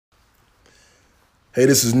Hey,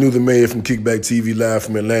 this is New the Mayor from Kickback TV Live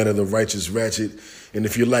from Atlanta, the Righteous Ratchet. And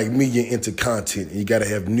if you're like me, you're into content, and you got to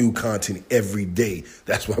have new content every day.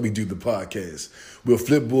 That's why we do the podcast. We'll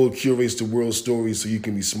Flipboard curates the world's stories so you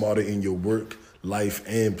can be smarter in your work, life,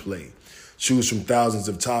 and play. Choose from thousands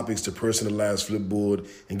of topics to personalize Flipboard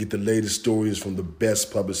and get the latest stories from the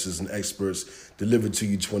best publishers and experts delivered to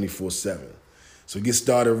you 24/7. So get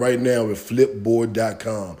started right now with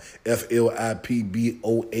Flipboard.com,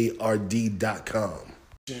 Flipboard.com.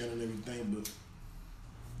 And everything, but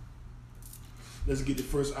let's get the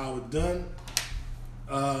first hour done.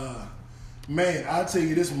 Man, I'll tell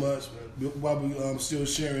you this much while we still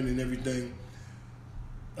sharing and everything.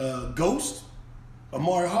 Ghost,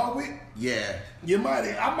 Amari Hardwick. Yeah. I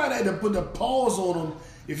might have to put a pause on him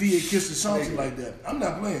if he had kissed Ashanti like that. I'm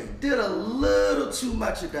not playing. Did a little too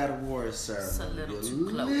much at that awards ceremony. It's a little too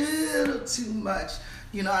close. Little too much.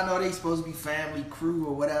 You know, I know they supposed to be family, crew,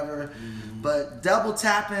 or whatever, but double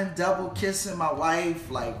tapping, double kissing my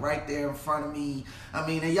wife, like right there in front of me. I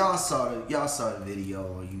mean, and y'all saw the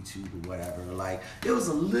video on YouTube or whatever. Like, it was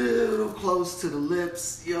a little close to the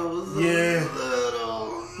lips. Yo, it was a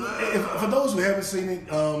little. For those who haven't seen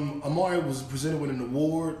it, Amari was presented with an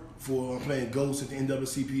award for playing Ghost at the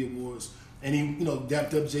NAACP Awards, and he,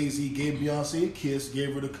 dapped up Jay-Z, gave Beyoncé a kiss,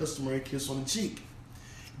 gave her the customary kiss on the cheek.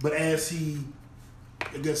 But as he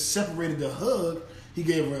separated the hug, he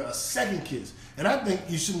gave her a second kiss. And I think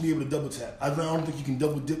you shouldn't be able to double tap. I don't think you can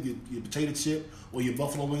double dip your potato chip or your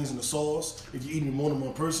buffalo wings in the sauce if you're eating more than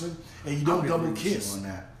one person, and you don't double kiss. On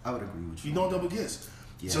that. I would agree with you. You don't double kiss.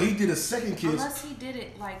 Yeah. So he did a second kiss. Unless he did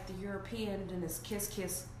it like the European and his kiss,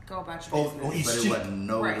 go about your business. On each but it cheek. wasn't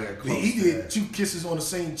nowhere Right. close. He to did that. 2 kisses on the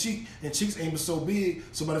same cheek, and cheeks ain't so big,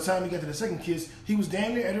 so by the time he got to the second kiss, he was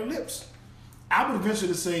damn near at her lips. I would venture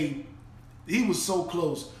to say he was so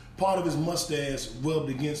close, part of his mustache rubbed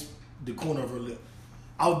against the corner of her lip.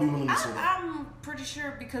 I would be willing to say that. I'm pretty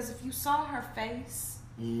sure because if you saw her face,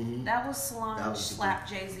 that was Solange slapped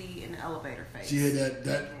Jay-Z in the elevator face. She had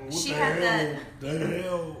that. She had that. The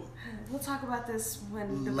hell. We'll talk about this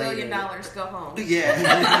when the Later. $1 billion go home.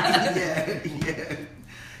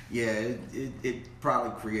 Yeah. It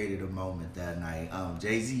probably created a moment that night.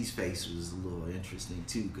 Jay-Z's face was a little interesting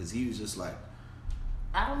too, because he was just like,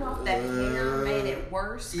 I don't know if that hair made it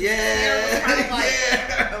worse. But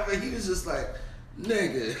he was just like,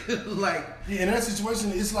 nigga, like. Yeah, in that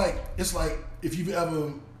situation, it's like if you've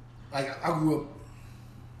ever, like, I grew up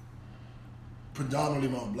predominantly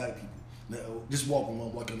around black people. Just walking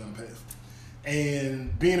down the path,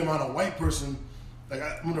 and being around a white person.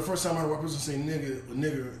 Like, when the first time I heard a white person say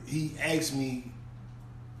nigger, he asked me.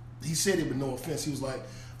 He said it with no offense. He was like,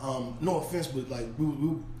 no offense, but like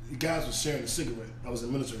we guys was sharing a cigarette. I was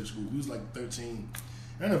in military school. We was like 13.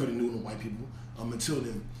 And I never really knew no white people until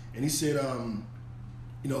then. And he said, I'm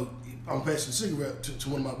passing a cigarette to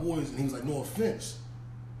one of my boys, and he was like, no offense,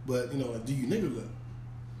 but do you nigger look?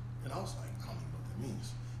 And I was like, I don't even know what that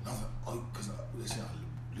means. And I was like, oh, because they said our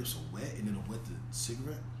lips are wet and it'll wet the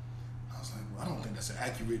cigarette. And I was like, well, I don't think that's an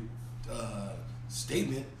accurate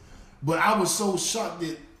statement. But I was so shocked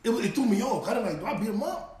that it threw me off. I was like, do I beat him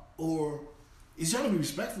up? Or is trying to be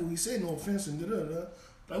respectful? He said no offense and da-da-da.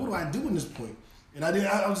 Like, what do I do in this point? And I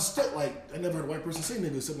was just stuck. Like, I never heard a white person say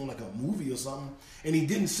nigga except on like a movie or something. And he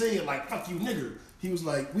didn't say it like, fuck you nigger. He was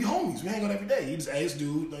like, we homies, we hang out every day. He just asked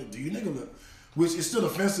dude, like, do you nigger look? Which is still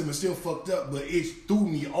offensive and still fucked up, but it threw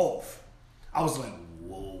me off. I was like,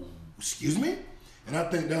 whoa, excuse me? And I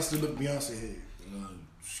think that's the look Beyonce had.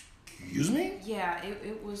 Excuse me? Yeah,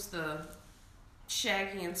 it was the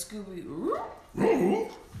Shaggy and Scooby.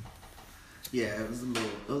 Yeah, it was a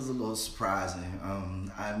little surprising.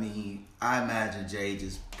 I mean, I imagine Jay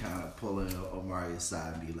just kind of pulling Omari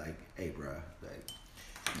aside and be like, "Hey, bro, like,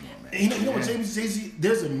 come on, man." And you know what, Jay-Z?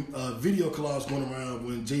 There's a video collage going around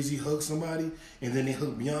when Jay-Z hugs somebody and then they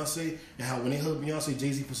hug Beyonce, and how when they hug Beyonce,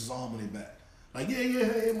 Jay-Z puts his arm on their back, like,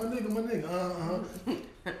 hey, my nigga,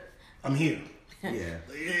 I'm here. Yeah,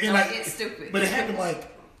 And like, it's stupid. But it happened like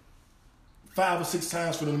 5 or 6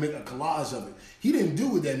 times for them to make a collage of it. He didn't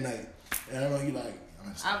do it that night. And I know he like,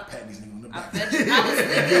 I'm just pat these niggas on the back. I bet you, I was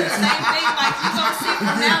thinking the same thing. Like, you gonna see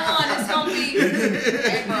from now on, it's gonna be,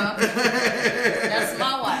 hey, bro, that's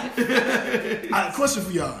my wife. All right, question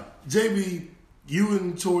for y'all, JB, you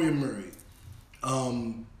and Toria Murray.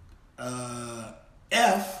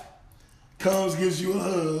 F comes, gives you a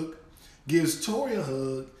hug, gives Toria a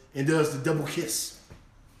hug, and does the double kiss.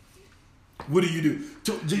 What do you do?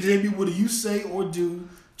 JB, what do you say or do?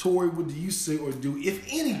 Tori, what do you say or do, if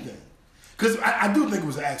anything? Because I do think it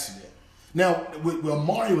was an accident. Now, with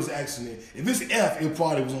Mario was an accident. If it's F, it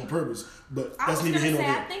probably was on purpose. But that's neither here nor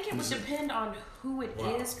there. I think it would depend on who it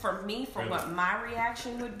is for me, for what my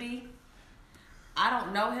reaction would be. I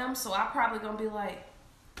don't know him, so I'm probably gonna be like,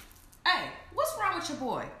 "Hey, what's wrong with your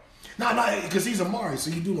boy?" No, because he's Amari, so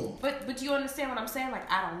you do know him. But you understand what I'm saying? Like,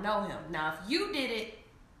 I don't know him. Now, if you did it,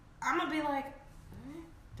 I'm gonna be like,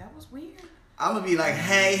 that was weird. I'm gonna be like,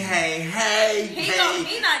 hey. He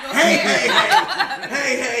not gonna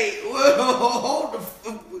Hey. Whoa,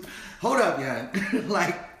 hold up, young.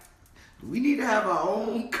 Like, we need to have our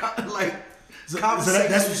own conversation. So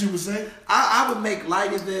that's what you would say? I would make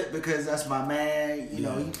light of it because that's my man. You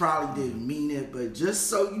know, he probably didn't mean it, but just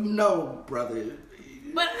so you know, brother.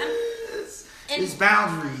 But there's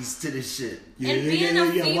boundaries to this shit. Yeah,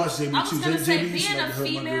 watch that. I was gonna say,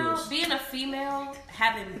 being a female,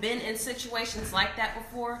 having been in situations like that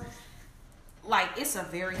before, like it's a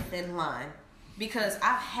very thin line because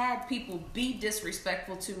I've had people be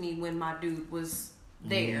disrespectful to me when my dude was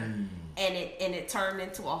there, and it turned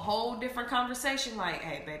into a whole different conversation. Like,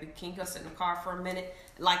 hey, baby, can you go sit in the car for a minute?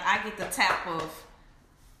 Like, I get the tap of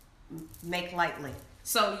make lightly.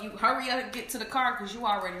 So you hurry up and get to the car because you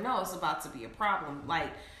already know it's about to be a problem. Like,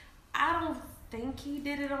 I don't think he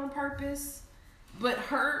did it on purpose, but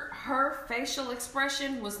her facial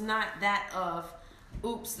expression was not that of,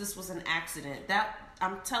 oops, this was an accident. That,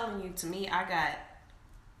 I'm telling you, to me, I got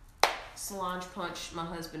Solange punched my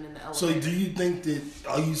husband in the elevator. So do you think that,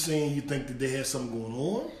 are you saying you think that they had something going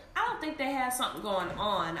on? I don't think they had something going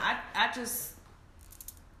on. I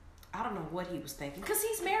don't know what he was thinking because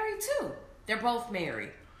he's married too. They're both married.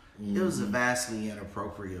 It was a vastly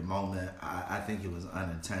inappropriate moment. I think it was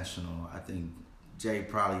unintentional. I think Jay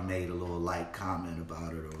probably made a little light comment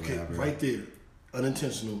about it or whatever. Okay, right there.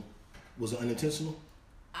 Unintentional. Was it unintentional?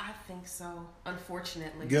 I think so,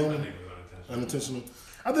 unfortunately. Gilman? I think it was unintentional.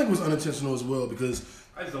 I think it was unintentional as well because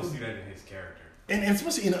I just don't see that in his character. And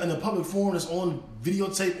especially in a public forum that's on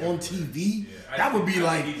videotape, on TV, yeah, that would be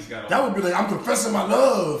like, I'm confessing my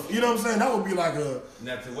love. You know what I'm saying? That would be like a...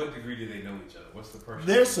 Now, to what degree do they know each other? What's the person?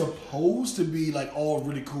 They're supposed to be like all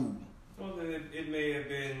really cool. Well, then it may have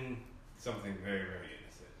been something very, very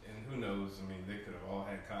innocent. And who knows? I mean, they could have all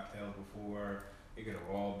had cocktails before. It could have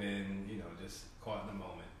all been, just caught in the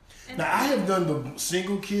moment. Now, I have done the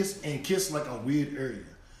single kiss and kiss like a weird area.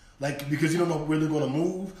 Like, because you don't know where they're going to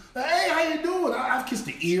move. Like, hey, how you doing? I've kissed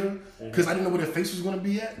the ear because I didn't know where their face was going to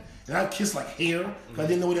be at. And I've kissed like hair because I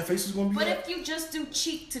didn't know where their face was going to be at. But if you just do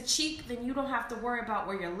cheek to cheek, then you don't have to worry about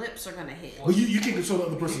where your lips are going to hit. Well, you can't control the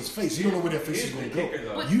other person's face. You don't know where their face is going to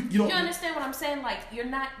go. But you understand what I'm saying? Like, you're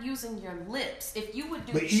not using your lips. If you would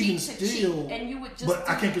do cheek to cheek and you would just... But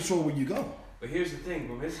I can't control where you go. But here's the thing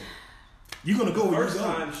we're missing. You're going to go where you go. First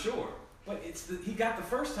time, sure. But he got the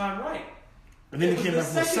first time right. And then he came back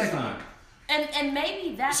for the second time. And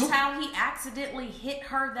maybe that's how he accidentally hit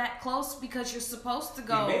her that close because you're supposed to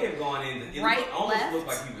go. He may have gone in. It almost looked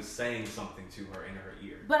like he was saying something to her in her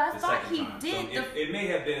ear. But I thought he did. So it may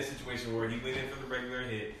have been a situation where he went in for the regular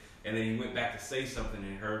hit and then he went back to say something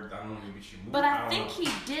and her, I don't know, maybe she moved. But I think he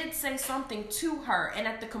did say something to her, and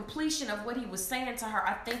at the completion of what he was saying to her,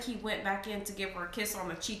 I think he went back in to give her a kiss on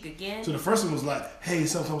the cheek again. So the first one was like, hey,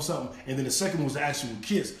 something, and then the second one was the actual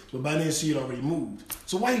kiss. But by then she had already moved.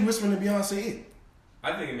 So why he whispering to Beyonce in?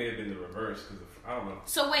 I think it may have been the reverse because I don't know.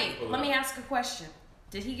 So wait, let me ask a question.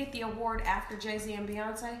 Did he get the award after Jay-Z and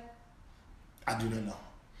Beyonce? I do not know.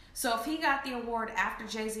 So if he got the award after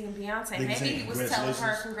Jay-Z and Beyonce, maybe he was telling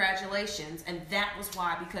her congratulations, and that was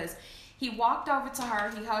why, because he walked over to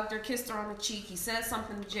her, he hugged her, kissed her on the cheek, he said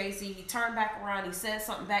something to Jay-Z, he turned back around, he said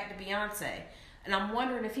something back to Beyonce. And I'm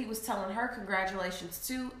wondering if he was telling her congratulations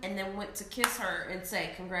too, and then went to kiss her and say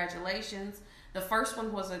congratulations. The first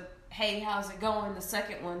one was a, hey, how's it going? The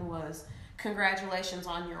second one was congratulations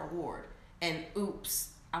on your award. And oops,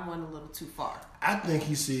 I went a little too far. I think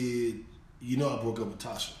he said, I broke up with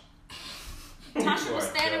Tasha. Tasha was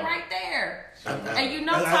standing right there. And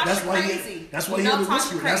Tasha crazy. That's why he had to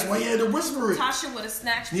whisper it. That's why he had to whisper it. Tasha would have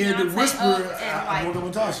snatched Beyonce up and I broke up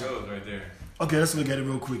with Tasha. Goes right there. Okay, let's look at it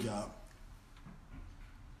real quick, y'all.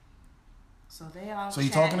 So they all So he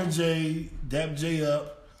talking to Jay, dap Jay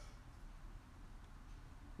up.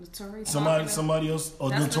 Somebody else. Oh,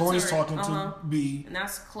 Notorious talking to B. And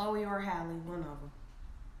that's Chloe or Halle, one of them.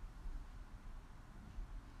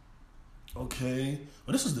 Okay.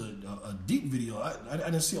 Well, this is a deep video. I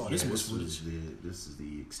didn't see all this much footage. This is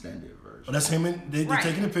the extended version. Oh, that's him and they're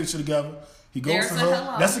taking a picture together. He goes to her.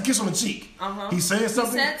 Hello. That's the kiss on the cheek. He said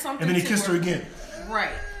something, and then he kissed her again.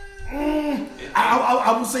 Right.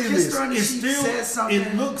 I will say this.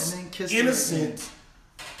 It looks innocent.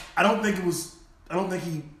 I don't think it was I don't think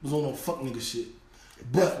he was on no fuck nigga shit.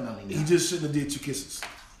 But he just shouldn't have did 2 kisses.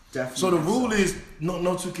 Definitely. So the rule is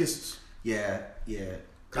no 2 kisses. Yeah.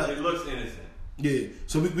 Because it looks innocent. Yeah.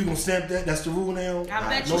 So we gonna stamp that. That's the rule now. I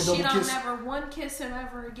bet you she don't never one kiss him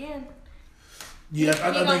ever again. Yeah,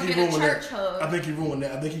 I think he ruined that. Hug. I think he ruined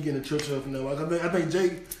that. I think he getting a church hug from now. I think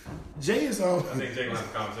Jay is I think Jay gonna have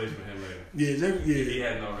a conversation with him later. Yeah, Jay. He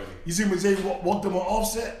hadn't already. You see when Jay walked up on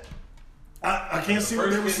Offset? I can't see what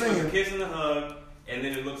they were saying. Was a kiss and a hug, and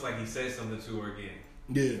then it looks like he said something to her again.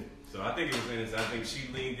 Yeah. So I think it was innocent. I think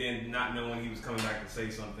she leaned in, not knowing he was coming back to say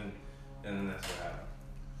something, and then that's what happened.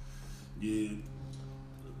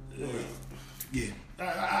 Yeah.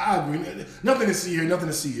 I agree. Nothing to see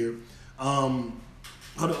here.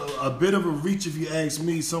 A bit of a reach, if you ask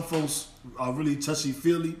me. Some folks are really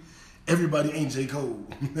touchy-feely. Everybody ain't J. Cole.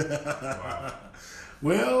 Wow.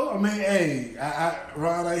 Well, I mean, hey,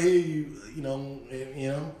 Ron, I hear you. You know,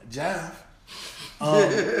 jive.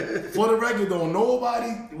 For the record, though,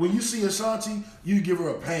 nobody. When you see Ashanti, you give her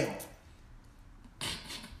a pound.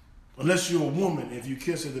 Unless you're a woman, if you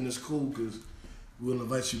kiss her, then it's cool because we'll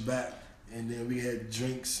invite you back. And then we had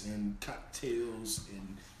drinks and cocktails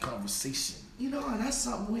and conversation. You know, and that's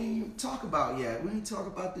something we ain't talk about yet. We ain't talk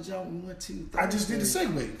about the jump we went to Thursday. I just did the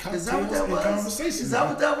segue. Cocktails Is that what that and was? conversation. Is that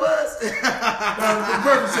what that was?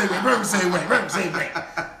 Perfect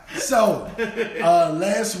segue. So,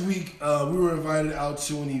 last week, we were invited out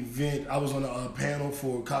to an event. I was on a panel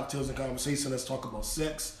for Cocktails and Conversation. Let's talk about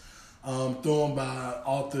sex. Thrown by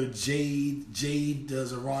author Jade. Jade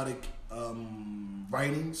does erotic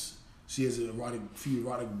writings. She has a few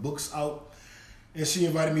erotic books out. And she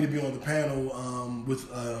invited me to be on the panel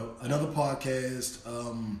with another podcast.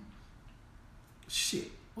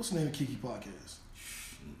 What's the name of Kiki podcast?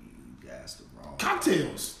 You asked it wrong.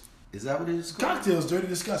 Cocktails. Is that what it is called? Cocktails, Dirty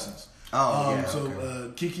Discussions. Oh, yeah.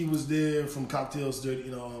 So Kiki was there from Cocktails,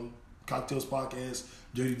 Cocktails podcast,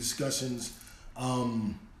 Dirty Discussions.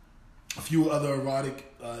 A few other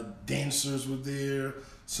erotic dancers were there.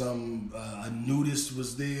 A nudist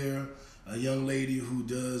was there. A young lady who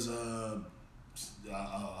does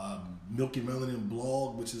Milky Melanin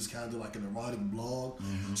blog, which is kind of like an erotic blog.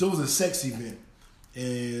 Mm-hmm. So it was a sex event.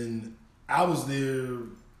 And I was there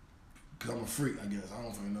because I'm a freak, I guess. I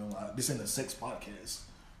don't fucking know. This ain't a sex podcast.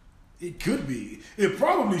 It could be. It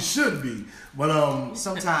probably should be. But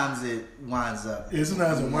sometimes it winds up. Yeah,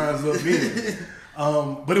 sometimes it winds up being.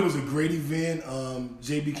 But it was a great event.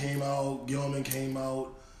 JB came out. Gilman came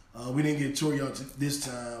out. We didn't get Tori out this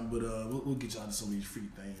time, but we'll get y'all to some of these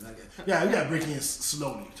freak things. We got to break in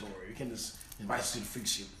slowly, Tori. We can't just invite you to the freak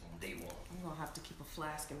shit on day one. I'm going to have to keep a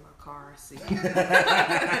flask in my car. See.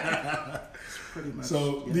 Pretty much.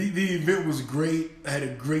 So yeah. The event was great. I had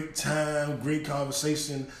a great time, great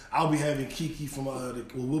conversation. I'll be having Kiki from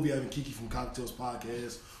we'll be having Kiki from Cocktails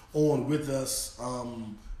Podcast on with us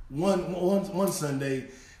one Sunday,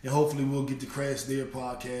 and hopefully we'll get to crash their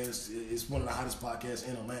podcast. It's one of the hottest podcasts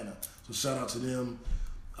in Atlanta. So shout out to them,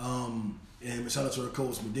 and shout out to our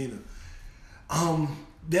co-host Medina.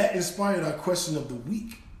 That inspired our question of the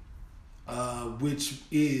week, which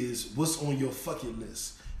is, what's on your bucket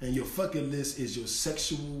list? And your bucket list is your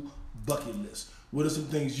sexual bucket list. What are some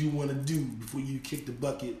things you want to do before you kick the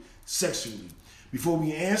bucket sexually? Before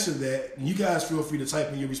we answer that, and you guys feel free to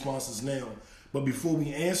type in your responses now, but before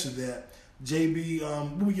we answer that, JB,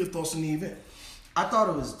 what were your thoughts on the event? I thought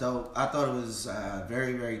it was dope. I thought it was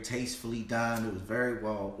very, very tastefully done. It was very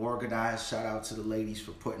well organized. Shout out to the ladies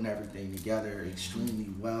for putting everything together extremely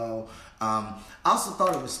well. I also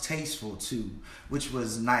thought it was tasteful too, which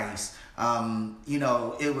was nice.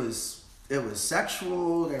 It was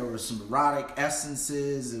sexual. There were some erotic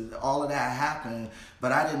essences, and all of that happened.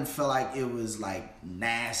 But I didn't feel like it was like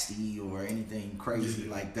nasty or anything crazy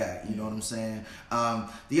like that. You know what I'm saying?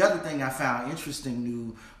 The other thing I found interesting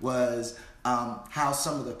new was how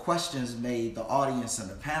some of the questions made the audience and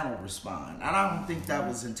the panel respond. And I don't think that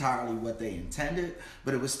was entirely what they intended,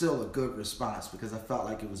 but it was still a good response because I felt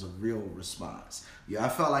like it was a real response. Yeah, I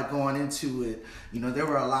felt like going into it,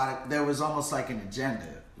 there was almost like an agenda,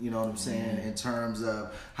 you know what I'm saying, in terms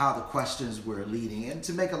of how the questions were leading. And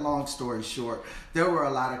to make a long story short, there were a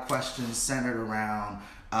lot of questions centered around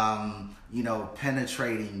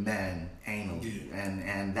penetrating men anally,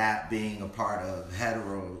 and that being a part of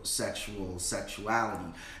heterosexual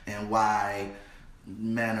sexuality, and why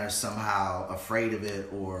men are somehow afraid of it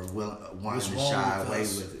or wanting to shy away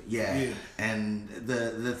with it. Yeah. And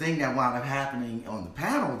the thing that wound up happening on the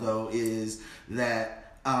panel, though, is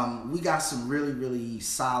that we got some really, really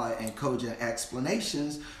solid and cogent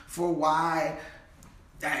explanations for why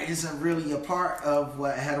that isn't really a part of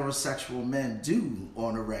what heterosexual men do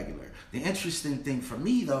on a regular. The interesting thing for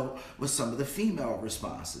me, though, was some of the female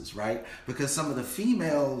responses, right? Because some of the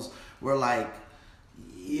females were like,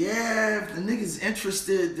 yeah, if the nigga's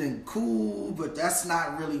interested, then cool, but that's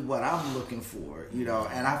not really what I'm looking for, you know?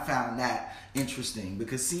 And I found that interesting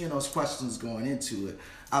because seeing those questions going into it,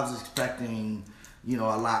 I was expecting, you know,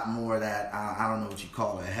 a lot more of that, I don't know what you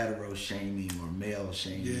call it, hetero shaming or male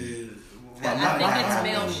shaming. Yeah. I think it's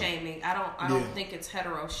male shaming. I don't think it's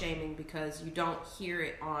hetero shaming because you don't hear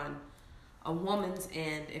it on a woman's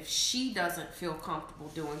end if she doesn't feel comfortable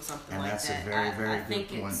doing something like that. And that's a very, very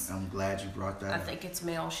good point. I'm glad you brought that up. I think it's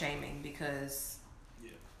male shaming because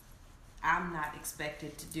I'm not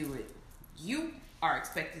expected to do it. You are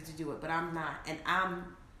expected to do it, but I'm not. And I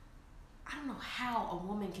don't know how a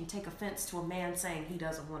woman can take offense to a man saying he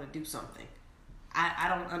doesn't want to do something. I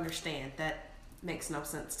don't understand. That makes no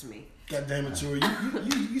sense to me. God damn it, Tori,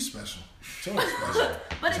 you special. Totally special.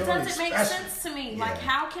 But it doesn't make sense to me. Yeah. Like,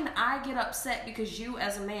 how can I get upset because you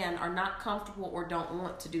as a man are not comfortable or don't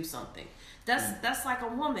want to do something? That's like a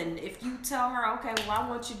woman. If you tell her, okay, well, I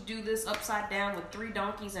want you to do this upside down with 3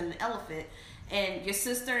 donkeys and an elephant, and your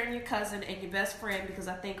sister and your cousin and your best friend, because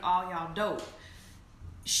I think all y'all dope,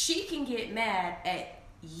 she can get mad at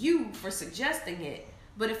you for suggesting it.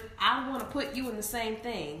 But if I want to put you in the same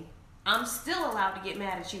thing, I'm still allowed to get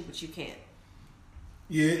mad at you, but you can't.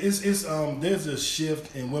 Yeah, it's there's a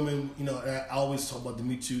shift in women. You know, I always talk about the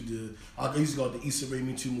Me Too. I used to call it the Issa Rae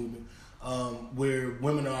Me Too movement, where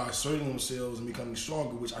women are asserting themselves and becoming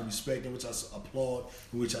stronger, which I respect and which I applaud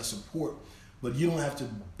and which I support. But you don't have to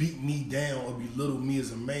beat me down or belittle me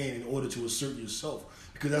as a man in order to assert yourself,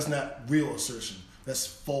 because that's not real assertion. That's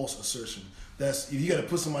false assertion. That's, if you got to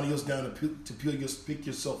put somebody else down to pick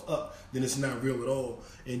yourself up, then it's not real at all.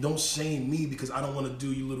 And don't shame me because I don't want to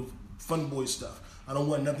do your little fun boy stuff. I don't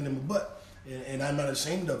want nothing in my butt, and I'm not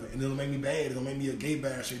ashamed of it. And it don't make me bad. It don't make me a gay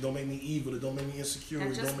basher. It don't make me evil. It don't make me insecure.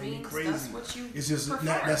 It don't make me crazy. That's what you it's just prefer.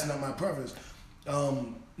 that's not my preference.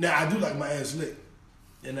 Now I do like my ass licked,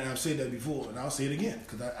 and I've said that before, and I'll say it again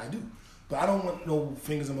because I do. But I don't want no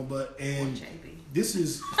fingers in my butt. And this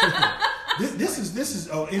is. This is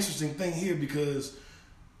an interesting thing here because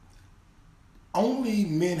only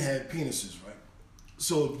men have penises, right?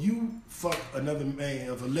 So if you fuck another man,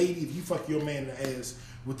 if you fuck your man in the ass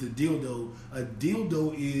with a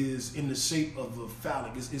dildo is in the shape of a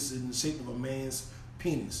phallic. It's in the shape of a man's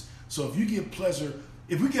penis. So if you get pleasure,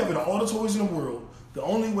 if we give it all the toys in the world, the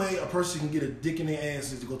only way a person can get a dick in their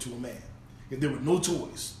ass is to go to a man. If there were no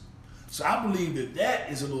toys. So I believe that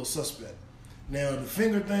is a little suspect. Now, the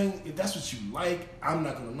finger thing, if that's what you like, I'm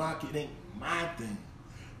not going to knock it. It ain't my thing.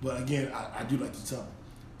 But again, I do like to tell them.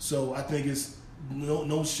 So I think it's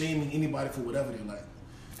no shaming anybody for whatever they like.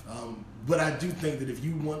 But I do think that if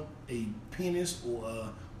you want a penis or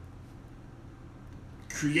a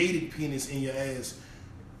created penis in your ass,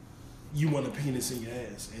 you want a penis in your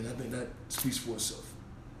ass. And I think that speaks for itself.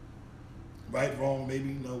 Right, wrong,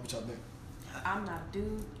 maybe? No, what y'all think? I'm not a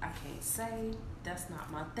dude. I can't say. That's not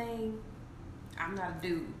my thing. I'm not a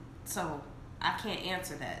dude, so I can't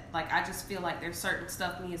answer that. Like, I just feel like there's certain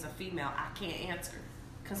stuff me as a female I can't answer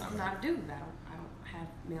because I'm not a dude. I don't have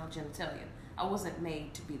male genitalia. I wasn't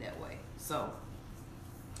made to be that way, so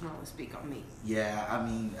I don't want to speak on me. Yeah, I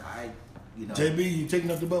mean, JB, you taking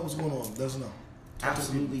up the butt? What's going on? Let us know.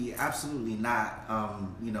 Absolutely not.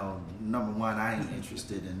 Number one, I ain't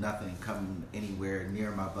interested in nothing coming anywhere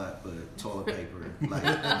near my butt but toilet paper. Like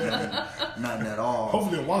nothing at all.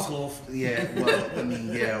 Hopefully a washcloth. Yeah, well,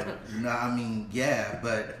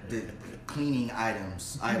 but the cleaning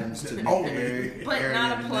items to be but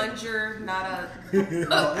not a plunger, not a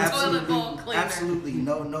toilet bowl cleaner. Absolutely,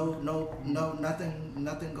 no,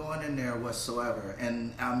 nothing going in there whatsoever.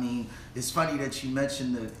 And I mean, it's funny that you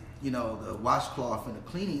mentioned the washcloth and the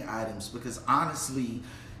cleaning items, because honestly,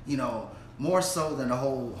 more so than the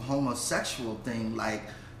whole homosexual thing, like,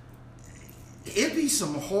 it'd be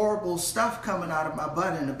some horrible stuff coming out of my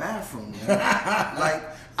butt in the bathroom. Like,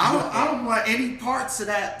 I don't want any parts of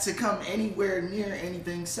that to come anywhere near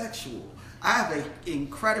anything sexual. I have an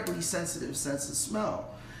incredibly sensitive sense of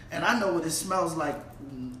smell, and I know what it smells like.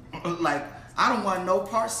 Like, I don't want no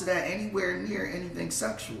parts of that anywhere near anything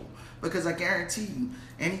sexual. Because I guarantee you,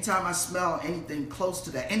 anytime I smell anything close to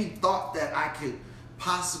that, any thought that I could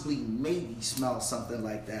possibly maybe smell something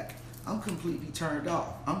like that, I'm completely turned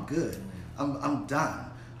off. I'm good. I'm done.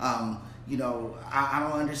 I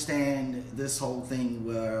don't understand this whole thing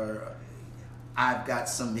where I've got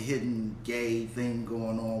some hidden gay thing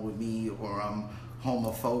going on with me, or I'm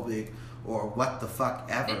homophobic, or what the fuck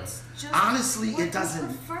ever. It's just honestly, what it doesn't.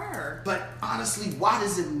 Prefer. But honestly, why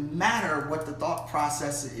does it matter what the thought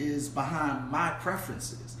process is behind my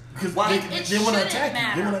preferences? Why it shouldn't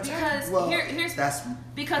matter because here's that's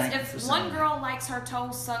because if one girl likes her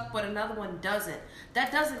toes sucked but another one doesn't,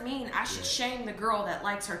 that doesn't mean I should shame the girl that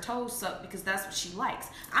likes her toes sucked because that's what she likes.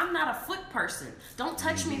 I'm not a foot person. Don't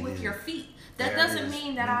touch me with your feet. That doesn't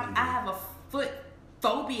mean that I have a foot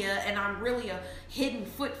phobia and I'm really a hidden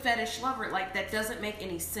foot fetish lover. Like, that doesn't make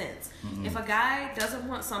any sense. Mm-hmm. If a guy doesn't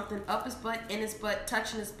want something up his butt, in his butt,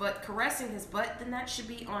 touching his butt, caressing his butt, then that should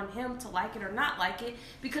be on him to like it or not like it,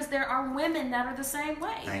 because there are women that are the same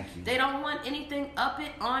way. Thank you. They don't want anything up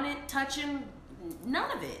it, on it, touching, none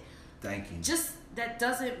of it. Thank you. Just that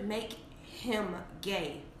doesn't make him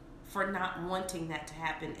gay for not wanting that to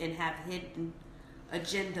happen and have hidden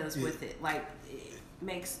agendas with it. Like, it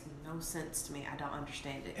makes no sense to me. I don't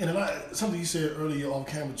understand it. And something you said earlier off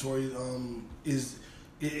camera, Tori, is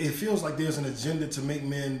it feels like there's an agenda to make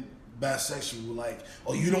men bisexual. Like,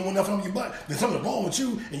 oh, you don't want nothing on your butt, then something's wrong with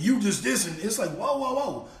you, and you just this, and it's like,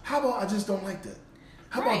 whoa. How about I just don't like that?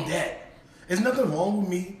 How about that? There's nothing wrong with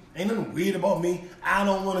me. Ain't nothing weird about me. I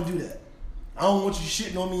don't want to do that. I don't want you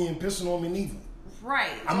shitting on me and pissing on me neither.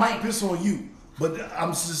 Right. I might piss on you, but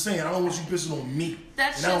I'm just saying I don't want you pissing on me.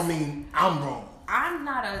 I don't mean I'm wrong. I'm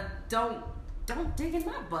not a don't dig in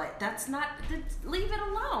my butt. Leave it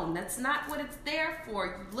alone. That's not what it's there for.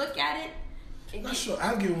 You look at it. Not sure.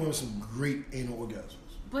 I've given women some great anal orgasms.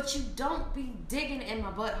 But you don't be digging in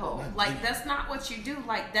my butthole. Like, that's not what you do.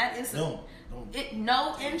 Like, that is no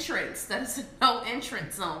entrance. That is a no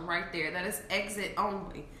entrance zone right there. That is exit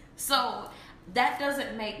only. So that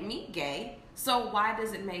doesn't make me gay. So why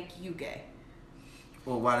does it make you gay?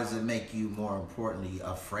 Well, why does it make you, more importantly,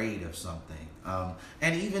 afraid of something?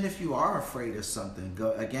 And even if you are afraid of something,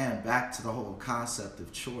 go again back to the whole concept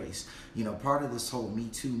of choice. You know, part of this whole Me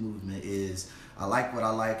Too movement is I like what I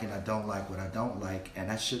like and I don't like what I don't like, and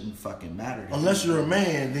that shouldn't fucking matter. Unless you're a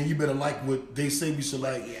man, then you better like what they say we should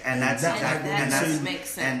like. And that's exactly that makes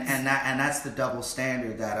sense. And that's the double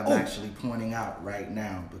standard that I'm actually pointing out right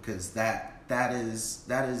now, because that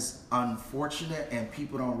is unfortunate, and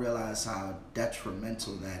people don't realize how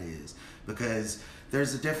detrimental that is, because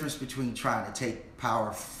there's a difference between trying to take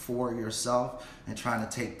power for yourself and trying to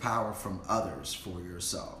take power from others for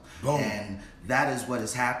yourself. Boom. And that is what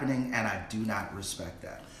is happening, and I do not respect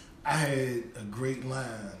that. I had a great line.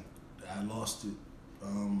 I lost it.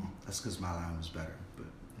 That's because my line was better. But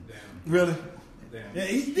damn. Really? Damn. Yeah,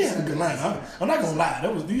 he had a good line. I'm not gonna lie.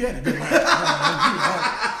 You had a good line.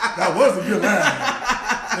 That was a good line.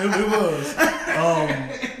 It was.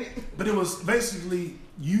 But it was basically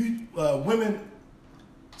you, women,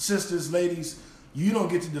 sisters, ladies. You don't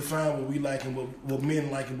get to define what we like and what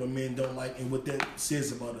men like and what men don't like and what that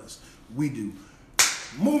says about us. We do.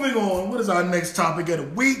 Moving on. What is our next topic of the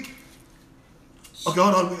week? Okay,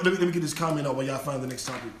 hold on. Let me get this comment out while y'all find the next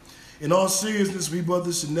topic. In all seriousness, we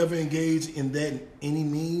brothers should never engage in that in any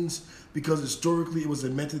means, because historically it was a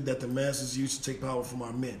method that the masses used to take power from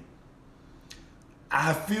our men.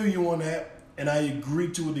 I feel you on that, and I agree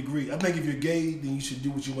to a degree. I think if you're gay, then you should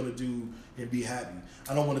do what you want to do and be happy.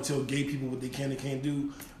 I don't want to tell gay people what they can and can't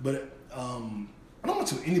do, but I don't want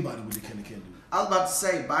to tell anybody what they can and can't do. I was about to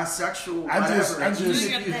say bisexual. I don't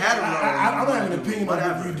have an opinion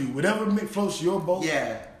on what you do. Whatever floats your boat.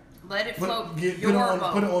 Yeah. Let it float put it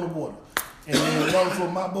on the water. And then water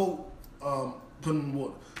float my boat, put it in the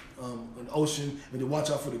water. In the ocean, and then watch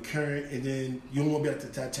out for the current, and then you don't want to be like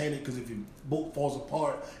the Titanic, because if your boat falls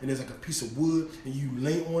apart and there's like a piece of wood and you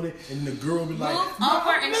lay on it, and the girl be like, move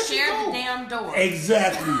over and share the damn door.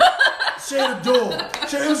 Exactly. Share the door.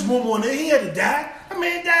 Share this room on there. He had to die. A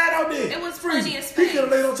man died out there. It was plenty of space. He could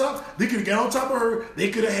have laid on top. They could have got on top of her.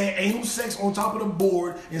 They could have had anal sex on top of the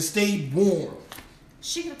board and stayed warm.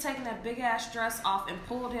 She could have taken that big ass dress off and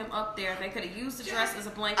pulled him up there. They could have used the dress as a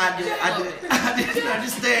blanket. I didn't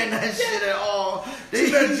understand that shit at all.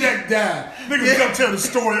 She let Jack die. Niggas come tell the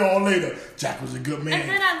story all later. Jack was a good man. And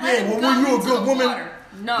then I let him go you a into good the woman? Water.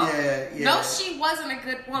 No. Yeah. No, she wasn't a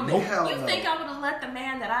good woman. Nope. You think I would have let the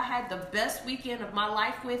man that I had the best weekend of my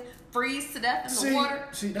life with freeze to death in the water?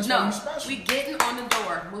 See, that's why you special. We getting on the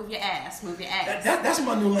door. Move your ass. Move your ass. That's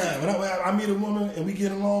my new line. When I meet a woman and we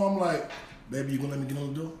get along, I'm like, baby, you gonna let me get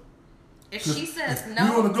on the door? If she says no,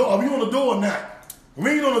 you on the door? Are we on the door or not? If we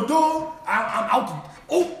ain't on the door, I'm out.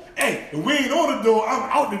 If we ain't on the door, I'm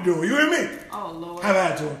out the door. You hear me? Oh Lord. How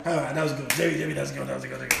about it? That was good. JB, that's good.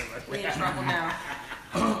 We in trouble now.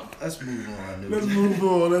 Let's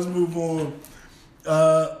move on.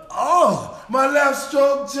 My left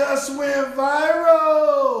stroke just went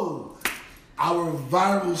viral. Our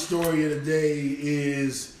viral story of the day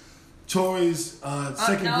is Tori's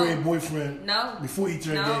second grade boyfriend. No. Before he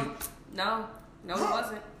turned gay. No, it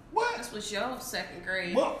wasn't. What? This was your second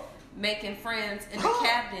grade. What? Making friends in the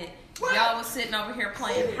cabinet. What? Y'all was sitting over here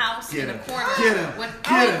playing house in the corner with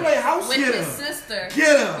his sister.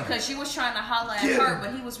 Get him. Because she was trying to holler at her,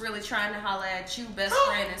 but he was really trying to holler at you, best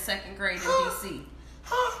friend in second grade in DC.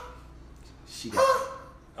 She got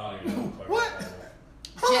what?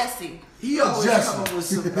 Jesse. He always come up with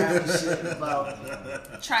some bad shit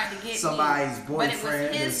about tried to get somebody's me,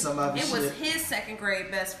 boyfriend and some other shit. It was his second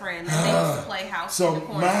grade best friend that they used to play house in the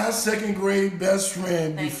corner. My second grade best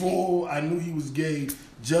friend, before I knew he was gay,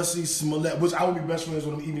 Jussie Smollett, which I would be best friends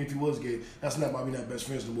with him even if he was gay. That's not why we're not best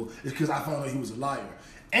friends no more. It's because I found out he was a liar.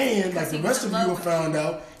 And like the rest of you have found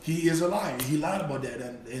out, he is a liar. He lied about that,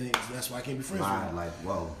 and that's why I can't be friends with him. Like,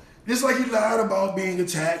 whoa. Just like he lied about being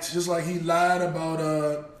attacked, just like he lied about,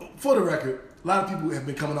 for the record, a lot of people have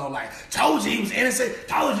been coming out like, told you he was innocent,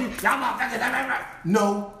 told you, y'all motherfuckers.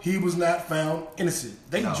 No, he was not found innocent.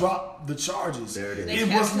 They dropped the charges. There it is.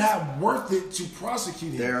 It was not worth it to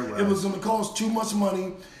prosecute him. It was going to cost too much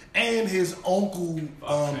money, and his uncle,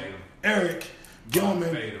 Eric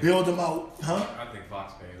Gilman, bailed him out. Huh? I think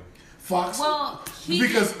Fox paid him. Fox. Well, he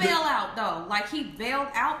did bail out though. Like he bailed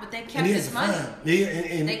out, but they kept his money.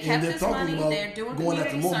 They kept his money. They're doing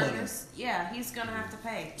community service. Yeah, he's gonna have to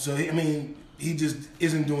pay. So he just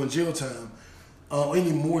isn't doing jail time,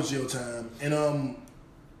 any more jail time. And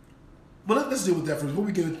but let's deal with that first. Before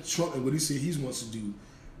we get into Trump and what he said he wants to do,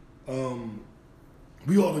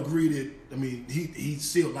 we all agree that he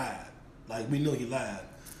still lied. Like we know he lied.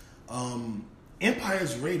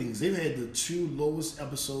 Empire's ratings, they've had the 2 lowest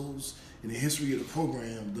episodes in the history of the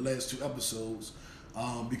program, the last 2 episodes,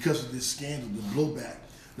 because of this scandal, the blowback.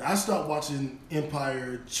 Now, I started watching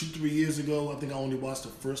Empire 2-3 years ago. I think I only watched the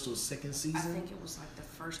first or second season. I think it was like the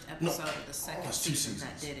first episode of the second season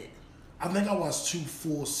that did it. I think I watched 2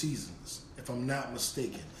 full seasons, if I'm not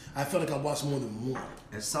mistaken. I felt like I watched more than one.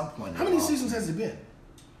 At some point. How many seasons has it been?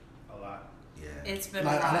 Yeah. It's been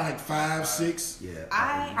like 5, 6. Yeah.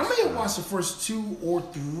 I may have watched the first 2 or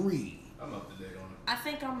 3. I'm up to date on it. I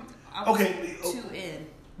think I was 2 in.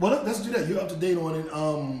 Well, let's do that. You're up to date on it.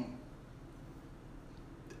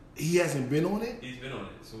 He hasn't been on it? He's been on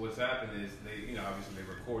it. So what's happened is obviously they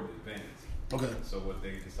recorded advance. Okay. So what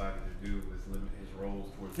they decided to do was limit his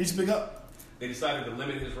roles towards. He speak up. They decided to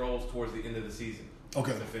limit his roles towards the end of the season.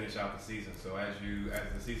 Okay. To finish out the season. So as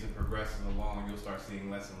the season progresses along, you'll start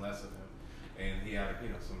seeing less and less of him. And he had,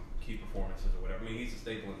 some key performances or whatever. I mean, he's a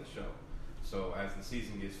staple in the show. So as the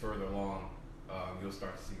season gets further along, you'll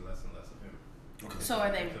start to see less and less of him. Okay. So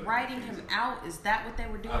are they writing him out? Is that what they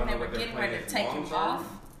were doing? They were getting ready to take him off?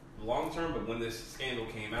 Long term, but when this scandal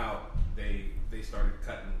came out, they started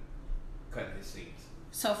cutting his scenes.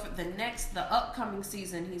 So for the upcoming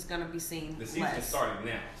season, he's going to be seen The season less. started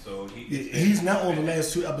now, so he's not on the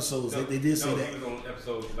last 2 episodes. They did say that. He was on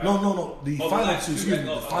episodes. No. The final 2. Excuse me.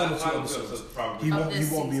 The final 2 episodes. He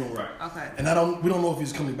won't be on. Right. Okay. And we don't know if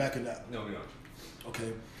he's coming back or not. No, we don't.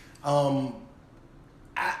 Okay.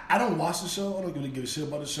 I don't watch the show. I don't really give a shit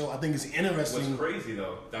about the show. I think it's interesting. What's crazy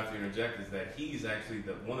though, not to interject, is that he's actually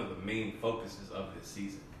one of the main focuses of this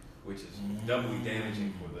season, which is doubly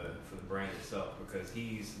damaging for the brand itself, because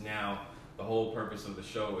he's now the whole purpose of the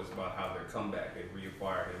show is about how their comeback. They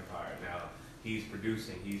reacquired Empire. Now he's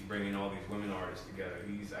producing. He's bringing all these women artists together.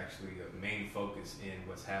 He's actually the main focus in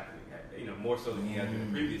what's happening. More so than he has in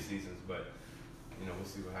the previous seasons. But we'll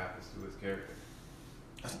see what happens to his character.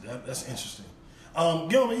 That's interesting.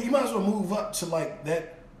 Gilman, you might as well move up to like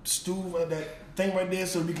that stool, that thing right there,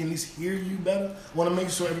 so we can at least hear you better. I want to make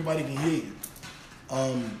sure everybody can hear you.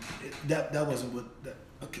 That wasn't what.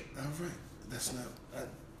 Okay, all right. That's not.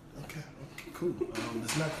 Okay, cool.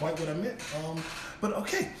 That's not quite what I meant. But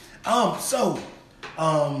okay.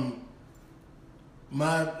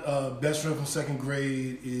 My best friend from second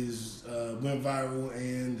grade went viral,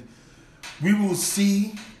 and we will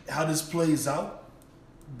see how this plays out.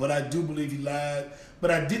 But I do believe he lied.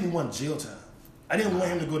 But I didn't want jail time. I didn't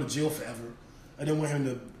want him to go to jail forever. I didn't want him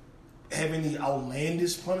to have any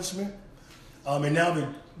outlandish punishment. And now that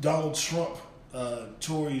Donald Trump,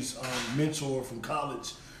 Tory's mentor from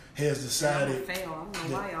college, has decided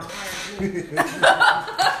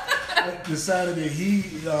decided that he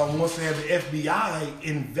wants to have the FBI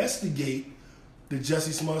investigate the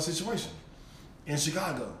Jussie Smollett situation in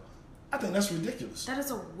Chicago. I think that's ridiculous. That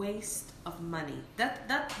is a waste of money.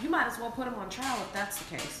 That you might as well put him on trial if that's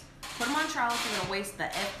the case. Put him on trial if you're going to waste the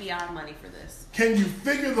FBI money for this. Can you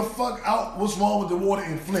figure the fuck out what's wrong with the water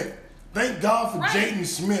in Flint? Thank God for Jaden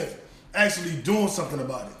Smith actually doing something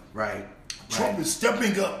about it. Right. Trump is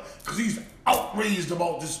stepping up because he's outraged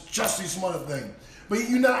about this Jussie Smollett thing. But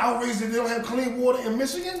you're not outraged that they don't have clean water in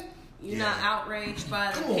Michigan? You're not outraged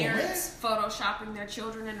by the parents photoshopping their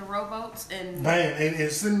children into rowboats and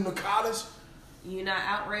sending them to college? You're not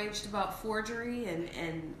outraged about forgery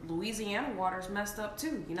and Louisiana water's messed up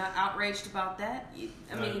too. You're not outraged about that. You're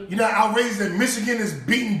not outraged that Michigan is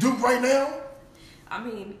beating Duke right now? I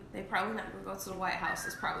mean, they probably not gonna go to the White House.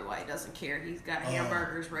 That's probably why he doesn't care. He's got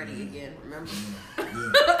hamburgers ready again. Remember?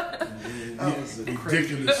 That was the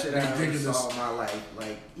ridiculous shit I ever saw in my life.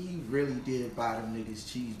 Like, he really did buy them niggas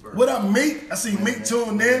cheeseburgers. What up, Meek? I see Meek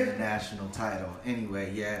tuned in. The national title.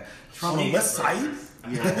 Anyway, yeah. Trump on the west side.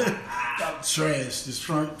 Yeah. Trash. Just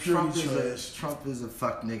Trump trash. Trump is a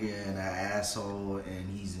fuck nigga and an asshole,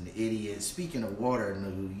 and he's an idiot. Speaking of water,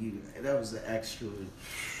 that was the excellent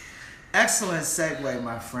segue,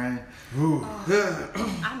 my friend.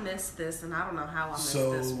 I missed this, and I don't know how I missed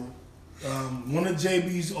this one. One of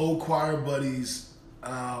JB's old choir buddies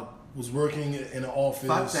was working in an office.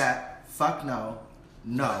 Fuck that. Fuck no.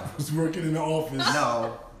 No. Was working in the office.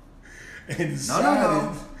 No. And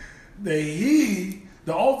decided that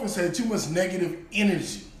the office had too much negative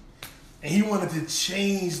energy. And he wanted to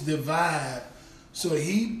change the vibe. So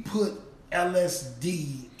he put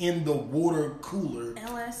LSD in the water cooler.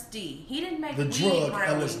 LSD. He didn't make the weed drug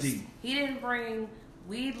brownies. LSD. He didn't bring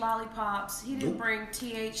weed lollipops. He didn't bring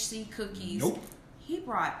THC cookies. Nope. He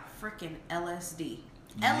brought freaking LSD.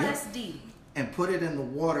 Yep. LSD. And put it in the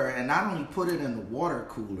water, and not only put it in the water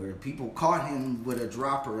cooler, people caught him with a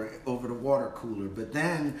dropper over the water cooler, but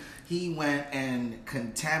then he went and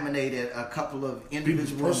contaminated a couple of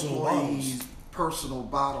individual employees' personal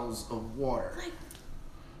bottles of water. Like,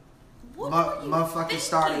 what motherfuckers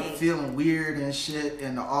started feeling weird and shit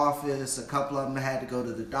in the office. A couple of them had to go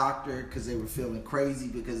to the doctor because they were feeling crazy.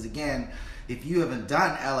 Because again, if you haven't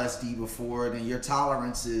done LSD before, then your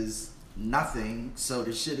tolerance is nothing. So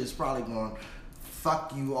the shit is probably going to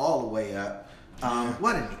fuck you all the way up.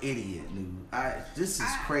 What an idiot, dude. This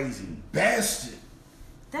is crazy. Bastard.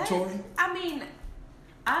 Tori? I mean,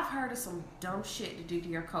 I've heard of some dumb shit to do to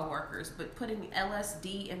your coworkers, but putting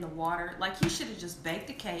LSD in the water, like he should have just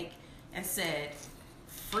baked a cake and said,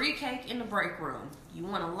 free cake in the break room. You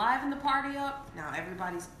want to liven the party up? Now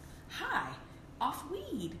everybody's high off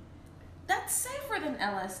weed. That's safer than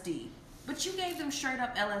LSD. But you gave them straight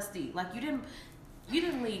up LSD. Like you didn't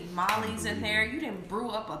leave Molly's in there. You didn't brew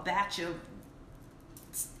up a batch of.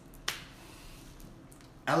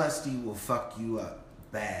 LSD will fuck you up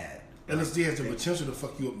bad. LSD has the potential to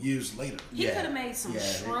fuck you up years later. He could have made some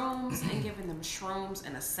shrooms and given them shrooms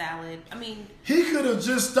and a salad. I mean, he could have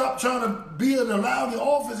just stopped trying to be in the loud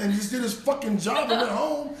office and just did his fucking job and went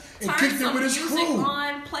home and kicked it with his crew.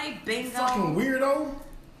 On, play bingo. Fucking weirdo.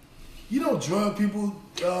 You don't drug people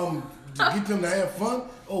to get them to have fun.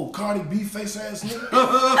 Oh, Cardi B face ass nigga.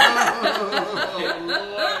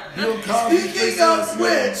 Speaking of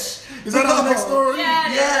which. Is that our next story?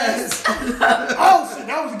 Yeah, yes. Oh shit,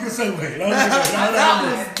 that was a good segue.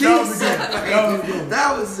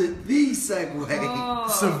 That was the segue. Oh.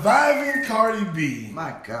 Surviving Cardi B.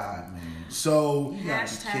 My God, man. So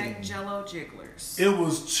hashtag Jello Jigglers. It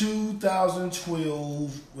was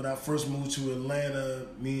 2012 when I first moved to Atlanta.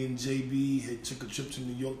 Me and JB had took a trip to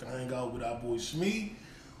New York to hang out with our boy Shmee.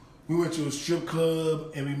 We went to a strip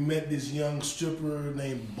club and we met this young stripper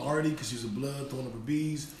named Barty because she was a blood throwing up her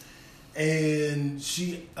bees. And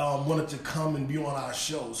she wanted to come and be on our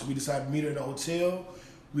show. So we decided to meet her at the hotel.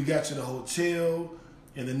 We got to the hotel.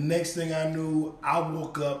 And the next thing I knew, I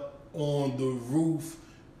woke up on the roof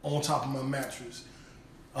on top of my mattress.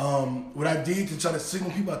 What I did to try to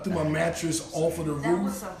signal people, I threw my mattress off of the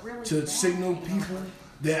roof to signal people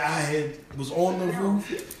that I was on the roof.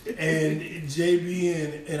 And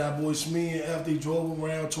JB and our boy Shmee, after they drove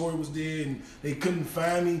around, Tori was there, and they couldn't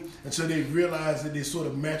find me until they realized that they saw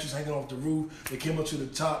the mattress hanging off the roof. They came up to the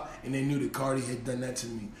top, and they knew that Cardi had done that to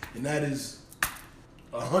me. And that is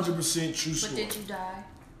 100% true story. But did you die?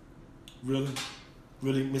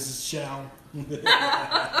 Really, Mrs. Chow?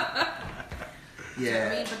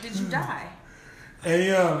 Yeah. I mean, but did you die?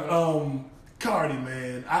 And Cardi,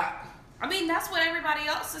 man, I mean, that's what everybody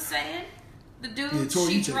else is saying. The dude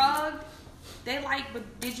Tori, she drugged, they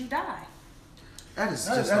but did you die? That is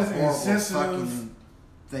just a horrible fucking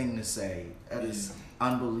thing to say. That is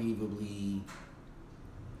unbelievably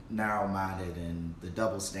narrow-minded, and the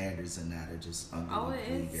double standards in that are just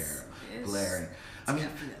unbelievably glaring. I mean,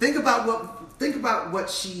 think about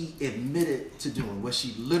what she admitted to doing, what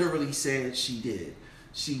she literally said she did.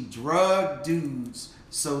 She drugged dudes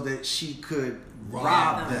so that she could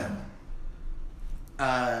rob them.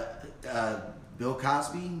 Bill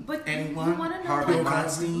Cosby? But anyone? You want to know? Harvey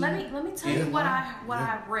Weinstein? Let me tell you what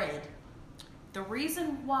I read. The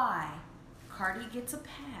reason why Cardi gets a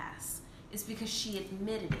pass is because she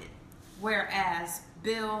admitted it, whereas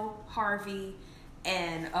Bill, Harvey,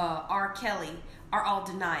 and R. Kelly are all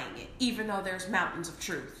denying it, even though there's mountains of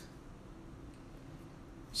truth.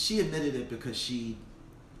 She admitted it because she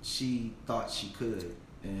thought she could,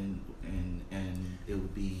 and it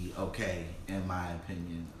would be okay, in my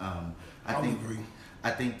opinion. I agree.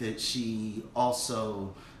 I think that she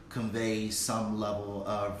also conveys some level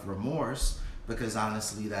of remorse, because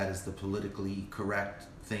honestly, that is the politically correct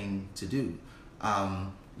thing to do.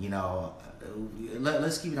 You know,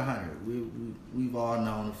 let's keep it 100. We've all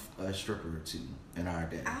known a stripper or two in our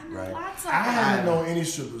day, right? I haven't known any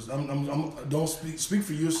strippers. Don't speak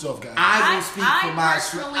for yourself, guys. I will speak for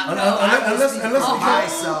myself.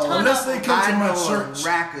 Unless they come to my church,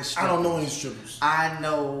 I don't know any strippers. I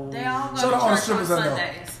know. They all go to church on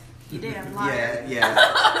Sundays. You damn liar.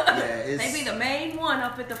 Yeah. They be the main one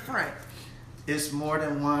up at the front. It's more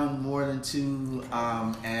than one, more than two,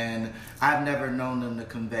 and I've never known them to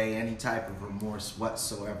convey any type of remorse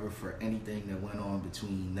whatsoever for anything that went on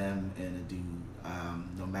between them and a dude,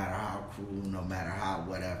 no matter how cruel, no matter how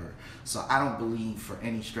whatever. So I don't believe for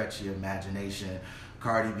any stretch of your imagination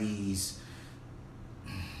Cardi B's,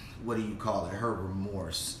 what do you call it, her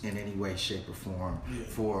remorse in any way, shape, or form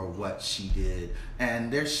for what she did.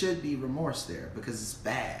 And there should be remorse there, because it's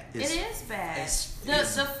bad. It is bad.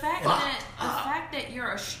 The fact that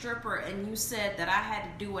you're a stripper and you said that I had to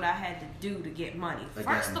do what I had to do to get money.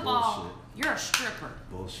 First of all, you're a stripper.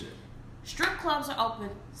 Bullshit. Strip clubs are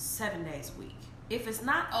open 7 days a week. If it's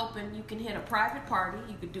not open, you can hit a private party,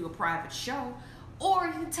 you could do a private show, or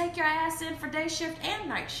you can take your ass in for day shift and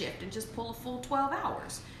night shift and just pull a full 12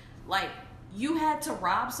 hours. Like, you had to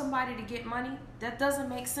rob somebody to get money? That doesn't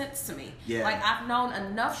make sense to me. Yeah. Like, I've known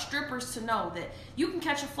enough strippers to know that you can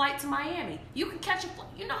catch a flight to Miami. You can catch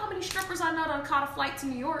you know how many strippers I know done caught a flight to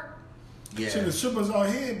New York? Yeah. See, the strippers out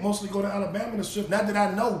here mostly go to Alabama to strip. Not that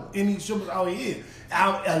I know any strippers out here.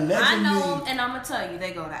 I know, and I'm going to tell you,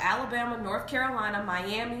 they go to Alabama, North Carolina,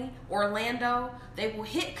 Miami, Orlando. They will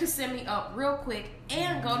hit Kissimmee up real quick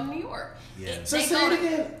and go to New York. Yeah. So say it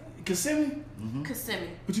again. Kissimmee? Mm-hmm.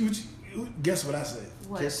 Kissimmee. But you guess what I say?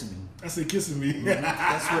 What? Kissimmee. I say kissing me. Mm-hmm.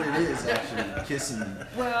 That's what it is, actually. Kissing me.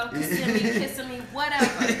 Well, Kissimmee,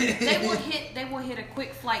 whatever. They will hit a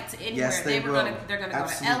quick flight to anywhere. Yes, they're gonna go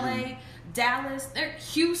to LA, Dallas,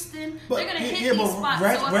 Houston. They're gonna hit these spots.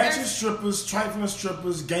 Ratchet strippers, trifling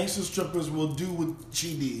strippers, gangster strippers will do what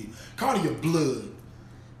she did. Cardi a blood.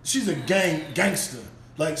 She's a gangster.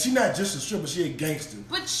 Like, she's not just a stripper, she a gangster.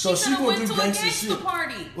 But she went to a gangster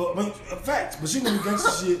party. Well, I mean, facts, but she gonna do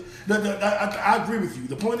gangster shit. I agree with you.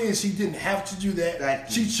 The point is, she didn't have to do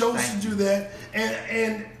that. She chose to do that,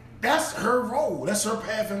 and that's her role. That's her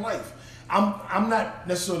path in life. I'm not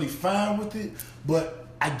necessarily fine with it, but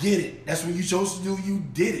I get it. That's what you chose to do. You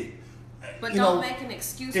did it. But don't make an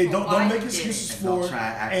excuse for it. Don't make excuses for it.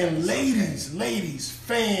 And ladies,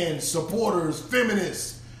 fans, supporters,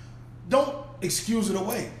 feminists, don't excuse it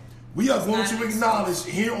away. We are going to acknowledge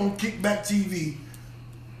here on Kickback TV,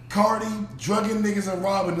 Cardi drugging niggas and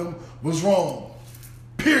robbing them was wrong.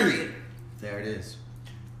 Period. There it is.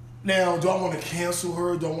 Now, do I want to cancel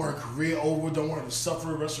her? Don't want her career over? Don't want her to suffer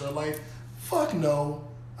the rest of her life? Fuck no.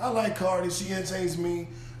 I like Cardi. She entertains me.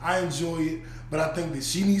 I enjoy it. But I think that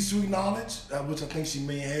she needs to acknowledge, which I think she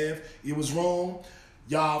may have, it was wrong.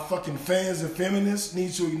 Y'all fucking fans and feminists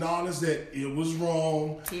need to acknowledge that it was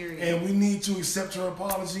wrong. Period. And we need to accept her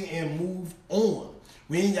apology and move on.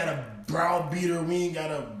 We ain't got to browbeat her. We ain't got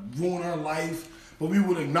to ruin her life. But we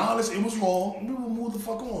would acknowledge it was wrong and we will move the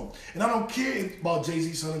fuck on. And I don't care about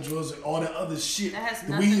Jay-Z selling drugs and all that other shit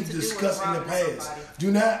that we've discussed in the past. Somebody.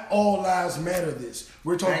 Do not all lives matter this.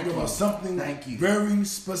 We're talking about something very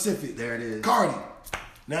specific. There it is. Cardi.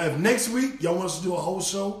 Now, if next week y'all want us to do a whole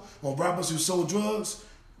show on rappers who sold drugs,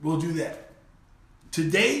 we'll do that.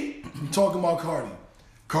 Today, we're talking about Cardi.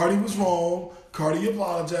 Cardi was wrong. Cardi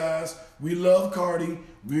apologized. We love Cardi.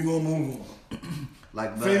 We're going to move on.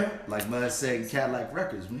 Like Mud said in Cadillac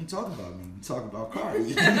Records, we ain't talking about me. We talking about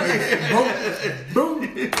Cardi. Boom.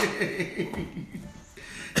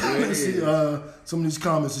 Let's see some of these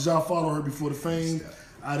comments. Did y'all follow her before the fame?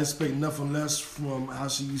 I'd expect nothing less from how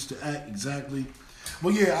she used to act. Exactly.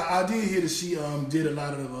 Well, yeah, I did hear that she did a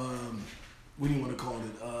lot of what do you want to call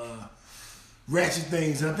it? ratchet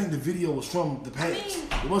things, and I think the video was from the past.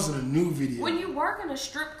 It wasn't a new video. When you work in a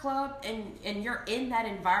strip club and you're in that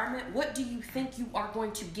environment, what do you think you are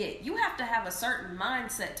going to get? You have to have a certain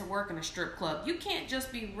mindset to work in a strip club. You can't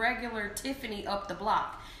just be regular Tiffany up the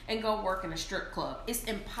block and go work in a strip club. It's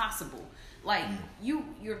impossible. Like,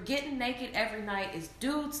 you're getting naked every night. It's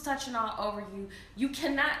dudes touching all over you. You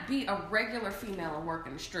cannot be a regular female and work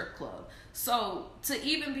in a strip club. So to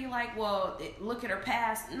even be like, well, look at her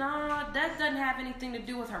past. Nah, that doesn't have anything to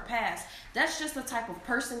do with her past. That's just the type of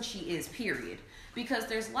person she is, period. Because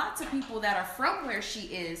there's lots of people that are from where she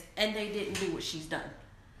is and they didn't do what she's done.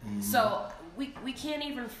 Mm-hmm. So we can't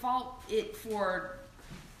even fault it for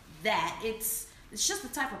that. It's just the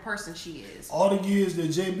type of person she is. All the years that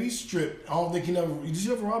JB stripped, I don't think he never... Did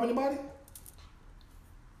you ever rob anybody?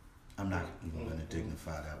 I'm not even going to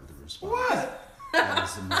dignify that with a response. What? That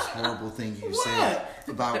is the most horrible thing you said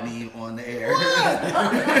about me on the air.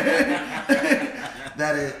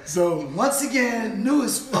 That is... So, once again, New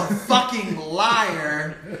is a fucking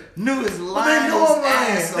liar. New is lying his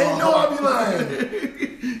ass off. They know I be lying.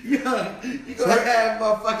 Yeah, you gonna have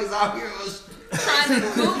motherfuckers out here... trying to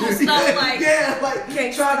Google stuff like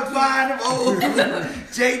trying to find them old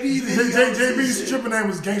JB videos. JB's stripping name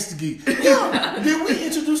was Gangsta Geek. Yeah, did we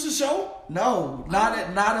introduce the show? No, no.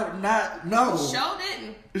 Show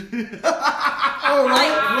didn't. Oh,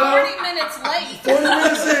 like 40 minutes late. 40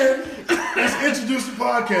 minutes in. Let's introduce the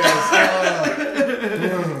podcast.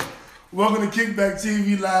 Welcome to Kickback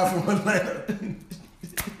TV live from Atlanta.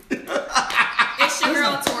 It's your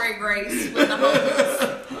girl Tori Grace with the homies.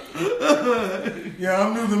 Yeah,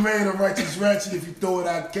 I'm New the Man of Righteous Ratchet. If you throw it,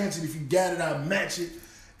 I catch it. If you got it, I match it.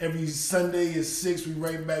 Every Sunday at 6, we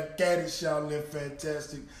right back at it. Shouting that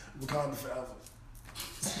fantastic Wakanda forever.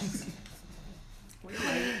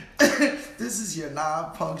 This is your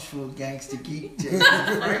non-punctual gangster geek,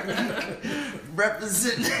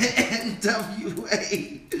 representing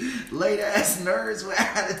NWA. Late ass nerds with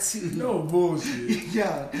attitude. No bullshit.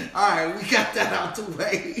 Yeah. All right, we got that out the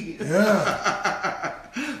way. Yeah.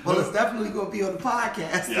 Well, it's definitely going to be on the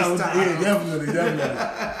podcast this time. Yeah, definitely.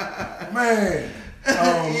 Man.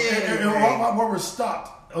 While we're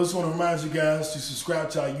stopped, I just want to remind you guys to subscribe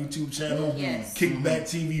to our YouTube channel, Kickback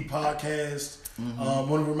TV Podcast.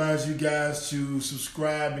 Want to remind you guys to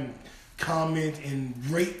subscribe and comment and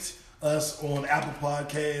rate us on Apple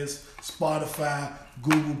Podcasts, Spotify,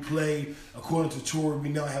 Google Play. According to Tori, we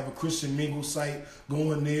now have a Christian Mingle site.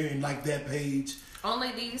 Go in there and like that page.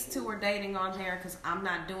 Only these two are dating on there because I'm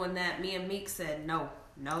not doing that. Me and Meek said no.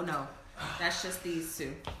 That's just these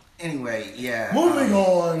two. Anyway, yeah. Moving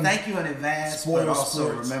on. Thank you in advance, Spoiler but also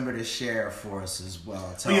sports. remember to share for us as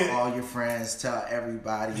well. Tell all your friends, tell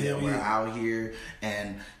everybody that we're out here,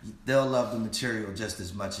 and they'll love the material just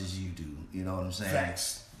as much as you do. You know what I'm saying?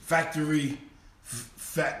 Facts. Factory.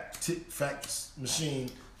 Facts.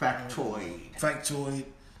 Machine. Factoid.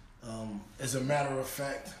 As a matter of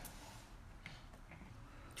fact,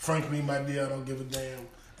 frankly, my dear, I don't give a damn.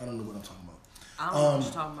 I don't know what I'm talking about. I don't know what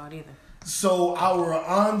you're talking about either. So our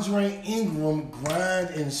Andre Ingram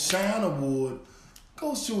Grind and Shine Award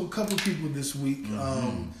goes to a couple people this week.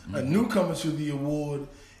 A newcomer to the award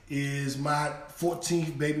is my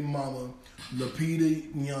 14th baby mama,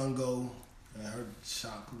 Lupita Nyong'o, and her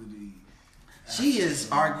chocolatey. She's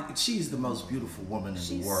the most beautiful woman in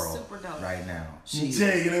the world right now. Let me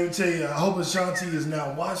tell you, I hope Ashanti is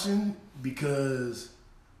not watching because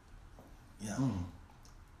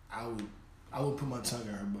I would put my tongue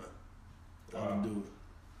in her butt. I would do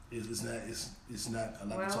it. It's not a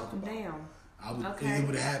lot to talk about. Damn. It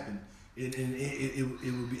would happen. It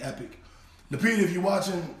would be epic. Lupita, if you're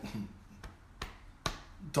watching,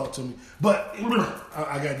 talk to me. But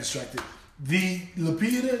I got distracted. The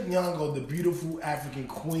Lupita Nyong'o, the beautiful African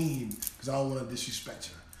queen, because I don't want to disrespect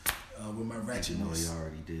her with my ratchetness. You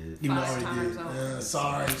already did. You already did.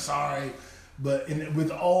 Sorry. But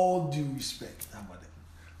with all due respect, how about that?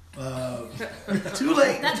 Too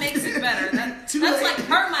late. That makes it better. That's like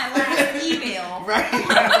her my last email. Right.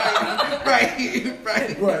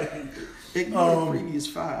 Ignore the previous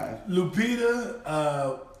 5. Lupita,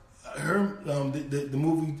 her the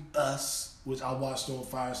movie Us, which I watched on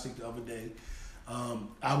Fire Stick the other day.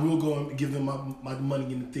 I will go and give them my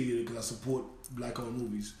money in the theater because I support black-owned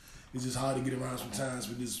movies. It's just hard to get around sometimes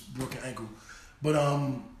with this broken ankle. But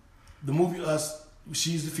the movie Us,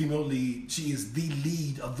 She's the female lead. She is the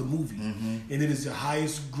lead of the movie. And it is the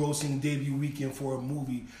highest grossing debut weekend for a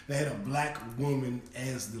movie that had a black woman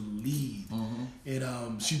as the lead.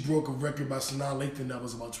 And she broke a record by Sanaa Lathan that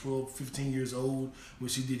was about 12, 15 years old when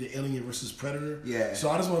she did the Alien vs. Predator. Yeah. So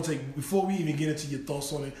I just want to take, before we even get into your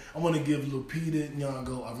thoughts on it, I want to give Lupita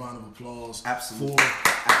Nyong'o a round of applause. Absolutely.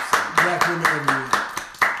 For black women everywhere.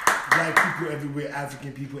 Black people everywhere,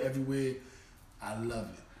 African people everywhere. I love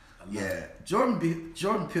it. Yeah,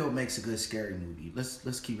 Jordan Peele makes a good scary movie.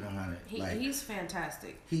 Let's keep it 100. He's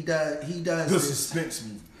fantastic. He does. Good suspense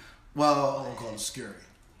movie. Well, I don't call it scary.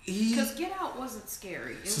 Because Get Out wasn't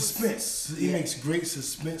scary. Suspense. He makes great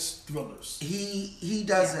suspense thrillers. He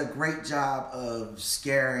does a great job of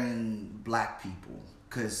scaring black people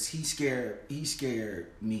because he scared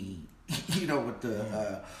me.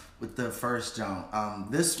 With the first jump.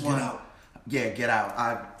 This one, Get Out. Yeah, Get Out.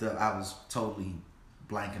 I was totally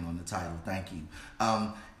blanking on the title. Thank you.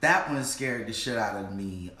 That one scared the shit out of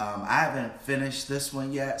me. I haven't finished this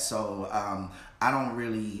one yet, so I don't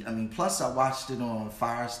really. I mean, plus I watched it on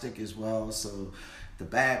Fire Stick as well, so the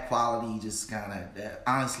bad quality just kind of.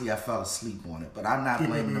 Honestly, I fell asleep on it, but I'm not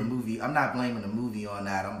blaming the movie. I'm not blaming the movie on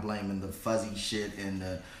that. I'm blaming the fuzzy shit and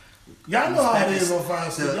the. Y'all know how it is on Fire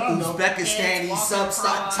Stick. Y'all know. Uzbekistani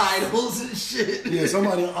subtitles and shit. Yeah,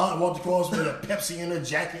 somebody walked across with a Pepsi in her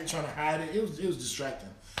jacket trying to hide it. It was distracting.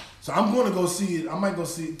 So I'm going to go see it. I might go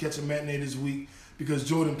catch a matinee this week because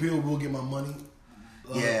Jordan Peele will get my money.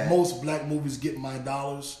 Most black movies get my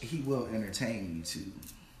dollars. He will entertain you too.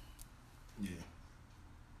 Yeah.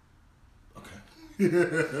 Okay.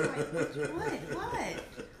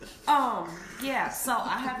 What? Yeah, so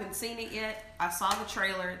I haven't seen it yet. I saw the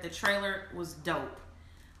trailer. The trailer was dope.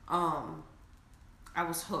 I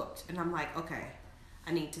was hooked, and I'm like, okay,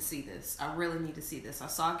 I need to see this. I really need to see this. I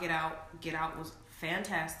saw Get Out. Get Out was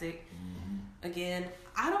fantastic. Again,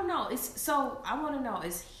 I don't know. I want to know,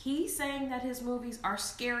 is he saying that his movies are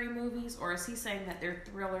scary movies, or is he saying that they're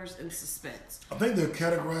thrillers and suspense? I think they're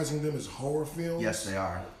categorizing them as horror films. Yes, they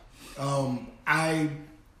are.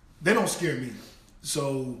 They don't scare me.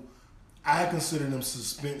 So I consider them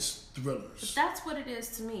suspense thrillers. But that's what it is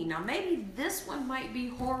to me. Now, maybe this one might be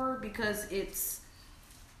horror because it's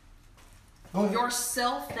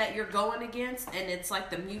yourself that you're going against, and it's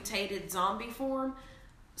like the mutated zombie form.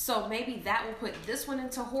 So maybe that will put this one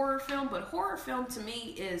into horror film. But horror film to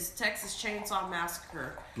me is Texas Chainsaw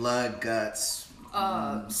Massacre, blood, guts,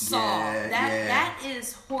 Saw. That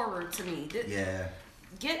is horror to me. Yeah.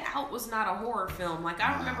 Get Out was not a horror film. Like,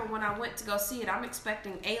 I remember when I went to go see it, I'm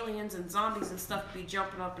expecting aliens and zombies and stuff to be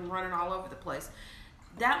jumping up and running all over the place.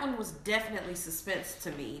 That one was definitely suspense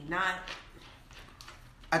to me, not...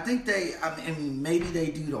 I think maybe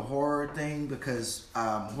they do the horror thing because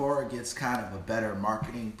horror gets kind of a better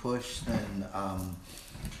marketing push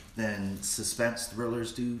than suspense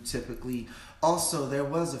thrillers do typically. Also, there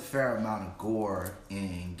was a fair amount of gore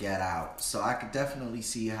in Get Out, so I could definitely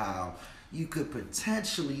see how you could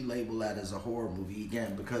potentially label that as a horror movie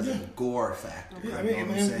again because of the gore factor. Yeah, I mean,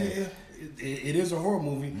 it is a horror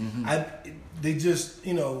movie. They just,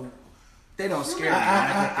 they don't scare me.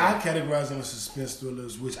 I categorize them as suspense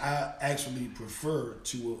thrillers, which I actually prefer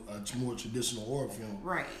to a more traditional horror film.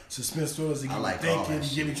 Right. Suspense thrillers, they get me thinking,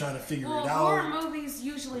 you get me trying to figure it out. Horror movies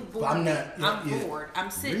usually bore me. I'm bored. I'm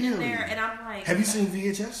sitting in there and I'm like... Have you seen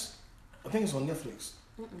VHS? I think it's on Netflix.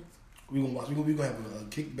 We're gonna have a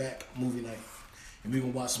kickback movie night, and we're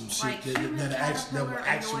gonna watch some shit that will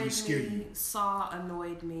actually scare you. Saw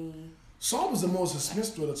annoyed me. Saw was the most suspense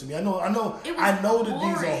thriller to me. I know that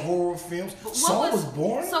these are horror films. Saw was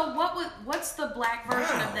boring. So what's the black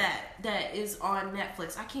version of that is on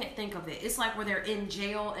Netflix? I can't think of it. It's like where they're in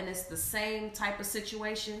jail and it's the same type of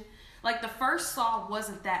situation. Like the first Saw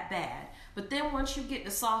wasn't that bad. But then once you get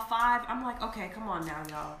to Saw 5, I'm like, okay, come on now,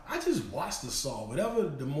 y'all. I just watched the Saw, whatever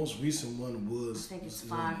the most recent one was. I think it's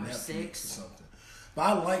 5 or 6 or something. But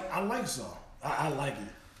I like Saw. I like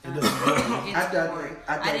it. It doesn't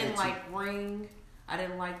I didn't like Ring. I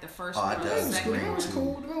didn't like the first one. That was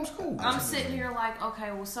cool. I'm sitting here like,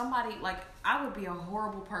 okay, well, somebody, like, I would be a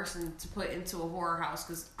horrible person to put into a horror house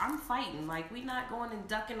because I'm fighting. Like, we not going and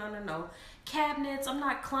ducking under no cabinets. I'm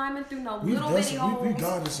not climbing through no little bitty holes. We've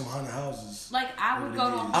gone to some haunted houses. Like, I would go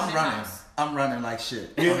to a haunted house. I'm running like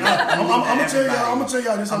shit. Yeah, I'm gonna tell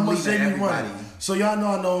y'all this how much JB running. So y'all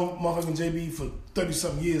know I know motherfucking JB for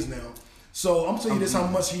 30-something years now. So I'm gonna tell you this how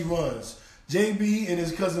much he runs. JB and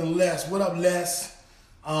his cousin Les. What up, Les?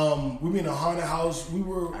 We were in a haunted house.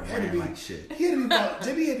 JB had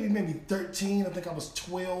to be maybe 13. I think I was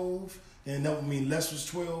 12, and that would mean Les was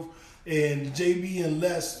 12. And JB and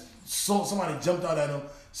Les, somebody jumped out at him.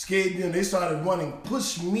 scared them. They started running,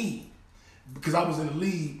 pushed me because I was in the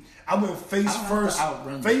lead. I went face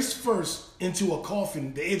first into a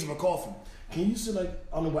coffin, the edge of a coffin. Can you see, like,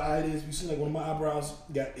 I don't know what eye it is, you see like one of my eyebrows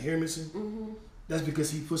got hair missing? Mm-hmm. That's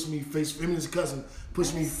because he pushed me him and his cousin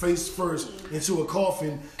pushed me face first into a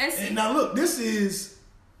coffin. And now look, this is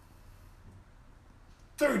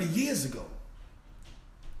 30 years ago.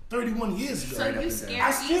 31 years ago. So you scared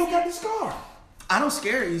I still got the scar. I don't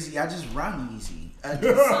scare easy. I just run easy. So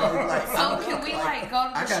can we like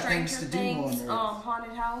go to the Stranger Things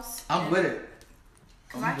haunted house? I'm with it.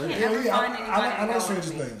 Cause I can't ever find anybody. I know Stranger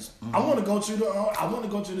Things. Mm-hmm. I want to go to the. I want to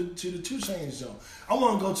go to the 2 Chainz show. I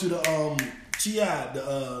want to go to the T.I.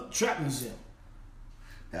 the Trap Museum.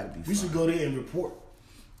 That'd be fun. We should go there and report.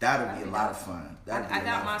 That'd be a lot of fun. I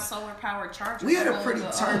got my solar powered charger. We had a pretty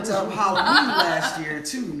turned up Halloween last year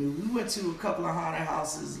too. We went to a couple of haunted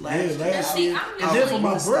houses last year. And then for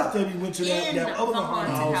my birthday, we went to that other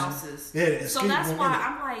haunted houses. Yeah, so that's why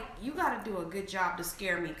I'm like, you got to do a good job to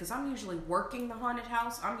scare me because I'm usually working the haunted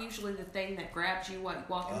house. I'm usually the thing that grabs you while you're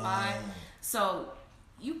walking by. So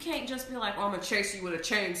you can't just be like, oh, I'm gonna chase you with a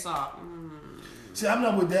chainsaw. See, I'm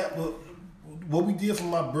not with that, but what we did for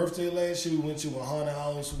my birthday last year, we went to a haunted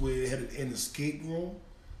house where it had an escape room.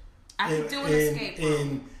 I could do an escape room.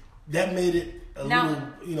 And that made it a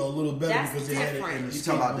little better because they had it in the You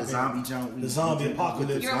talking about the zombie jump? The zombie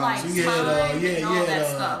apocalypse. You're like, and all that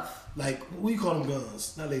stuff. Like, what do you call them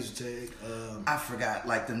guns? Not laser tag. I forgot.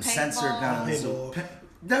 Like them sensor guns.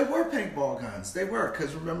 They were paintball guns. They were,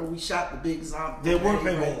 because remember we shot the big zombie. They were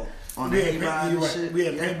paintball. On the hayride and shit. We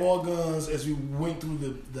had paintball guns as we went through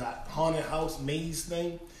the haunted house maze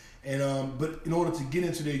thing. And but in order to get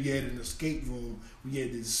into there, you had an escape room. We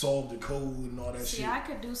had to solve the code and all that shit. See, I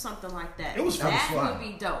could do something like that. It was fun. That would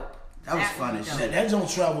be dope. That was fun as shit. That joint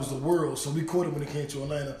travels the world, so we caught it when it came to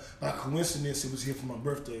Atlanta. By coincidence, it was here for my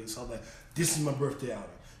birthday. So I was like, this is my birthday outing.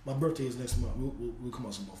 My birthday is next month. We'll come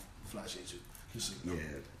out some more fly shit too. Yeah.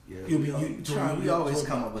 We always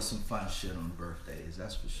come up with some fun shit on birthdays.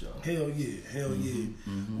 That's for sure. Hell yeah.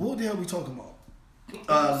 Mm-hmm. What the hell are we talking about?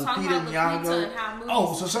 Lupita Nyong'o.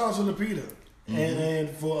 Oh, so shout out to Lupita. Mm-hmm. And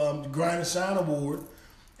for the Grind and Shine Award.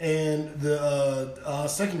 And the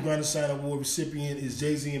second Grind and Shine Award recipient is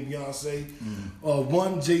Jay-Z and Beyonce. Mm-hmm.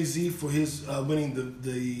 One, Jay-Z for his winning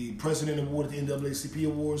the President Award at the NAACP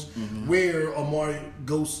Awards, where Amari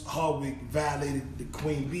Ghost Hardwick violated the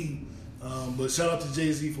Queen Bee. But shout out to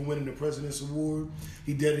Jay-Z for winning the President's Award.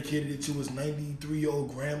 He dedicated it to his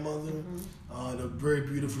 93-year-old grandmother. They're very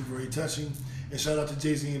beautiful, very touching. And shout out to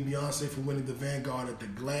Jay-Z and Beyonce for winning the Vanguard at the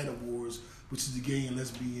GLAAD Awards, which is the Gay and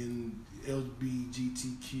Lesbian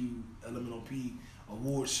LGBTQ LMNOP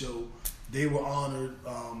award show. They were honored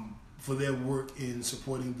for their work in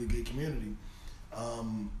supporting the gay community.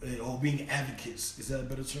 Or being advocates. Is that a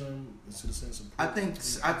better term? It's in the sense of I think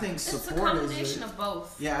support is a combination of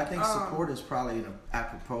both. Yeah, I think support is probably an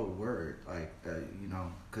apropos word, like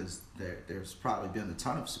because there's probably been a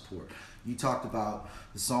ton of support. You talked about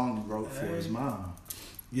the song you wrote for his mom.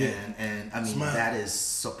 Yeah, and I mean that is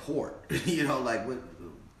support. Like what the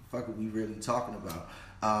fuck are we really talking about?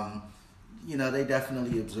 They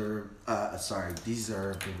definitely deserve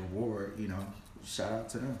the reward. Shout out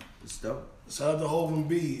to them. It's dope. Shout out to Hov and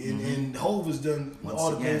B. And Hov has done all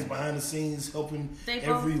the things behind the scenes, helping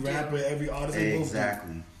every rapper, every artist.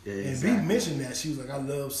 Exactly. And B mentioned that. She was like, I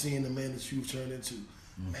love seeing the man that you've turned into.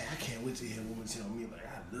 Man, I can't wait to hear a woman tell me, like,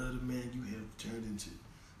 I love the man you have turned into.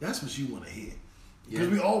 That's what you want to hear. Because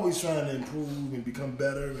we always trying to improve and become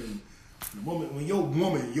better. And the woman, when your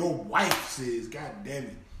wife says, God damn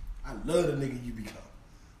it, I love the nigga you become.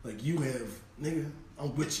 Like, you have, nigga,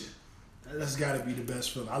 I'm with you. That's got to be the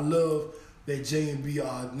best feeling. I love that J and B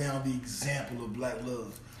are now the example of black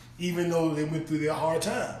love, even though they went through their hard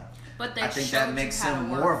time. But I think that makes them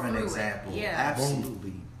more of an example. Yeah,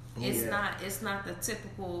 absolutely. It's not the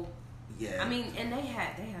typical. Yeah. I mean, and they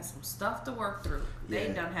had some stuff to work through. They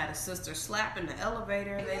done had a sister slap in the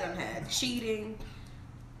elevator. They done had cheating.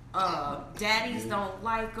 Daddies don't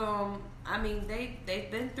like them. I mean, they've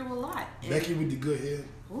been through a lot. Becky with the good hair.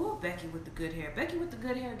 Ooh, Becky with the good hair. Becky with the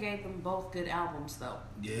good hair gave them both good albums, though.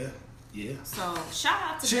 Yeah. So, shout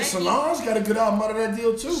out to Becky. Solange got a good album out of that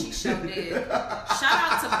deal, too. She sure did. Shout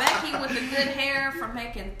out to Becky with the good hair for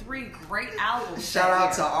making 3 great albums. Shout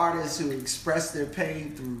out to artists who express their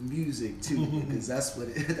pain through music, too, because that's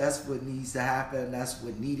what needs to happen, that's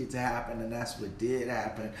what needed to happen, and that's what did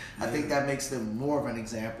happen. I think that makes them more of an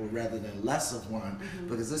example rather than less of one,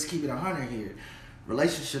 because let's keep it 100 here.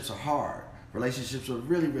 Relationships are hard. Relationships are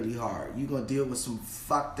really, really hard. You're going to deal with some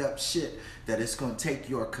fucked up shit that it's going to take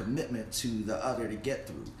your commitment to the other to get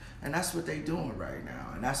through. And that's what they're doing right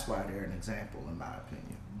now. And that's why they're an example, in my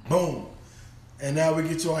opinion. Boom. And now we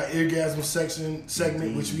get to our orgasm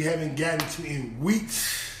segment, which we haven't gotten to in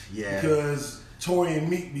weeks. Yeah. Because Tori and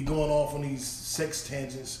Meek be going off on these sex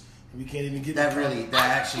tangents. We can't even get that really did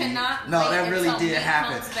happen.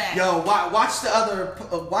 Yo, watch the other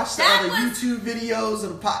YouTube videos of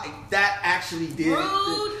the pot. That actually did.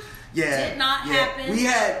 Rude. Did not happen. We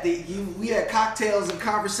had cocktails and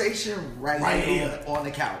conversation right here on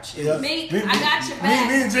the couch. I got your back.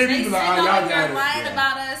 Me and JB they be like, y'all here lying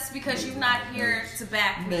about us because you're not here to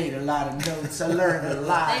back me. Made a lot of notes. I learned a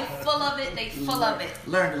lot. They full of it.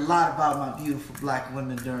 Learned a lot about my beautiful black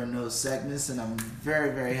women during those segments, and I'm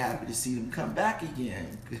very, very happy to see them come back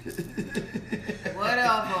again.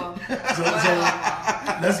 Whatever. So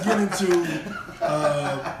let's get into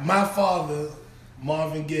my father,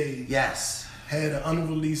 Marvin Gaye. Yes. Had an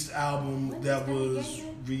unreleased album that was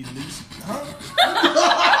released. Huh?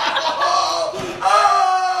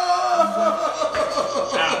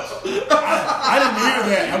 I didn't hear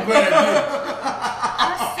that. I'm glad I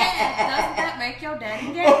said, doesn't that make your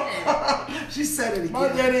daddy gay then? She said it again. My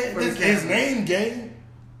daddy, his name Gay?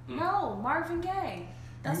 No, Marvin Gaye.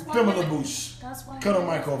 That's why. Film the bush. That's why. Cut her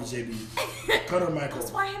mic off, JB. Cut her mic off.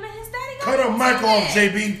 That's why him and his daddy got Cut her mic off,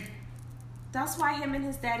 JB. That's why him and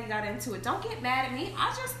his daddy got into it. Don't get mad at me. I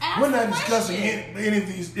just asked. We're not discussing any of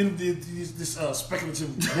these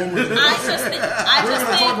speculative rumors. I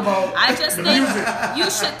just think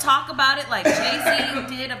you should talk about it like Jay-Z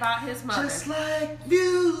did about his mother. Just like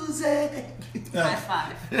music. Yeah. High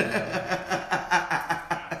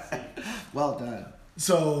five. Well done.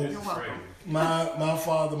 So You're welcome. my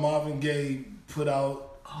father Marvin Gaye put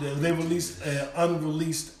out. They released an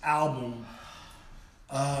unreleased album.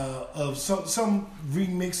 Of some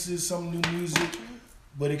remixes, some new music,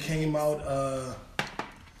 but it came out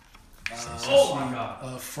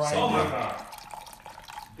Friday. Oh my god!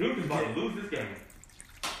 Dude is about to lose this game.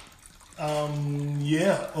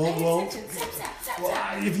 Yeah. Well,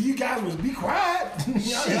 if you guys would be quiet,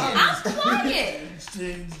 I'm quiet.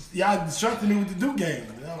 Y'all distracted me with the Duke game.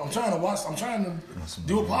 I'm trying to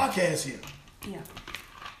do a podcast here. Yeah.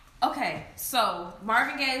 Okay, so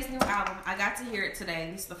Marvin Gaye's new album, I got to hear it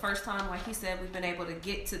today. This is the first time, like he said, we've been able to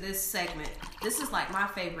get to this segment. This is like my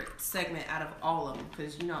favorite segment out of all of them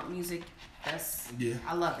because, you know, music, I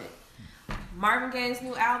love it. Marvin Gaye's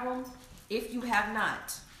new album, if you have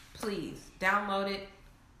not, please download it,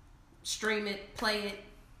 stream it, play it,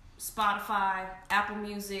 Spotify, Apple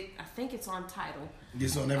Music. I think it's on Tidal.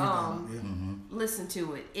 It's on everything. Listen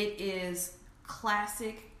to it. It is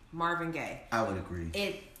classic Marvin Gaye. I would agree.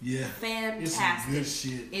 Fantastic. It's some good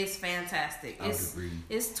shit. It's fantastic. I would agree.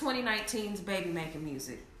 It's 2019's baby making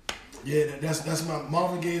music. Yeah, that's my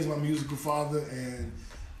Marvin Gaye is my musical father, and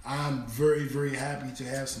I'm very, very happy to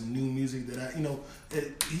have some new music that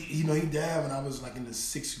he died when I was like in the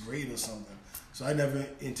 6th grade or something. So I never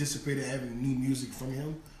anticipated having new music from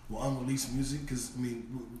him or unreleased music because, I mean,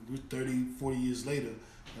 we're 30, 40 years later.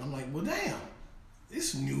 And I'm like, well, damn.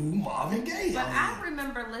 It's new Marvin Gaye. But I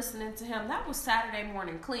remember listening to him. That was Saturday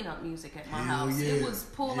morning cleanup music at my house. Yeah. It was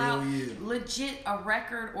legit a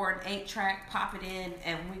record or an 8-track, pop it in,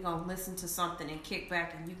 and we gonna listen to something and kick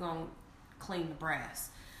back, and you gonna clean the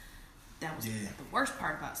brass. That was the worst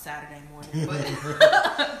part about Saturday morning. But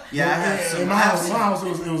in my house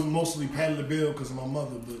it was mostly Patti LaBelle because of my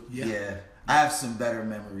mother. But yeah. I have some better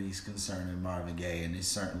memories concerning Marvin Gaye, and they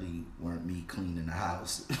certainly weren't me cleaning the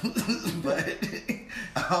house. But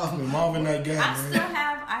Marvin that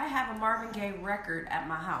guy. I have a Marvin Gaye record at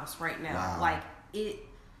my house right now. Wow. Like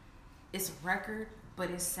it's a record, but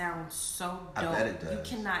it sounds so dope. I bet it does. You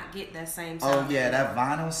cannot get that same sound. Oh yeah, that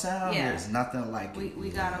vinyl sound. Yeah. There's nothing like it. We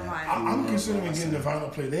got a vinyl. I'm considering getting the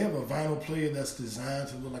vinyl player. They have a vinyl player that's designed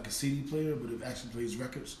to look like a CD player, but it actually plays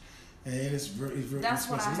records. And it's very That's expensive.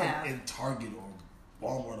 what I it's have. like in Target or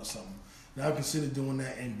Walmart or something. Now I consider doing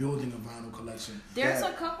that and building a vinyl collection. There's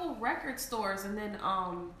a couple record stores, and then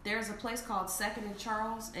there's a place called Second and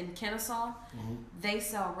Charles in Kennesaw. Mm-hmm. They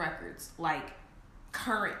sell records, like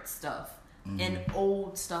current stuff and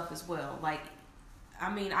old stuff as well. Like,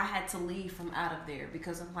 I mean, I had to leave from out of there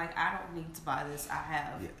because I'm like, I don't need to buy this. I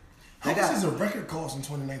have. Yeah. How much does a record cost in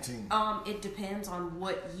 2019? It depends on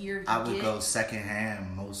what year you I would get. Go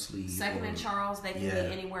secondhand mostly. Second and Charles, they can be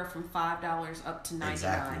anywhere from $5 up to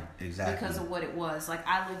 $99. Exactly. Because of what it was. Like,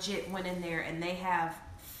 I legit went in there and they have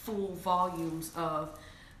full volumes of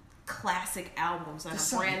classic albums that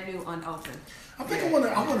are brand new, unopened. I think I want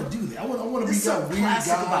to do that. I want to be that weird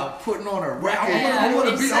guy about putting on a record. I want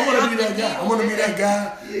to be that guy. I want to be that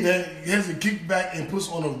guy that has a kickback and puts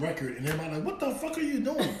on a record, and everybody like, what the fuck are you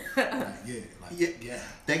doing? Yeah.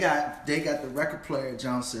 They got the record player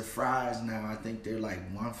John said fries now. I think they're like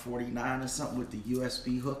 $149 or something with the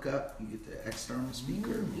USB hookup. You get the external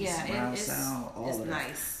speaker, surround sound, all of that.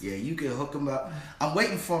 Nice. Yeah, you can hook them up. I'm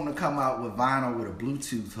waiting for them to come out with vinyl with a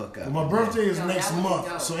Bluetooth hookup. Well, my birthday is next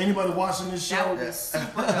month, so anybody watching this show, give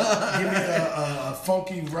me a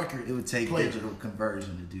funky record. It would take digital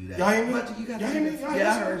conversion to do that. Y'all hear me?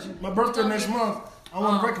 Yeah, I heard you. My birthday next month. I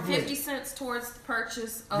want a record player. 50 cents towards the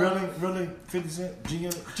purchase of... Really? 50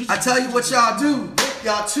 cents? I tell you what y'all do.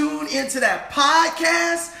 Y'all tune into that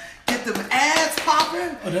podcast. Get them ads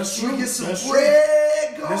popping. Oh, that's true. Get some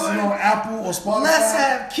bread going. Listen on Apple or Spotify. Let's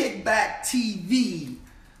have Kickback TV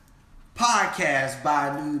podcast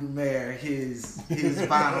by New to Mayor, his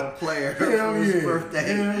vinyl player for his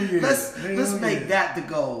birthday. Let's make that the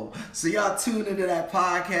goal. So y'all tune into that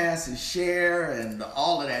podcast and share and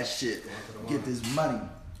all of that shit. Get this money.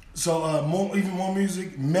 So even more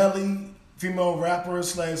music. Melly, female rapper /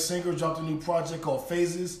 singer, dropped a new project called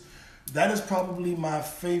Phases. That is probably my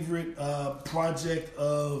favorite project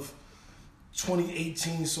of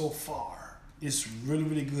 2018 so far. It's really,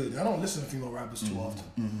 really good. I don't listen to female rappers too often.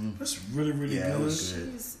 Mm-hmm. It's really, really good.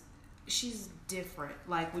 She's different.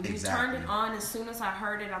 Like when you turned it on, as soon as I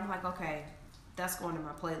heard it, I'm like, okay, that's going to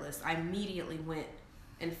my playlist. I immediately went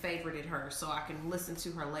and favorited her so I can listen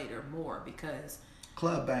to her later more because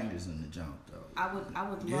club bangers in the jump though. I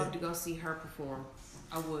would love to go see her perform.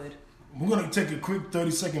 I would. We're gonna take a quick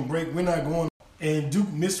 30-second break. We're not going. And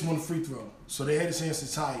Duke missed one free throw, so they had a chance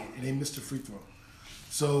to tie it, and they missed a free throw.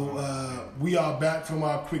 So we are back from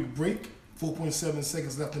our quick break. 4.7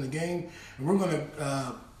 seconds left in the game, and we're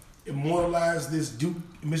gonna immortalize this Duke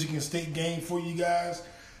Michigan State game for you guys.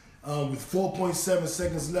 With 4.7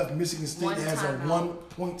 seconds left, Michigan State has a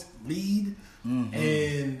 1-point lead,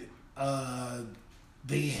 and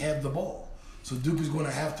they have the ball. So Duke is going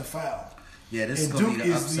to have to foul. Yeah, this and is going Duke to be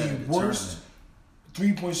the is the worst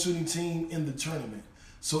 3-point shooting team in the tournament.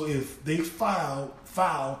 So if they foul,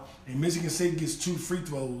 and Michigan State gets 2 free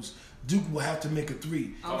throws, Duke will have to make a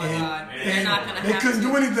 3. Oh my God! They're not going to. They couldn't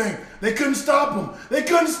do anything. They couldn't stop them.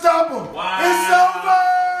 Wow. It's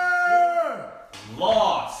over.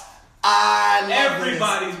 Lost. I love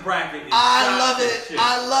Everybody's bracket. I love it. Shit.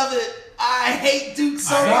 I love it. I hate Duke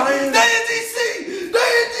so much. They in DC.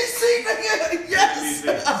 Yes.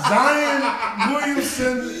 Zion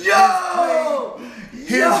Williamson.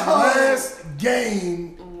 His last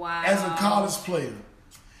game as a college player.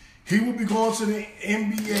 He will be going to the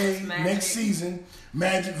NBA next season.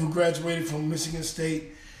 Magic, who graduated from Michigan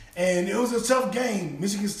State. And it was a tough game.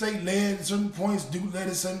 Michigan State led at certain points. Duke led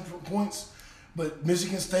at certain points. But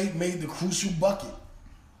Michigan State made the crucial bucket.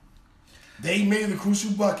 They made the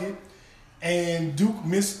crucial bucket. And Duke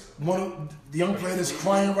missed one of the young player that's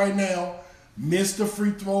crying right now. Missed a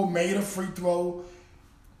free throw, made a free throw.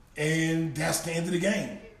 And that's the end of the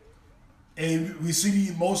game. And we see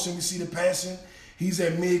the emotion, we see the passion. He's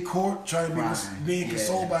at mid-court trying to be being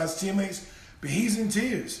consoled by his teammates. But he's in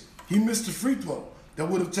tears. He missed a free throw that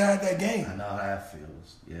would have tied that game. I know how that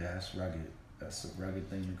feels. Yeah, that's rugged. That's a rugged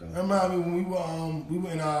thing to go. Remember when we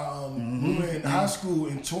were in high school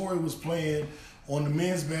and Tori was playing on the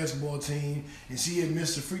men's basketball team and she had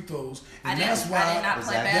missed the free throws. And I did not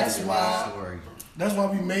play basketball. That's why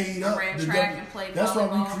we made up. Ran track and played That's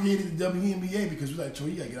volleyball. Why we created the WNBA because we're like,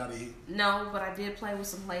 Tori, you gotta get out of here. No, but I did play with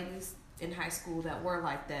some ladies in high school that were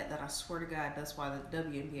like that. That I swear to God, that's why the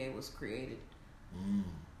WNBA was created.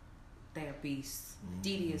 They are beasts.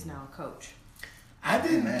 Dee is now a coach. I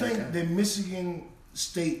didn't think that Michigan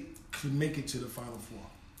State could make it to the Final Four.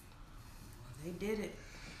 They did it.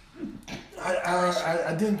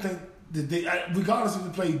 I didn't think that they, regardless if they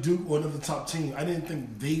played Duke or another top team, I didn't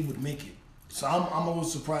think they would make it. So I'm a little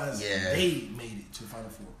surprised they made it to the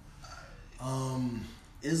Final Four.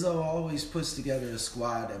 Izzo always puts together a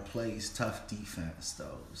squad that plays tough defense,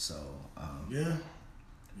 though. So yeah.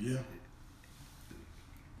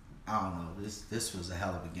 I don't know. This was a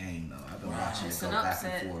hell of a game, though. I've been watching it go back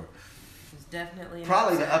and forth. It's definitely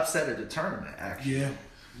probably the upset of the tournament, actually.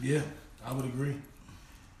 Yeah, I would agree.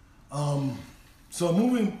 So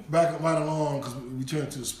moving back right along, because we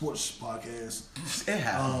turned to the sports podcast. It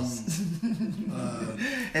happens.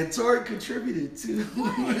 And Tori contributed too. I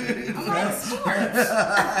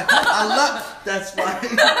love. That's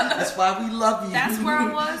why we love you. That's where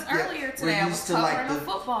I was earlier today. I was covering a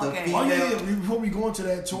football game. Oh yeah. Before we go into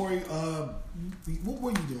that, Tori, what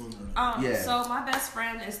were you doing? So my best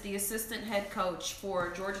friend is the assistant head coach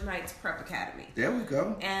for Georgia Knight's Prep Academy. There we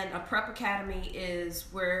go. And a Prep Academy is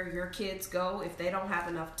where your kids go if they don't have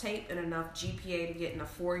enough tape and enough GPA to get in a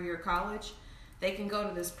 4-year college. They can go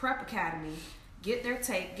to this Prep Academy, get their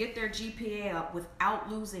tape, get their GPA up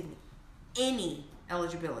without losing any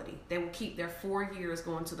eligibility. They will keep their 4 years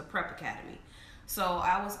going to the Prep Academy. So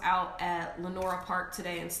I was out at Lenora Park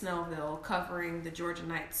today in Snellville covering the Georgia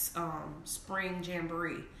Knights spring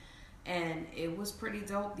jamboree, and it was pretty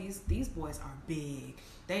dope. These boys are big.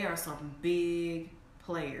 They are some big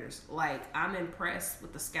players. Like, I'm impressed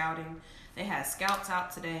with the scouting. They had scouts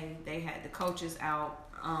out today. They had the coaches out.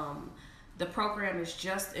 The program is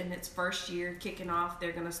just in its first year, kicking off.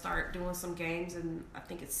 They're going to start doing some games in, I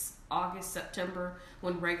think it's August, September,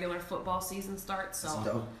 when regular football season starts.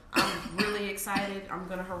 So I'm really excited. I'm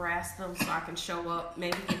going to harass them so I can show up,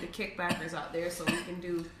 maybe get the kickbackers out there so we can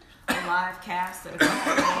do a live cast at a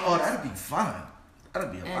couple of games. Oh, that'd be fun.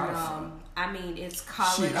 That'd be a lot of fun. I mean, it's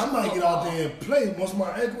college. Shit, I might get out there and play once my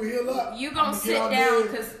ankle heal up. You gonna sit down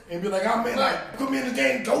and be like, I'm in, like, put me in the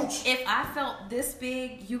game, coach. If I felt this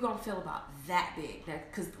big, you gonna feel about that big.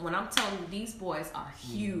 Because when I'm telling you, these boys are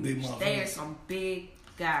huge. They are some big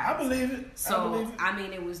guys. I believe it. So I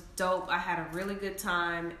mean, it was dope. I had a really good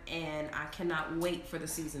time, and I cannot wait for the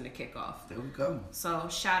season to kick off. There we go. So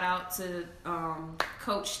shout out to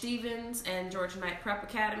Coach Stevens and Georgia Knight Prep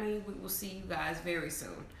Academy. We will see you guys very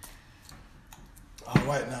soon. All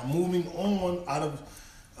right, now moving on out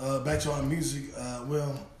of back to our music.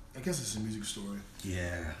 Well, I guess it's a music story.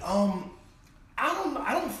 Yeah.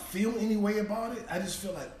 I don't feel any way about it. I just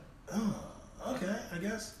feel like, okay, I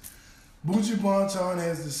guess. Buju Banton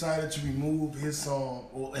has decided to remove his song,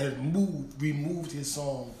 or has removed his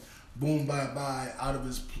song "Boom Bye Bye" out of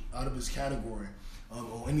his category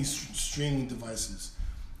on any streaming devices,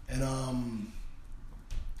 and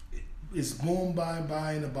it's "Boom Bye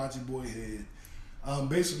Bye" in the Bocce Boy head.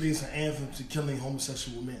 Basically, it's an anthem to killing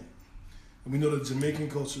homosexual men, and we know the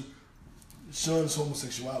Jamaican culture shuns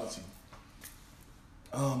homosexuality.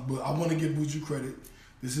 But I want to give Buju credit.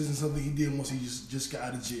 This isn't something he did once he just got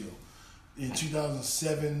out of jail. In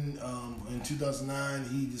 2007 and 2009,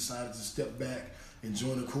 he decided to step back and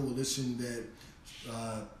join a coalition that,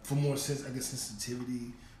 for more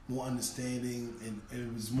sensitivity, more understanding, and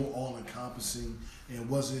it was more all-encompassing, and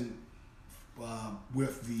wasn't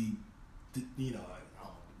with the I don't know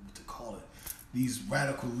what to call it, these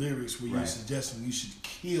radical lyrics where you're suggesting you should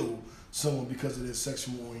kill someone because of their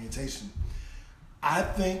sexual orientation. I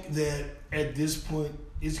think that at this point,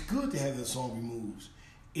 it's good to have that song removed.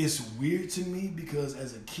 It's weird to me because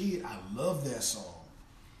as a kid, I loved that song.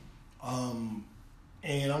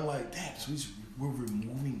 And I'm like, damn, so we're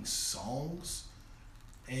removing songs?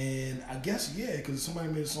 And I guess, yeah, because if somebody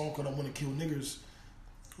made a song called I Want to Kill Niggers,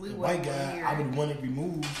 a white guy, I would want it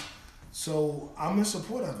removed. So I'm in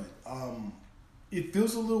support of it. It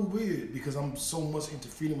feels a little weird because I'm so much into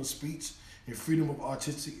freedom of speech and freedom of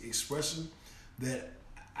artistic expression that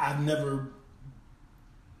I've never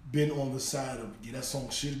been on the side of, yeah, that song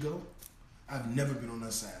should go. I've never been on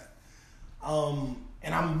that side.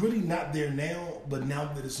 And I'm really not there now, but now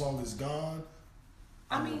that the song is gone,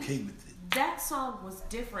 I'm okay with it. That song was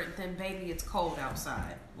different than Baby It's Cold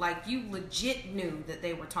Outside. Like, you legit knew that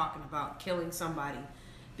they were talking about killing somebody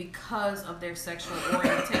because of their sexual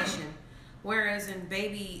orientation. Whereas in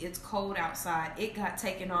Baby It's Cold Outside, it got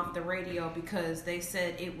taken off the radio because they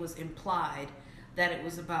said it was implied that it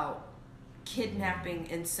was about kidnapping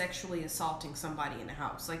and sexually assaulting somebody in the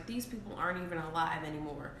house. Like, these people aren't even alive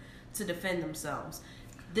anymore to defend themselves.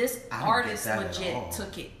 This artist legit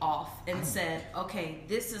took it off and said, okay,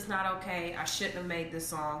 this is not okay. I shouldn't have made this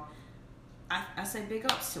song. I say big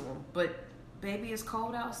ups to him. But Baby It's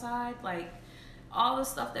Cold Outside, like, all the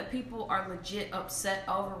stuff that people are legit upset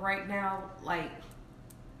over right now, like,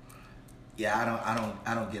 yeah,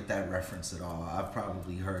 I don't get that reference at all. I've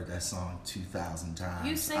probably heard that song 2,000 times.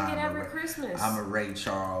 You sing it every Christmas. I'm a Ray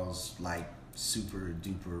Charles, like, super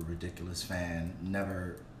duper ridiculous fan.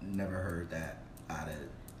 Never heard that out of it.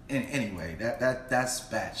 Anyway, that's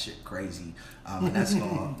batshit crazy. And that's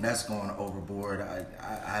going overboard. I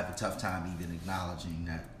have a tough time even acknowledging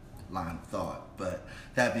that line of thought. But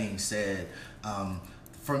that being said,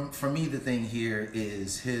 for me, the thing here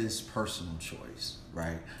is his personal choice,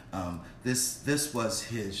 right? This was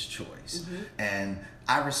his choice, and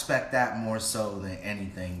I respect that more so than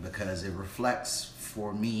anything because it reflects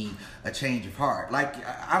for me a change of heart. Like,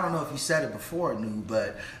 I don't know if you said it before, Nu,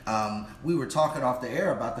 but we were talking off the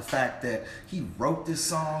air about the fact that he wrote this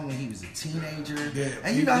song when he was a teenager. Yeah,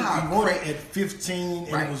 and you know how he wrote it at 15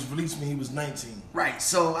 and right. it was released when he was 19. Right.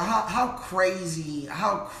 So how crazy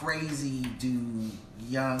do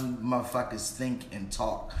young motherfuckers think and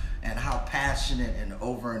talk, and how passionate and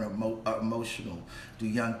over and emotional do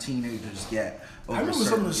young teenagers get over I remember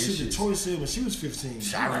some of the issues. shit that Toy said when she was 15.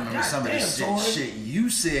 I remember some of the shit you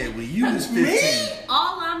said when you was 15.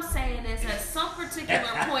 All I'm saying is at some particular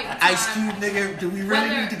point in time, Ice Cube, nigga, do we really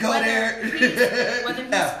need to go there? Whether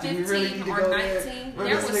he's 15 or 19,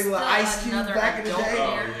 there was still Ice Cube another back in the adult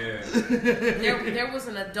day. there. There was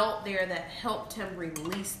an adult there that helped him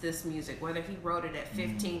release this music, whether he wrote it at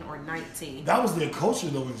 15 or 19. That was their culture,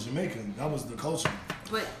 though, in Jamaica. That was the culture.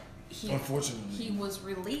 But unfortunately, he was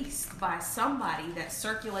released by somebody that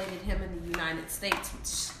circulated him in the United States, which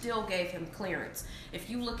still gave him clearance. If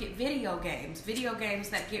you look at video games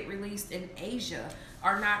that get released in Asia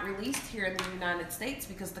are not released here in the United States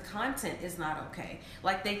because the content is not okay.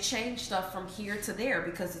 Like, they change stuff from here to there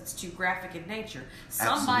because it's too graphic in nature.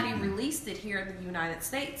 Somebody Absolutely. released it here in the United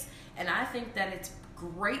States, and I think that it's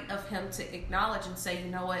great of him to acknowledge and say, you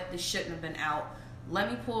know what, this shouldn't have been out. Let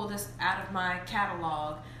me pull this out of my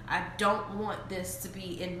catalog. I don't want this to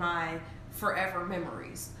be in my forever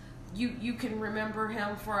memories. You can remember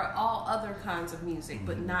him for all other kinds of music,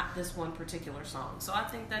 but not this one particular song. So I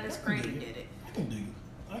think that is great he did it. I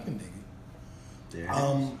can dig it. There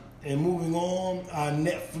and moving on, our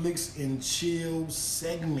Netflix and chill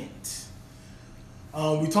segment.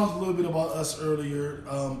 We talked a little bit about us earlier.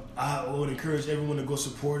 I would encourage everyone to go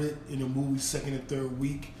support it in the movie's second and third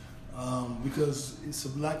week. Because it's a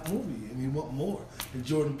black movie and we want more. And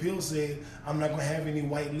Jordan Peele said, I'm not going to have any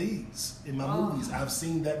white leads in my movies. I've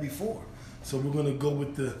seen that before. So we're going to go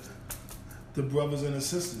with the brothers and the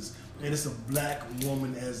sisters. And it's a black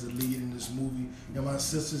woman as the lead in this movie. And my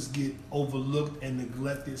sisters get overlooked and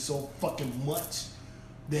neglected so fucking much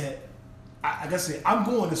that, like I said, I'm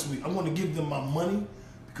going this week. I'm going to give them my money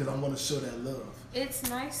because I want to show that love. It's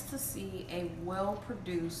nice to see a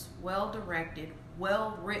well-produced, well-directed,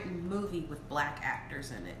 well-written movie with black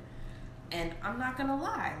actors in it. And I'm not gonna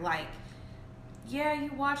lie, like, yeah,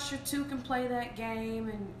 you watch your two can play that game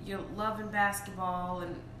and you're loving basketball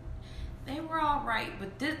and they were all right,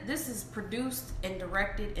 but this is produced and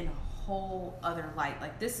directed in a whole other light.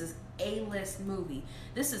 Like, this is A-list movie.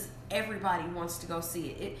 This is everybody wants to go see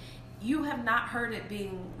it. You have not heard it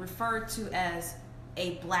being referred to as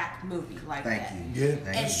a black movie like that. Thank you. Yeah,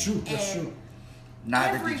 that's true. That's true.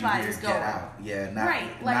 Neither did you hear everybody's Get going. Out. Yeah,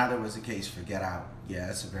 Right, like- neither was the case for Get Out. Yeah,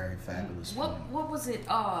 that's a very fabulous point. What was it?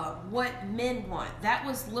 What Men Want? That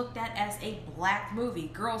was looked at as a black movie.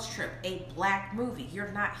 Girls Trip, a black movie.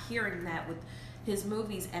 You're not hearing that with his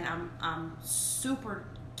movies, and I'm super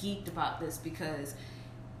geeked about this because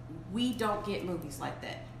we don't get movies like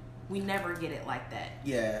that. We never get it like that.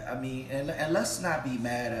 Yeah, I mean, and let's not be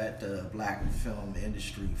mad at the black film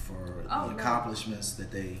industry for the accomplishments that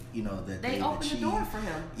they they've opened achieved. the door for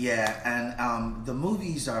him. Yeah, and the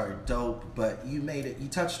movies are dope, but you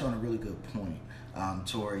touched on a really good point,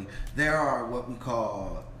 Tori. There are what we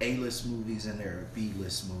call A-list movies and there are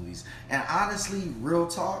B-list movies. And honestly, real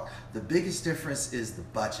talk, the biggest difference is the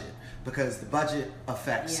budget, because the budget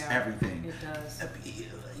affects everything. It does.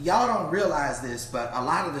 Y'all don't realize this, but a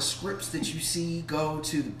lot of the scripts that you see go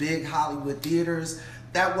to the big Hollywood theaters,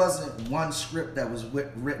 that wasn't one script that was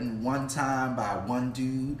written one time by one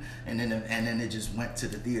dude and then it just went to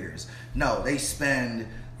the theaters. No, they spend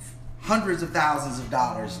hundreds of thousands of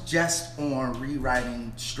dollars just on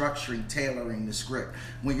rewriting, structuring, tailoring the script.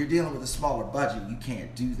 When you're dealing with a smaller budget, you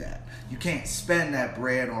can't do that. You can't spend that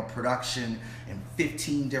bread on production and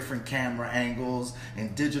 15 different camera angles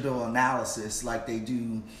and digital analysis like they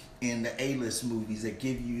do in the A-list movies that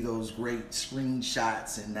give you those great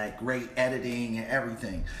screenshots and that great editing and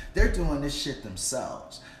everything. They're doing this shit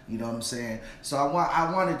themselves. You know what I'm saying? So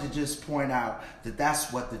I wanted to just point out that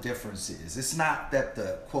that's what the difference is. It's not that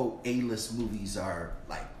the quote A-list movies are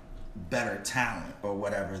like better talent or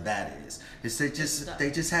whatever that is. It's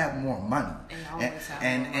they just have more money.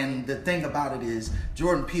 And the thing about it is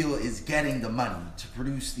Jordan Peele is getting the money to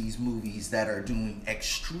produce these movies that are doing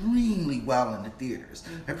extremely well in the theaters.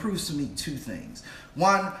 It proves to me two things.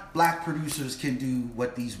 One, black producers can do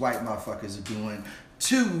what these white motherfuckers are doing.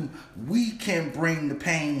 Two, we can bring the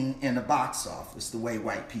pain in the box office the way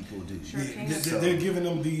white people do. They're giving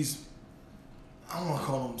them these, I don't want to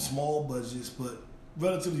call them small budgets, but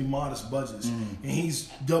relatively modest budgets. And he's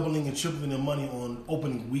doubling and tripling the money on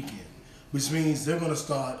opening weekend, which means they're going to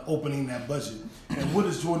start opening that budget. And what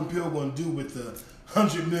is Jordan Peele going to do with the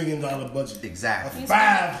 $100 million budget. Exactly. A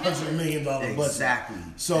 $500 million budget. Exactly.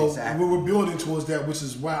 So we're building towards that, which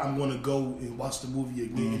is why I'm going to go and watch the movie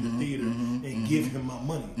again in the theater and give him my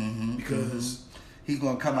money because he's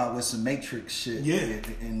going to come out with some Matrix shit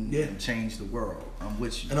and change the world. I'm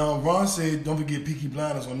with you. And Ron said, don't forget Peaky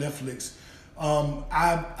Blinders on Netflix.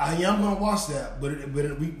 I am going to watch that, but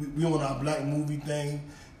we on our black movie thing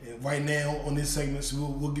right now on this segment, so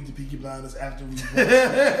we'll get to Peaky Blinders after we watch it.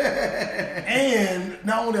 And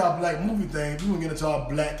not only our black movie thing, we're going to get into our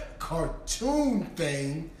black cartoon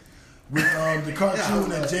thing with the cartoon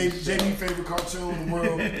that JB favorite cartoon in the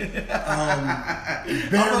world.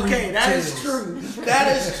 Okay, that is true.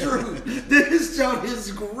 That is true. This show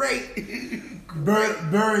is great.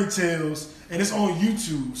 Berry Tales, and it's on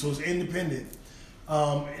YouTube, so it's independent.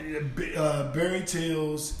 Berry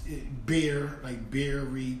Tales, bear, like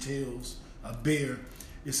Berry Tales, a bear.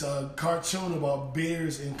 It's a cartoon about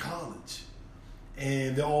bears in college,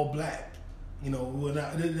 and they're all black. You know,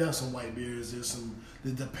 there's some white bears. There's some.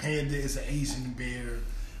 The panda is an Asian bear,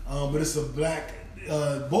 but it's a black.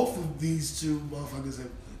 Both of these two motherfuckers have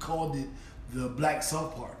called it the Black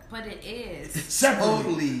South Park. But it is separately.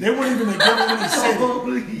 Totally. They weren't even together when they said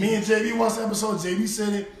it. Me and JB watched the episode. JB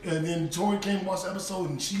said it, and then Tori came and watched the episode,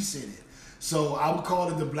 and she said it. So I would call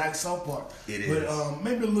it the Black South Park. It but, is.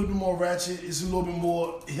 Maybe a little bit more ratchet. It's a little bit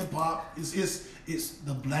more hip hop. It's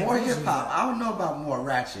the black. More hip hop. I don't know about more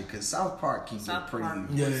ratchet because South Park can get pretty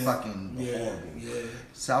fucking horrible. Yeah.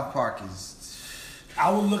 South Park is. I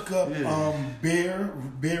would look up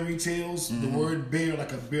Berry Tales, the word bear,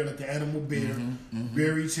 like a bear, like the animal bear,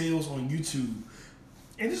 Berry Tales on YouTube.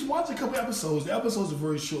 And just watch a couple episodes. The episodes are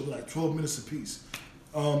very short, like 12 minutes apiece.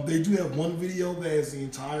 They do have one video that has the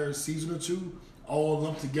entire season or two all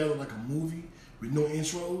lumped together like a movie with no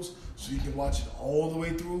intros, so you can watch it all the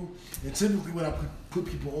way through. And typically when I put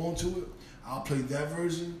people onto it, I'll play that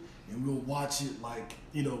version and we'll watch it like,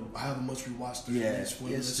 you know, however much we watch.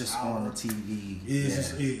 It's just on the TV.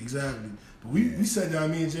 Exactly. But we sat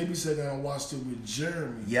down, me and JB sat down and watched it with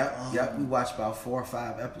Jeremy. Yep. We watched about 4 or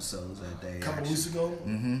 5 episodes that day. A couple weeks ago.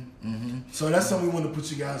 So that's something we want to put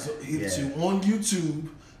you guys into on YouTube.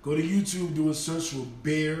 Go to YouTube, do a search for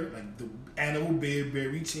bear, like the animal bear,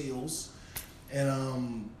 Berry Tales,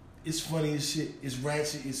 and it's funny as shit. It's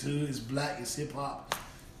ratchet, it's hood, it's black, it's hip hop,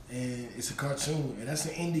 and it's a cartoon. And that's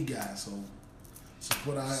an indie guy, so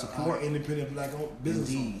support our independent black business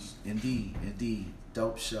owners. Indeed.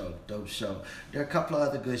 Dope show. There are a couple of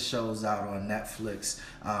other good shows out on Netflix.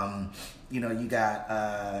 You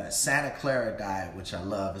got Santa Clara Diet, which I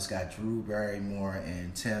love. It's got Drew Barrymore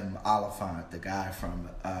and Tim Oliphant, the guy from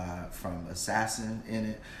Assassin, in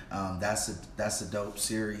it. That's a dope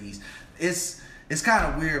series. It's kind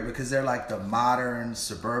of weird because they're like the modern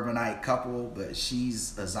suburbanite couple, but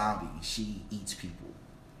she's a zombie. She eats people.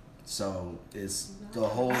 So it's the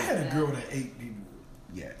whole. I had a girl that ate people.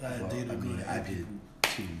 Yeah, I did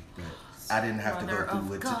too, but I didn't have to go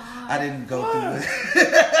through it. I didn't go through it.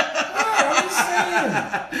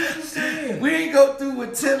 I'm just saying. We ain't go through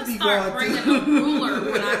what Tim be going through. Start bringing a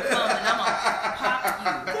ruler when I come, and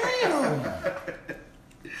I'm gonna pop you.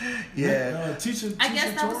 Damn. Yeah. Teacher I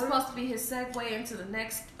guess that was supposed to be his segue into the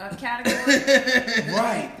next category.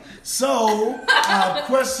 Right. So,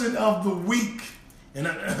 question of the week, and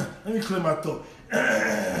let me clear my throat.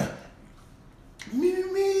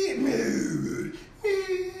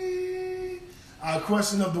 Our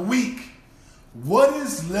question of the week: what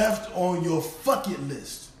is left on your fuck it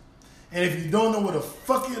list? And if you don't know what a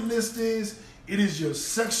fuck it list is, it is your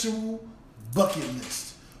sexual bucket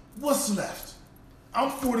list. What's left? I'm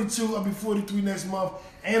 42. I'll be 43 next month.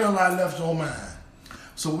 Ain't a lot left on mine.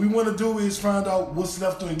 So what we want to do is find out what's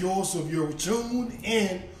left on yours. So if you're tuned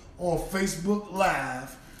in on Facebook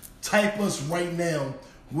Live, type us right now.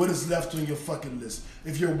 What is left on your fucking list?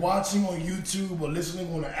 If you're watching on YouTube or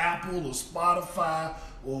listening on Apple or Spotify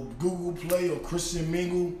or Google Play or Christian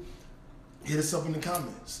Mingle, hit us up in the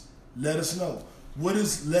comments. Let us know. What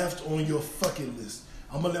is left on your fucking list?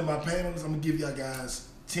 I'm going to let my panelists, I'm going to give y'all guys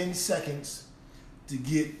 10 seconds to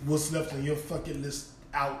get what's left on your fucking list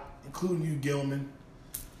out, including you, Gilman.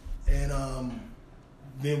 And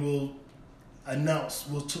then we'll announce,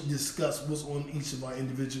 we'll discuss what's on each of our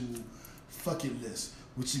individual fucking lists,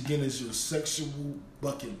 which again is your sexual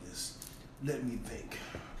bucket list. Let me think.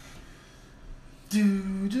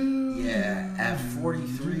 Yeah, at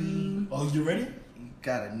 43. Oh, you ready? You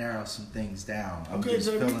gotta narrow some things down. Okay,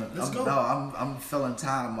 JB, let's go. No, I'm filling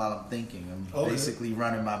time while I'm thinking. I'm basically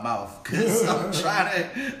running my mouth because I'm trying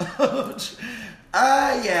to.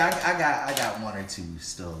 I got one or two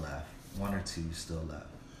still left.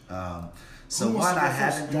 So who one I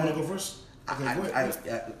haven't. You want to go first?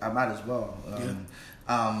 I might as well.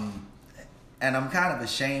 And I'm kind of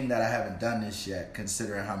ashamed that I haven't done this yet,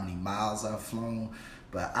 considering how many miles I've flown.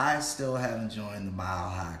 But I still haven't joined the Mile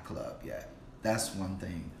High Club yet. That's one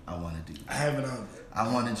thing I want to do. I haven't. I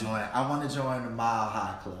want to join. I want to join the Mile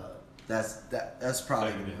High Club. That's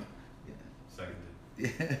probably the one.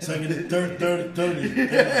 Second, third.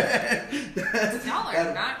 Y'all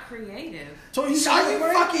are not creative. So you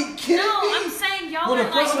fucking kidding me? No, I'm saying y'all are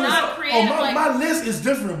like not creative. My list is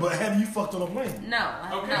different, but have you fucked on a plane? No.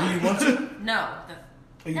 Okay. Do you want to? No.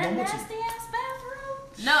 You that don't want nasty to? ass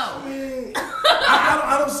bathroom? No. Man,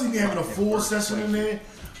 I don't see me having a full session in there,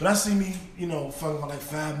 but I see me, fucking for like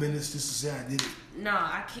 5 minutes just to say I did it. No,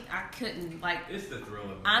 I couldn't. Like, it's the thrill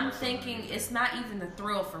of it. I'm thinking it's not even the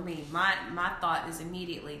thrill for me. My thought is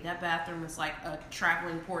immediately that bathroom is like a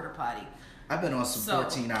traveling porta potty. I've been on some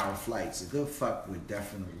 14-hour flights. A good fuck would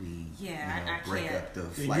definitely break can't. up the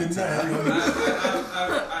flight I've time.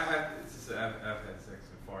 had sex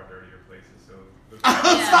in far dirtier places, so. I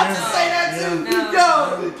was about to say that too. No.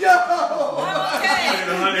 Yo. I'm okay.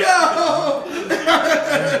 I'm okay.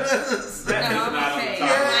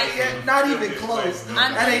 Not even close.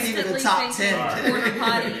 That ain't even the top 10. Porta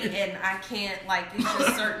potty, and I can't. Like, it's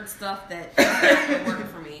just certain stuff that doesn't work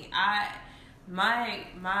for me.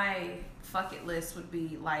 My fuck it list would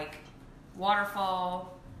be like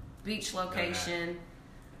waterfall, beach location.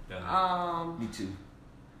 Me too.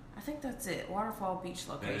 I think that's it. Waterfall, beach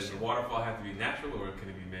location. Does the waterfall have to be natural or can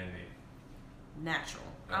it be man-made? Natural.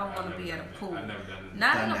 I don't want to be at a pool. I've never done it.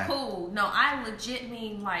 Not in a pool. No, I legit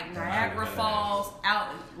mean like Niagara Falls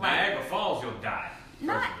out. Like, Niagara Falls, you'll die.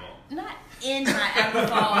 Not in Niagara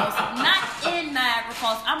Falls. Not in Niagara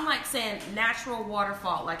Falls. I'm like saying natural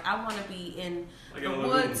waterfall. Like I want to be in like the in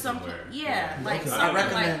woods somewhere. Yeah, like something I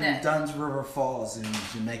recommend like that. Dunn's River Falls in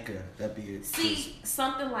Jamaica. That'd be it. See,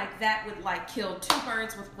 something like that would like kill two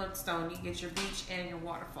birds with one stone. You get your beach and your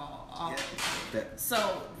waterfall all. Yeah.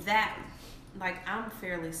 So that. Like, I'm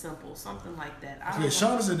fairly simple. Something like that. Okay,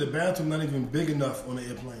 Shauna said the bathroom not even big enough on the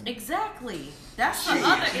airplane. Exactly. That's the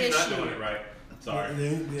other issue. She's not doing it right. Sorry.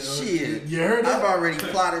 Shit. You heard that? I've already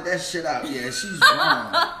plotted that shit out. Yeah, she's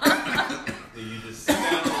wrong. You just sit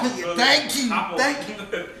down on the Thank you.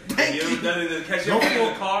 You ever done it in catch your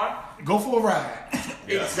in the car? Go for a ride.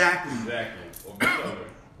 Yeah. Exactly. Or be over.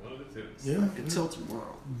 One of the two. Yeah. The tilted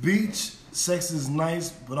world. Beach sex is nice,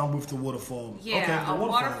 but I'm with the waterfall. Yeah, okay, a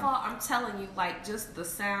waterfall. I'm telling you, like just the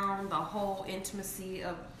sound, the whole intimacy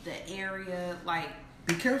of the area, like.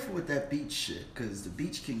 Be careful with that beach shit, because the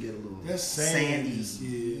beach can get a little sandy.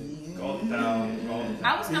 Yeah.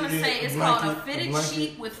 I was gonna say it's called a fitted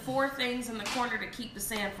sheet with 4 things in the corner to keep the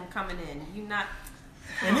sand from coming in. You not.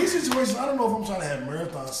 In these situations, I don't know if I'm trying to have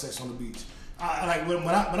marathon sex on the beach. I like when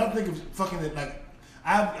I think of fucking it, like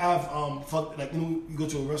I've fucked, like when you go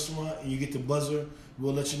to a restaurant and you get the buzzer,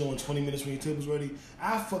 we'll let you know in 20 minutes when your table's ready.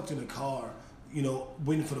 I fucked in the car,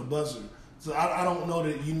 waiting for the buzzer. So I don't know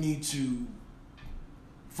that you need to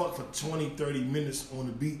fuck for 20, 30 minutes on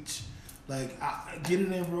the beach. Like, get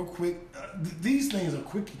it in real quick. These things are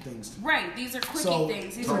quickie things to me. Right, these are quickie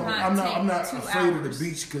things. These are not. I'm not 2 afraid hours. of the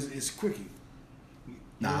beach because it's quickie.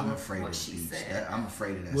 Nah, I'm afraid of the beach. I'm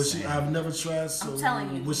afraid of that. I've never tried. So I'm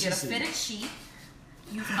telling you, you get a fitted sheet.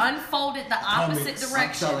 You've unfolded the opposite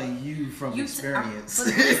direction. I'm telling you from experience. But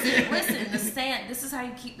listen, the sand. This is how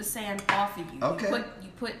you keep the sand off of you. Okay. You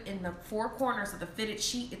put in the 4 corners of the fitted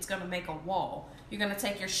sheet. It's gonna make a wall. You're gonna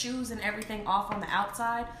take your shoes and everything off on the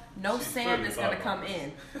outside. No sand is gonna come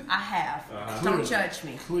in. I have. Don't judge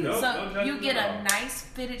me. So you get a nice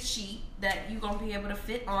fitted sheet that you're gonna be able to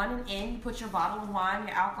fit on and in. You put your bottle of wine,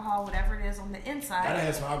 your alcohol, whatever it is on the inside. That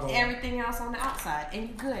has my alcohol. Everything else on the outside, and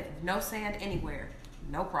you're good. No sand anywhere.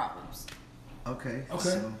 No problems. Okay.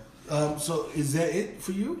 So is that it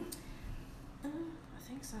for you? I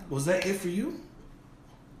think so. Was that it for you?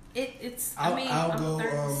 It's. I'm go,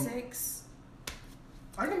 36.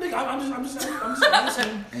 I can think. I'm just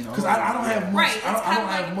saying because I don't have much. Right, I don't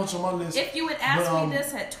have much on my list. If you had asked me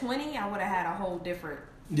this at 20, I would have had a whole different.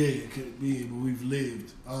 Yeah, it could be, but we've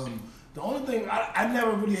lived. The only thing I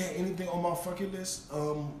never really had anything on my fucking list.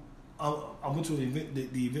 I went to an event.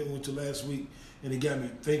 The event we went to last week, and it got me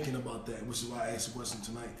thinking about that, which is why I asked the question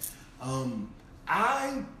tonight.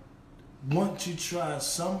 I want to try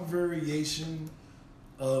some variation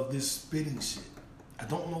of this spitting shit. I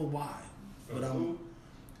don't know why, but I'm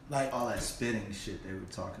like all that spitting shit they were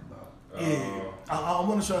talking about. Yeah, I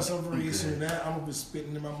want to try some variation of that. I don't know if it's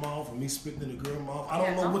spitting in my mouth or me spitting in the girl's mouth. I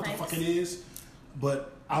don't know what the fuck it is,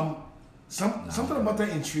 but something about that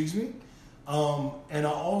intrigues me. And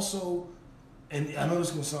I also, and I know this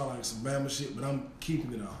is gonna sound like some Bama shit, but I'm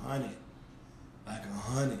keeping it 100. like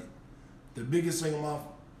 100. The biggest thing on my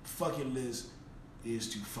fucking list is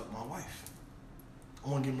to fuck my wife. I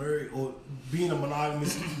want to get married or be in a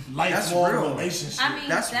monogamous lifelong relationship. I mean,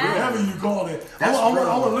 that's real. Whatever you call it. I want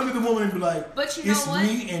to look at the woman and be like, but you know it's what?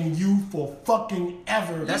 me and you for fucking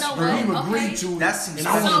ever. That's and we've agreed to it. That's and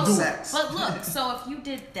I want to do sex. But look, so if you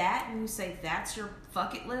did that and you say that's your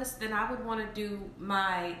bucket list, then I would want to do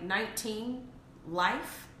my 19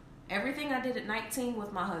 life, everything I did at 19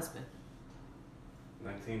 with my husband.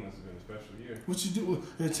 19 must have been a special year. What you do?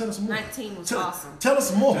 Tell us more. 19 was awesome. Tell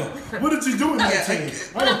us more. What did you do in 19?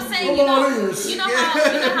 But I'm saying, you know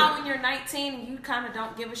how when you're 19 and you kind of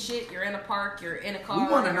don't give a shit. You're in a park. You're in a car.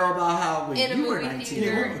 We want to know about how when in a you were movie 19.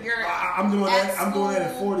 theater. You're I'm doing that. school, I'm doing that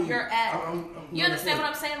at 40. You're at. You understand what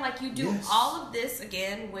I'm saying? Like you do all of this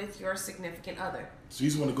again with your significant other. So you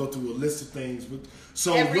just want to go through a list of things.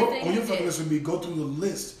 So on your fucking list would be go through the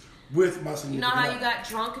list with my significant other. You know how you got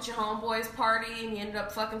drunk at your homeboy's party and you ended up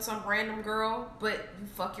fucking some random girl, but you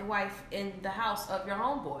fuck your wife in the house of your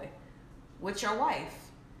homeboy with your wife.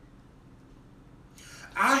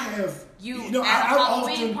 I have at a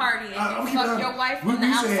Halloween party and you fuck your wife on the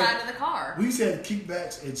outside of the car. We used to have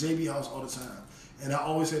kickbacks at JB house all the time. And I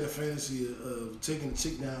always had a fantasy of taking the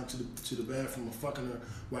chick down to the bathroom and fucking her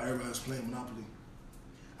while everybody was playing Monopoly.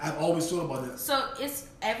 I've always thought about that. So it's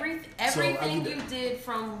everything you did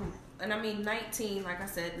from, and I mean 19, like I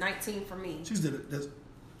said, 19 for me. She's did it.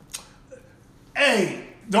 Hey,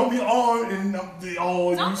 don't be all and you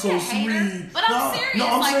so sweet. But I'm serious.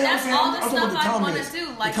 That's all the stuff I want to do.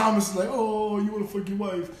 Like the comments like, oh, you want to fuck your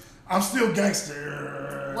wife. I'm still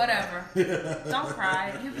gangster. Whatever. Don't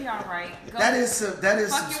cry. You'll be all right. That is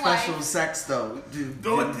some special sex though.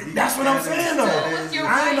 That's what I'm saying though. With your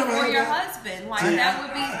wife or your husband, like that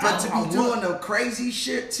would be. But to be doing the crazy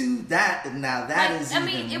shit too, that is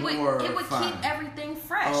even more fun. It would keep everything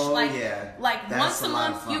fresh. Oh, like once a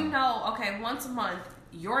month, once a month,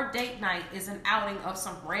 your date night is an outing of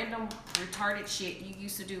some random retarded shit you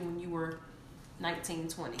used to do when you were 19,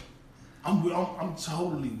 20. I'm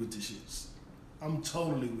totally with this shit. I'm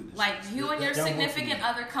totally with this. Like you and your significant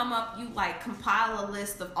other come up, you like compile a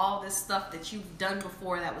list of all this stuff that you've done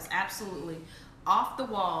before that was absolutely off the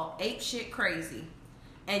wall, ape shit crazy,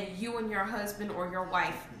 and you and your husband or your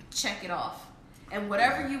wife check it off. And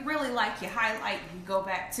whatever you really like, you highlight, you go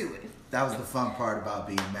back to it. That was the fun part about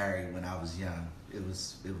being married when I was young. That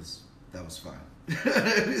was fun.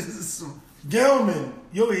 Gelman,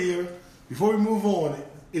 you're here. Before we move on,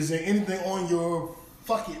 is there anything on your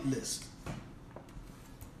fuck it list?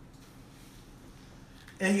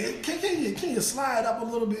 And can you slide up a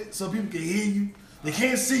little bit so people can hear you? They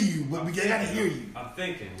can't see you, but we gotta hear you. I'm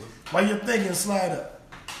thinking. While you're thinking, slide up.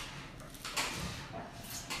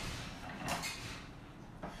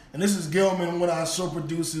 And this is Gelman, one of our show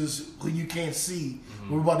producers who you can't see.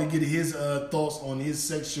 Mm-hmm. We're about to get his thoughts on his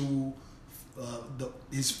sexual,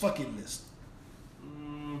 his fucking list.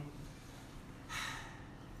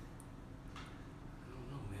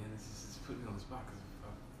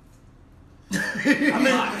 I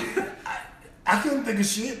mean, I couldn't think of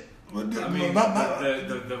shit. The Mile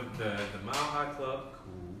High Club,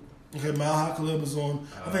 cool. Okay, Mile High Club is on.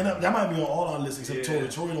 I think that might be on all our lists except Tori.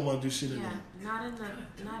 Tori don't want to do shit in there. Not in the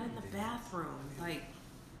bathroom, like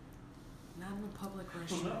not in the public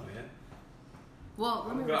restroom. No, man. Well,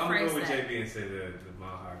 let me rephrase that. I'm going with JB and say the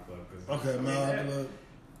Mile High Club. Okay, Mile High Club.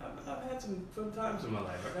 I've had some fun times in my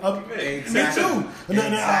life. Me too.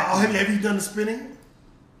 Have you done the spinning?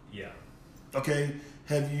 Yeah. Okay.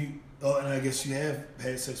 Have you? And I guess you have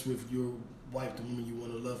had sex with your wife, the woman you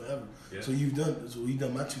want to love forever. Yeah. So you've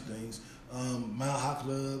done my two things. Mile High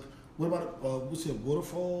Club. What about what's it?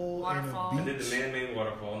 Waterfall. Waterfall. I did the man-made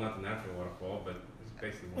waterfall, not the natural waterfall, but it's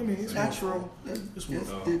basically. I mean, it's natural.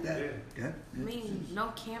 Did that. Yeah. I mean,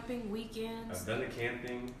 no camping weekends. I've done the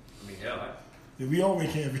camping. I mean, hell, yeah, we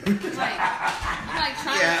always camping. Like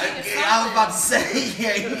trying to think of something. I was about to say,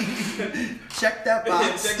 check that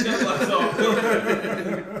box. Check that box.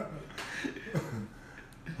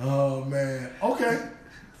 Oh man. Okay.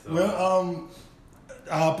 So, well,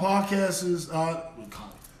 our podcasters,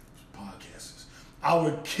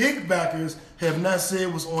 our kickbackers have not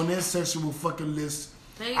said what's on their sexual fucking list.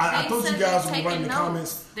 I thought you guys were writing the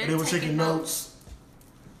comments. They were taking notes,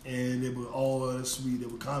 and they were all sweet. They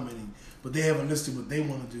were commenting, but they haven't listed what they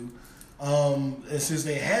want to do. And since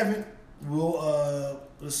they haven't, we'll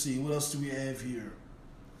let's see. What else do we have here?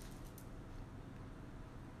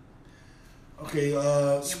 Okay,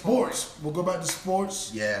 sports. We'll go back to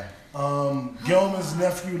sports. Yeah. Gelman's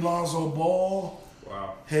nephew Lonzo Ball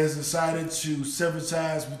has decided to sever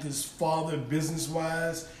ties with his father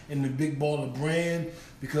business-wise in the Big Baller brand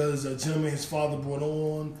because a gentleman his father brought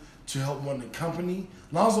on to help run the company.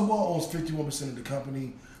 Lonzo Ball owns 51% of the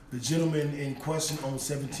company. The gentleman in question owns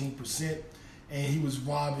 17%, and he was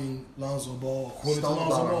robbing Lonzo Ball, according to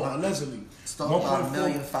Lonzo Ball, allegedly. Stole about $1.5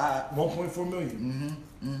 million. $1.4 million.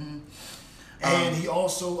 Mm-hmm. And he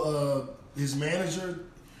also, his manager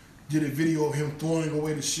did a video of him throwing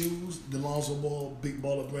away the shoes, the Lonzo Ball Big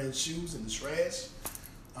Baller brand shoes, in the trash.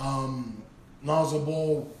 Lonzo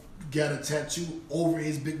Ball got a tattoo over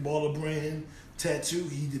his Big Baller brand tattoo.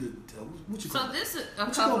 He did this is a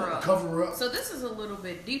cover up. So this is a little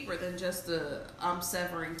bit deeper than just the I'm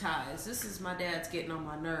severing ties. This is my dad's getting on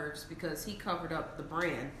my nerves because he covered up the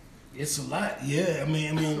brand. It's a lot, yeah. I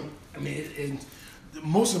mean,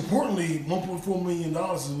 most importantly, $1.4 million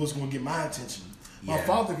is what's going to get my attention. My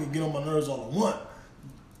father could get on my nerves all I want,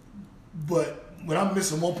 but when I'm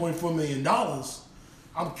missing $1.4 million,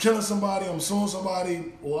 I'm killing somebody, I'm suing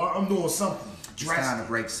somebody, or I'm doing something. It's time to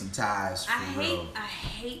break some ties. I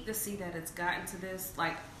hate to see that it's gotten to this.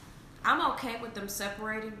 Like, I'm okay with them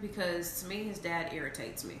separating because to me, his dad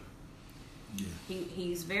irritates me. Yeah.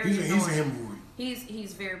 He's very annoying. He's a hemorrhoid.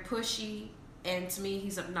 He's very pushy, and to me,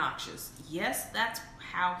 he's obnoxious. Yes, that's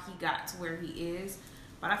how he got to where he is,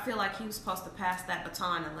 but I feel like he was supposed to pass that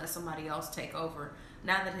baton and let somebody else take over.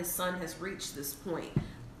 Now that his son has reached this point,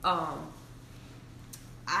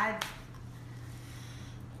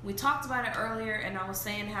 we talked about it earlier, and I was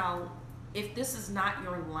saying how if this is not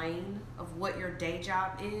your lane of what your day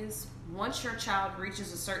job is, once your child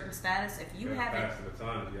reaches a certain status, if you haven't pass the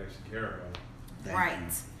baton, if you actually care about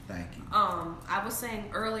it. Thank you. I was saying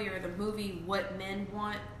earlier, the movie What Men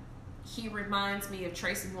Want, he reminds me of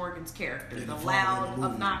Tracy Morgan's character, the loud,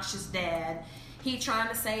 obnoxious dad. He trying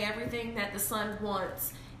to say everything that the son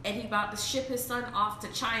wants, and he about to ship his son off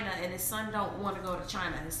to China, and his son don't want to go to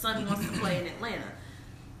China. His son wants to play in Atlanta.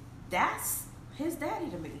 That's his daddy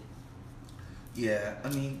to me. Yeah, I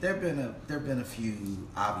mean, there've been a few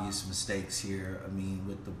obvious mistakes here. I mean,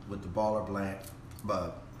 with the Baller brand,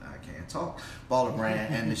 but I can't talk. Baller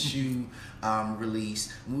brand and the shoe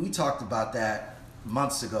release. We talked about that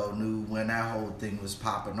months ago, when that whole thing was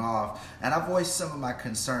popping off, and I voiced some of my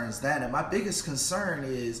concerns then. And my biggest concern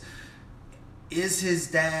is his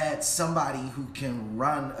dad somebody who can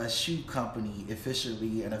run a shoe company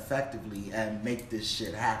efficiently and effectively and make this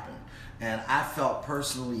shit happen? And I felt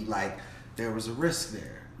personally like there was a risk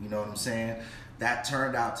there. You know what I'm saying? That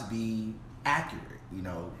turned out to be accurate. You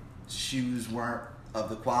know, shoes weren't of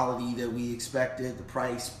the quality that we expected. The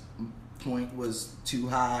price point was too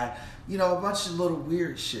high. You know, a bunch of little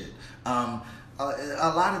weird shit. A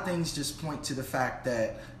lot of things just point to the fact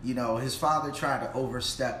that, you know, his father tried to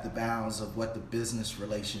overstep the bounds of what the business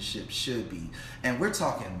relationship should be. And we're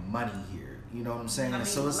talking money here. You know what I'm saying? I mean,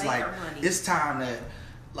 so it's like, it's time that,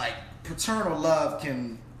 like, paternal love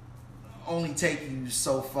can only take you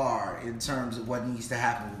so far in terms of what needs to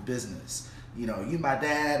happen with business. You know, you my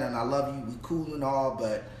dad and I love you, we cool and all,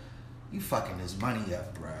 but you fucking this money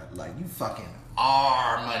up, bruh. Like, you fucking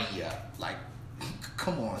our money up. Like,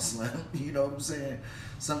 come on, Slim. You know what I'm saying?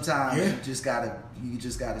 Sometimes you just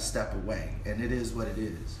gotta step away, and it is what it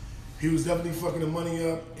is. He was definitely fucking the money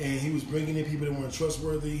up, and he was bringing in people that weren't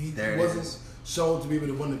trustworthy. He wasn't shown to be able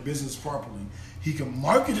to run the business properly. He could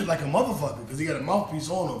market it like a motherfucker because he got a mouthpiece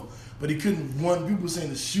on him, but he couldn't run. People were saying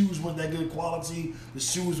the shoes weren't that good quality. The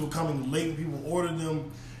shoes were coming late when people ordered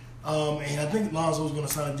them. And I think Lonzo was going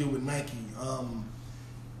to sign a deal with Nike. And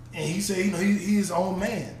he said, you know, he's his own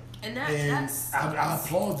man. And that's I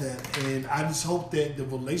applaud that. And I just hope that the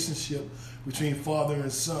relationship between father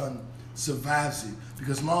and son survives it.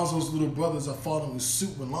 Because Lonzo's little brothers are following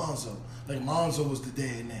suit with Lonzo. Like, Lonzo was the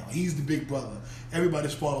dad now. He's the big brother.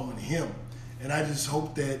 Everybody's following him. And I just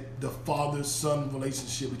hope that the father-son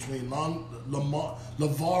relationship between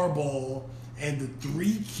LeVar Ball and the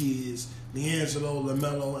three kids, LiAngelo,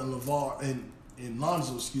 LaMelo, and LeVar and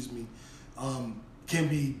Lonzo, can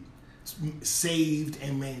be saved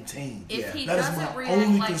and maintained. If he doesn't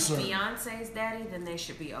react like Beyonce's daddy, then they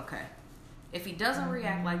should be okay. If he doesn't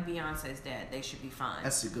react like Beyonce's dad, they should be fine.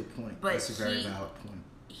 That's a good point. But that's a very valid point.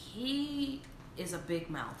 He is a big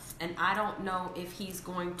mouth, and I don't know if he's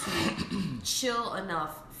going to chill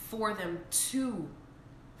enough for them to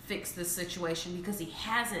fix this situation because he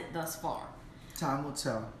hasn't thus far. Time will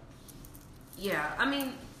tell. Yeah, I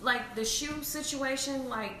mean, like the shoe situation,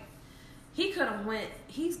 like he could have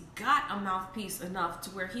he's got a mouthpiece enough to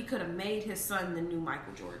where he could have made his son the new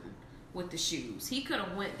Michael Jordan. with the shoes. He could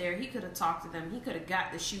have went there. He could have talked to them. He could have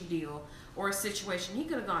got the shoe deal or a situation. He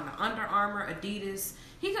could have gone to Under Armour, Adidas.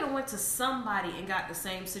 He could have went to somebody and got the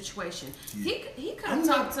same situation. Yeah. He could have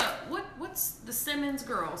talked to what's the Simmons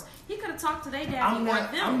girls. He could have talked to their daddy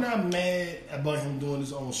or them. I'm not mad about him doing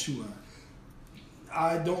his own shoe line.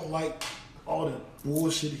 I don't like all the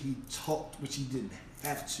bullshit he talked, which he didn't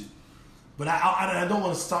have to. But I don't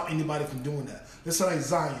want to stop anybody from doing that. That's like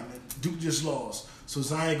Zion. Duke just lost. So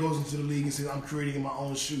Zion goes into the league and says, I'm creating my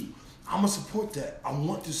own shoe. I'm going to support that. I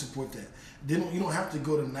want to support that. You don't have to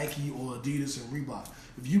go to Nike or Adidas and Reebok.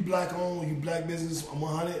 If you black owned, you black business, I'm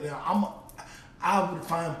 100. I would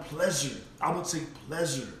find pleasure. I would take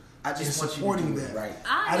pleasure in supporting that. Right.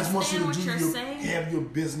 I just want you to saying, have your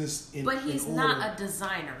business in order. But he's not a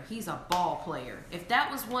designer. He's a ball player. If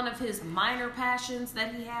that was one of his minor passions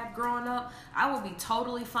that he had growing up, I would be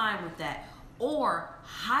totally fine with that. Or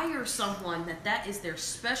hire someone that is their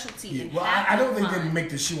specialty. Yeah, and I don't think they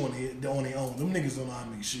make the shoe on their own. Them niggas don't know how to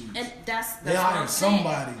make shoes. And that's they hired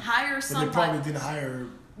somebody. Hire somebody. But they probably didn't hire.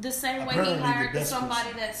 The same way he hired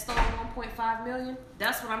somebody that stole $1.5 million.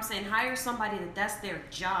 That's what I'm saying. Hire somebody that's their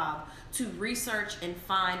job to research and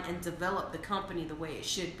find and develop the company the way it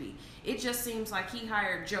should be. It just seems like he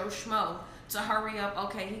hired Joe Schmo to hurry up.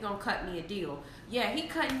 Okay, he gonna cut me a deal. Yeah, he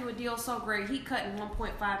cutting you a deal so great. He cutting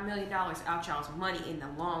 $1.5 million out y'all's money in the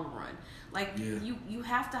long run. Like you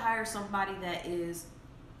have to hire somebody that is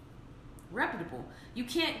reputable. You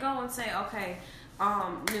can't go and say, okay,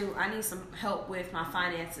 I need some help with my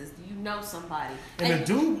finances. You know somebody. And the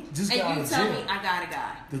dude just got out of jail. And you tell me I got a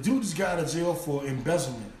guy. The dude just got out of jail for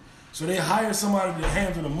embezzlement. So they hired somebody to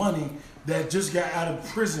handle the money that just got out of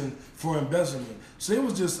prison for embezzlement. So it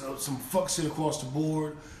was just some fuck shit across the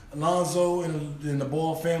board. Alonzo and the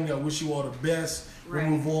Ball family, I wish you all the best. Right.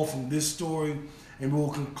 We'll move on from this story, and we'll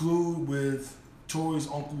conclude with Tori's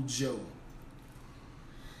Uncle Joe.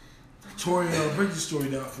 Tori, break the story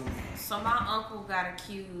down for me. So my uncle got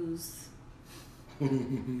accused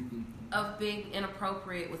of being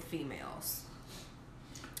inappropriate with females.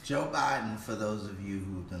 Joe Biden, for those of you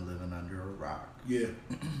who've been living under a rock. Yeah.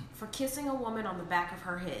 For kissing a woman on the back of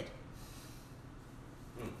her head.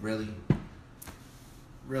 Really?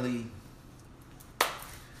 Really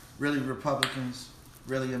Republicans?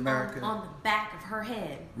 Really America? On the back of her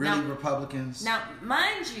head. Really now, Republicans? Now,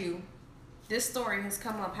 mind you, this story has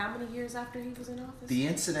come up how many years after he was in office? The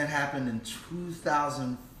incident happened in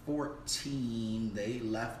 2014. They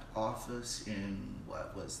left office in,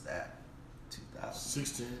 what was that?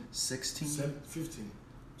 2016.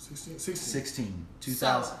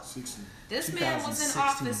 2016. This man was in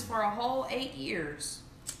office for a whole 8 years.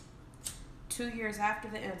 2 years after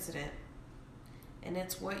the incident. And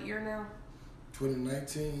it's what year now?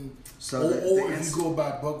 2019. So or if you go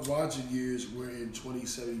by Buck Rogers years, we're in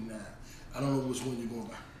 2079. I don't know which one you're going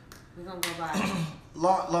by. We're going to go by.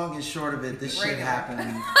 Long and short of it, this shit happened.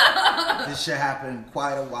 This shit happened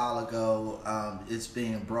quite a while ago. It's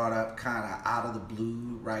being brought up kind of out of the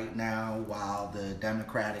blue right now, while the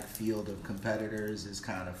Democratic field of competitors is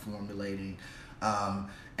kind of formulating.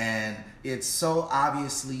 And it's so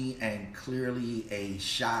obviously and clearly a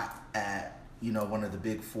shot at, one of the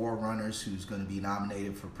big forerunners who's going to be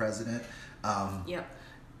nominated for president. Yep.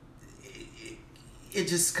 It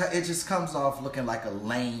just comes off looking like a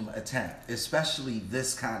lame attempt, especially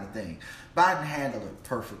this kind of thing. Biden handled it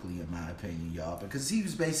perfectly, in my opinion, y'all, because he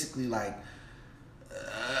was basically like,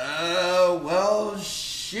 well,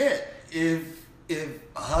 shit. If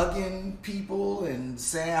hugging people and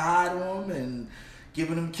saying hi to them and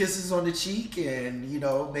giving them kisses on the cheek and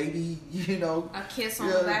maybe a kiss on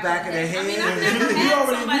the back of the head. I mean,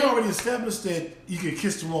 we already established that you can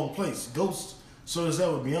kiss the wrong place. Ghost. So is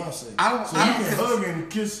that with Beyonce? You can hug and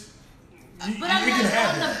kiss. But I'm like,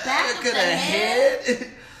 on the back of the head.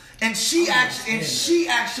 And she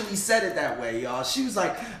actually said it that way, y'all. She was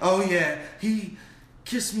like, "Oh yeah, he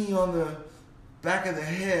kissed me on the back of the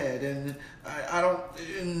head, and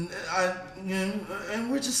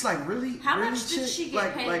and we're just like, really? How really, much did she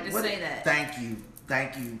get paid to say that? Thank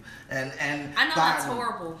you. And I know that's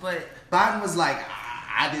horrible, but Biden was like,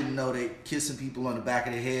 I didn't know that kissing people on the back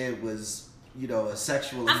of the head was, a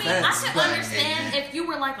sexual offense. I mean, I could understand if you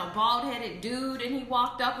were like a bald-headed dude and he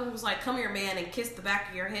walked up and was like, "Come here, man," and kissed the back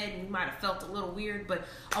of your head, and you might have felt a little weird. But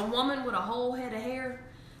a woman with a whole head of hair,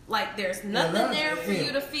 like, there's nothing there for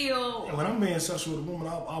you to feel. And when I'm being sexual with a woman,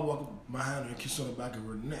 I'll walk behind her and kiss on the back of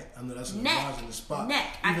her neck. I know that's an erogenous spot.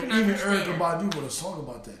 Even Erykah Badu wrote a song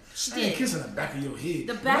about that. She ain't kissing the back of your head.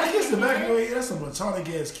 The back of your head, that's a platonic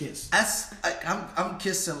ass kiss. I'm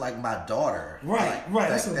kissing like my daughter. Right.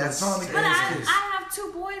 That's a platonic ass kiss. I have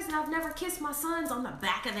have 2 boys and I've never kissed my sons on the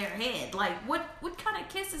back of their head. Like, what kind of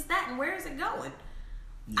kiss is that, and where is it going?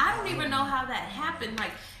 I don't even know how that happened.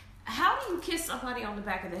 Like, how do you kiss somebody on the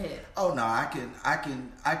back of the head? Oh no, I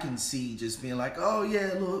can see just being like, oh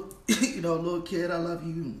yeah, little kid, I love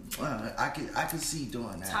you. I can see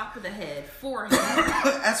doing that. Top of the head, forehead.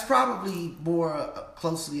 That's probably more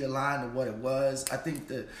closely aligned to what it was. I think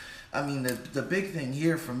the big thing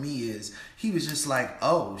here for me is he was just like,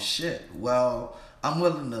 oh shit, well, I'm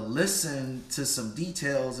willing to listen to some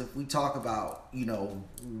details if we talk about,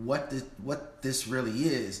 what this really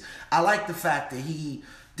is. I like the fact that he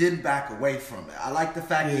didn't back away from it. I like the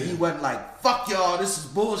fact that he wasn't like, fuck y'all, this is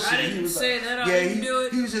bullshit. I didn't say that. I didn't do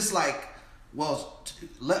it. He was just like, well,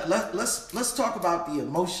 let's talk about the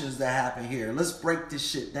emotions that happen here. Let's break this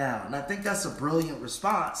shit down. And I think that's a brilliant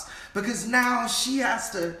response, because now she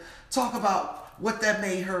has to talk about what that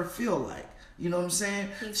made her feel like. You know what I'm saying?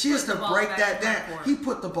 She has to break that down. He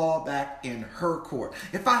put the ball back in her court.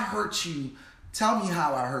 If I hurt you, tell me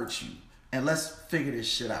how I hurt you, and let's figure this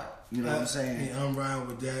shit out. You know what I'm saying? Yeah, I'm riding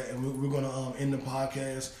with that, and we're gonna end the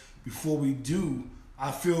podcast. Before we do,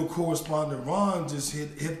 I feel correspondent Ron just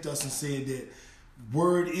hit us and said that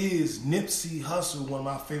word is Nipsey Hussle, one of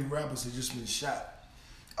my favorite rappers, has just been shot.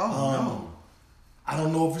 Oh no! I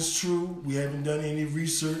don't know if it's true. We haven't done any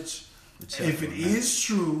research. If it is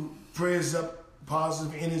true, prayers up,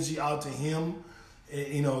 positive energy out to him,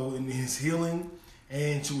 in his healing,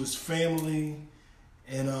 and to his family.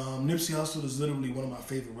 And Nipsey Hussle is literally one of my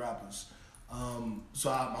favorite rappers.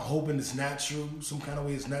 So I'm hoping it's not true. Some kind of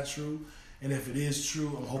way it's not true. And if it is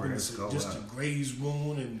true, I'm hoping it's just a graze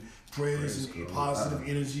wound, and prayers and positive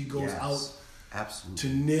energy goes out to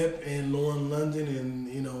Nip and Lauren London and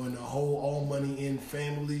and the whole All Money In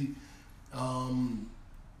family.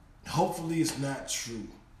 Hopefully it's not true.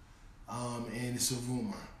 And it's a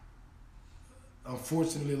rumor.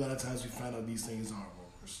 Unfortunately, a lot of times we find out these things aren't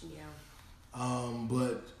rumors. Yeah.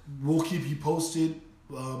 But we'll keep you posted.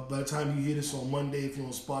 By the time you hear this on Monday, if you're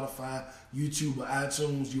on Spotify, YouTube, or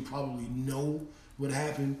iTunes, you probably know what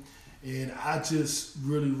happened. And I just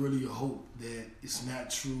really, really hope that it's not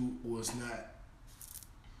true, or it's not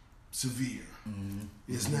severe. Mm-hmm.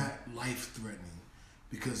 It's not life-threatening.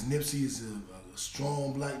 Because Nipsey is a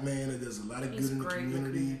strong black man that does a lot of good in the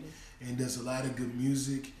community and does a lot of good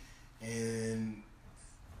music. And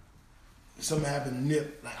if something happened to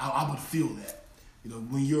Nip, like I would feel that.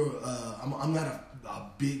 When you're, I'm not a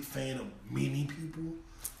big fan of many people.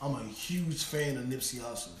 I'm a huge fan of Nipsey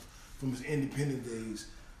Hussle from his independent days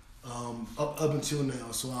up until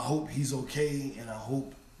now. So I hope he's okay, and I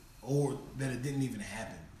hope that it didn't even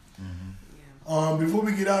happen. Mm-hmm. Yeah. Before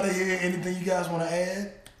we get out of here, anything you guys want to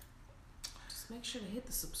add? Just make sure to hit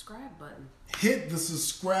the subscribe button. Hit the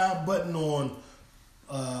subscribe button on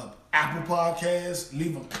Apple Podcasts.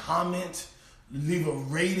 Leave a comment. Leave a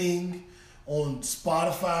rating. On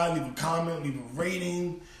Spotify, leave a comment, leave a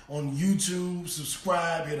rating. On YouTube,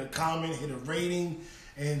 subscribe, hit a comment, hit a rating.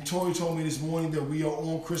 And Tori told me this morning that we are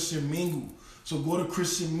on Christian Mingle. So go to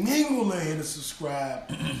Christian Mingle and hit a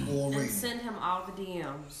subscribe or rating. And send him all the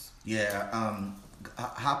DMs. Yeah,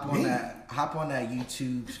 hop on that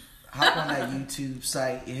YouTube. Hop on that YouTube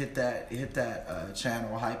site, hit that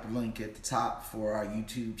channel hyperlink at the top for our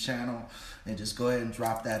YouTube channel, and just go ahead and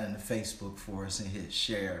drop that into Facebook for us and hit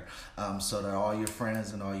share, so that all your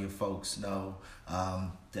friends and all your folks know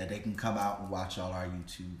that they can come out and watch all our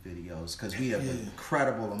YouTube videos, because we have an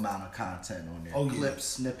incredible amount of content on there. Clips,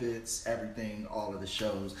 snippets, everything, all of the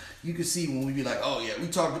shows. You can see when we be like, oh yeah, we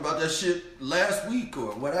talked about that shit last week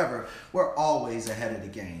or whatever. We're always ahead of the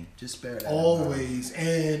game. Just bear that always.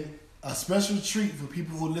 And a special treat for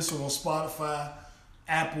people who listen on Spotify,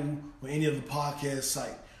 Apple, or any other podcast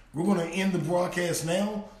site. We're going to end the broadcast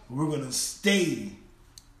now, but we're going to stay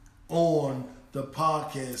on the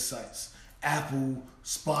podcast sites. Apple,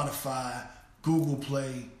 Spotify, Google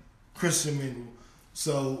Play, Christian Mingle.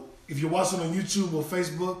 So if you're watching on YouTube or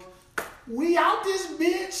Facebook, we out this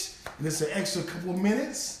bitch. And it's an extra couple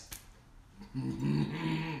minutes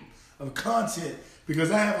of content, because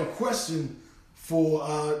I have a question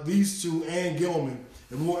for these two and Gilman,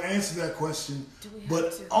 and we'll answer that question,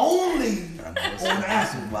 but only on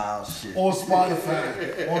Apple or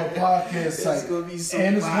Spotify on a podcast site. It's gonna be some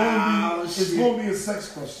and it's gonna be a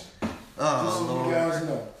sex question. Just so you guys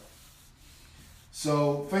know.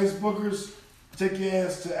 So Facebookers, take your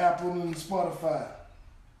ass to Apple and Spotify.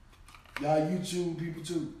 Y'all YouTube people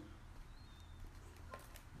too.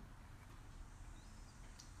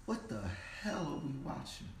 What the hell are we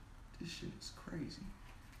watching? This shit is crazy.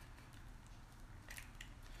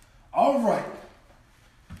 All right.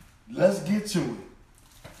 Let's get to it.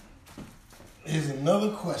 Here's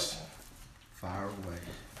another question. Fire away.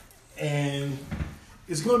 And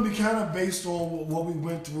it's going to be kind of based on what we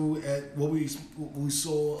went through at what we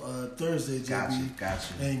saw Thursday, JB.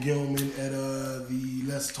 Gotcha. And Gilman at the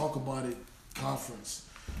Let's Talk About It conference.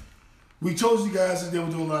 We told you guys that they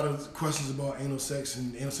were doing a lot of questions about anal sex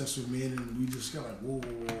and anal sex with men, and we just kind of like,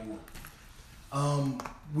 whoa.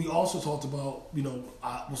 We also talked about,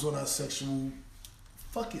 what's on our sexual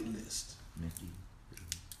bucket list. Mickey.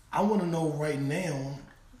 I want to know right now,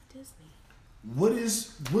 Disney.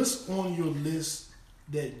 What's on your list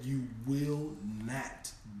that you will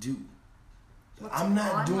not do? I'm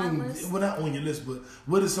not doing. Well, not on your list, but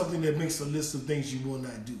what is something that makes a list of things you will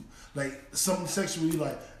not do? Like something sexually,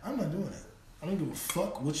 like I'm not doing that. I don't give a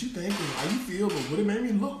fuck what you think or how you feel or what it made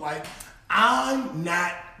me look like. I'm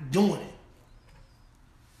not doing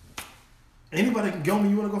it. Anybody can go. Me,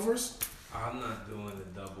 you want to go first? I'm not doing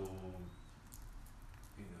the double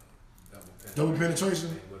penetration. Double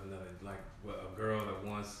penetration with another, with a girl that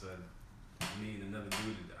wants to meet another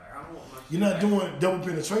dude. I don't want my. You're not doing double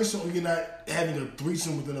penetration, or you're not having a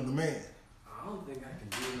threesome with another man. I don't think I can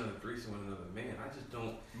do another threesome with another man. I just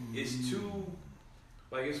don't. It's too.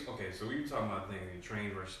 It's okay. So we were talking about things like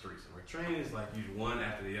train versus threesome. Where train is like you one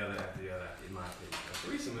after the other, in my opinion. A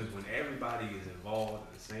threesome is when everybody is involved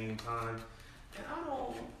at the same time, and I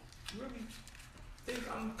don't really think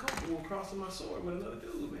I'm comfortable crossing my sword with another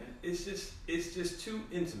dude, man. It's just too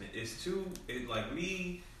intimate. It's like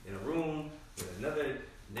me in a room with another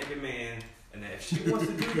naked man, and that if she wants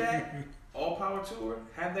to do that, all power to her.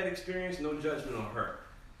 Have that experience, no judgment on her.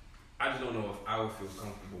 I just don't know if I would feel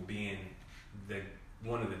comfortable being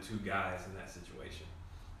one of the two guys in that situation.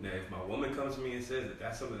 Now, if my woman comes to me and says that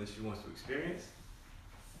that's something that she wants to experience,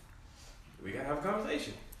 we gotta have a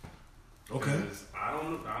conversation. Okay. Because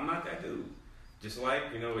I'm not that dude. Just like,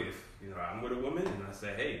 if I'm with a woman and I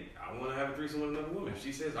say, hey, I want to have a threesome with another woman. If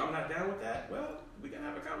she says I'm not down with that, well, we gotta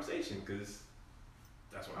have a conversation because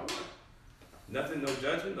that's what I want. Nothing, no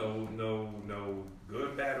judgment, no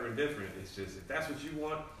good, bad, or indifferent. It's just if that's what you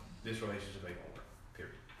want, this relationship ain't gonna work.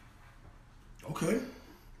 Period. Okay.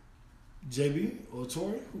 JB or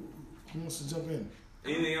Tori, who wants to jump in?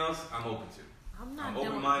 Anything else, I'm open to. I'm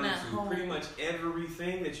open-minded to pretty much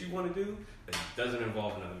everything that you want to do that doesn't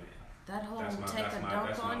involve another man. That whole take a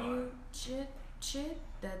dump on you shit.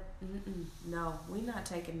 That no, we not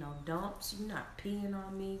taking no dumps. You not peeing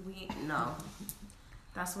on me. No.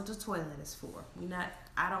 That's what the toilet is for.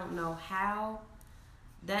 I don't know how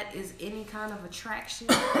that is any kind of attractive.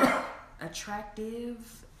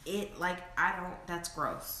 That's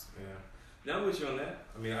gross. Yeah. Now with you on that,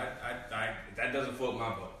 I mean, I that doesn't float my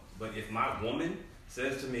boat. But if my woman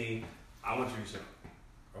says to me, I want you to show,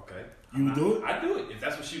 okay. You would do it? I do it if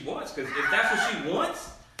that's what she wants. Because if that's what she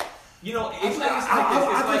wants,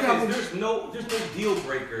 there's no deal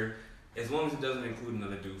breaker as long as it doesn't include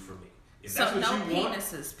another dude for me. If that's what you want,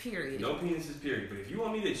 penises, period. No penises, period. But if you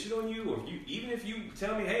want me to cheat on you, or even if you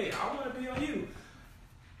tell me, hey, I want to be on you,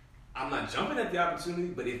 I'm not jumping at the opportunity.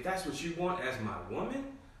 But if that's what you want as my woman,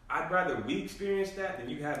 I'd rather we experience that than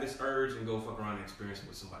you have this urge and go fuck around and experience it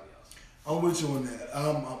with somebody else. I'm with you on that.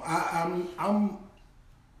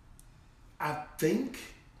 I think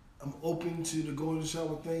I'm open to the go in the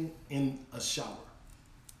shower thing in a shower.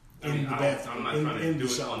 In the bathroom. I'm not trying to do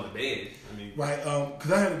it on the bed. Right?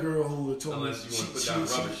 Because I had a girl who told me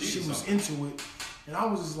she was into it, and I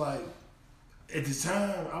was just like, at the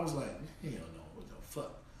time, I was like, hell no, what the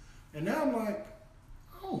fuck? And now I'm like,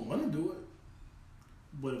 I don't want to do it.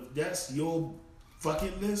 But if that's your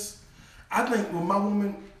bucket list, I think with my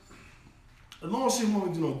woman, as long as she don't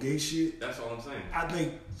want to do no gay shit, that's all I'm saying. I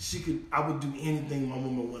think I would do anything my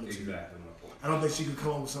woman wanted to. Exactly my point. I don't think she could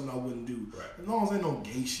come up with something I wouldn't do. Right. As long as ain't no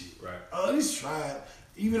gay shit. Right. At least try it.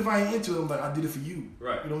 Even if I ain't into it, I'm like, I did it for you.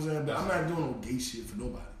 Right. You know what I'm saying? But I'm not doing no gay shit for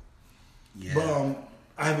nobody. Yeah. But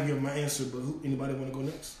I haven't given my answer, but anybody want to go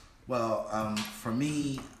next? Well, for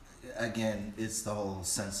me, again, it's the whole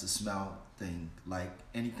sense of smell thing. Like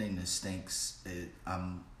anything that stinks,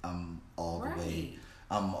 I'm all the way.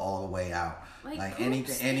 I'm all the way out. Like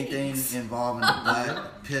anything involving the blood,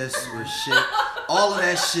 piss, or shit. All of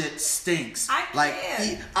that shit stinks.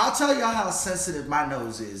 I'll tell y'all how sensitive my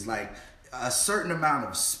nose is. Like a certain amount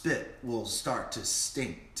of spit will start to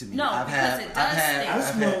stink to me. No, it does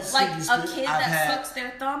stink. Like a kid that sucks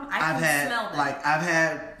their thumb, I can smell that.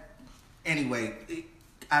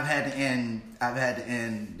 I've had to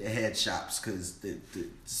end the head shops because the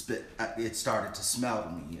spit, it started to smell to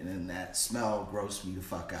me, and then that smell grossed me the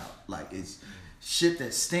fuck out. Like it's shit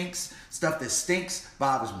that stinks, stuff that stinks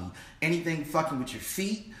bothers me. Anything fucking with your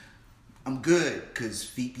feet, I'm good because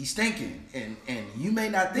feet be stinking, and you may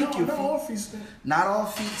not think your not feet. all feet stink. Not all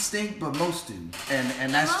feet stink, but most do,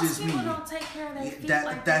 and that's most just me. people don't take care of their feet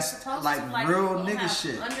like that's they're supposed like to. Like real people nigga have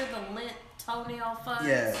shit. Under the lint toenail fuzz.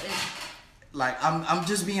 Yeah. Like I'm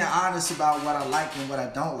just being honest about what I like and what I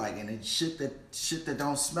don't like, and it's shit that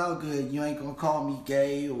don't smell good. You ain't gonna call me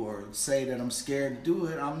gay or say that I'm scared to do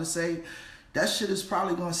it. I'm gonna say that shit is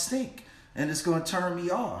probably gonna stink and it's gonna turn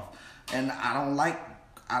me off. And I don't like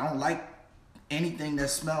anything that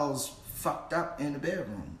smells fucked up in the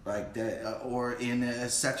bedroom like that or in a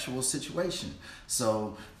sexual situation.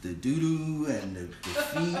 So the doo-doo and the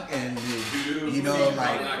feet and the, you know,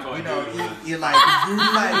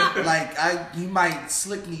 you might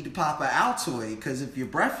slick need to pop an Altoid because if your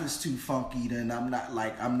breath is too funky, then I'm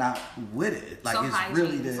not with it. Like, so it's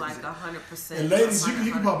really like 100%. And ladies,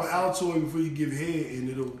 you can pop an Altoid before you give head, and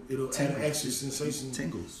it'll add an extra sensation,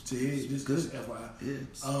 tingles to head. This FYI.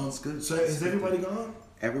 Yeah, it's good. So is everybody gone?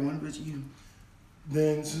 Everyone but you.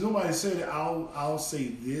 Then since nobody said it, I'll say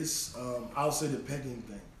this. I'll say the pegging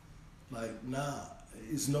thing. Like, nah,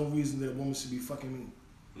 it's no reason that a woman should be fucking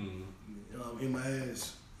me in my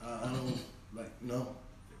ass. I don't no.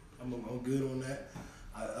 I'm good on that.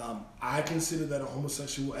 I consider that a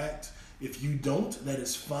homosexual act. If you don't, that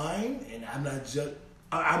is fine, and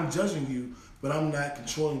I'm judging you, but I'm not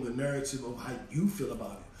controlling the narrative of how you feel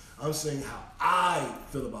about it. I'm saying how I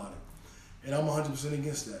feel about it, and I'm 100%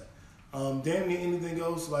 against that. Damn near anything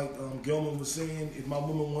else, like Gilman was saying, if my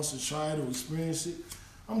woman wants to try it or experience it,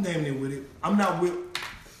 I'm damn near with it. I'm not with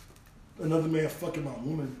another man fucking my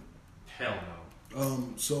woman. Hell no.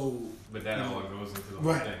 But that all goes into the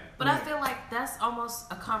whole thing. But I feel like that's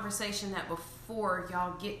almost a conversation that before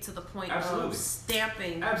y'all get to the point of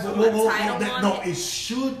stamping a title on it. No, it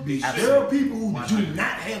should be. There are people who do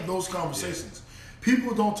not have those conversations. Yeah.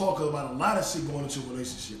 People don't talk about a lot of shit going into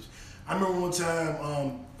relationships. I remember one time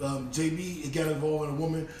JB got involved with a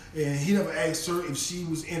woman, and he never asked her if she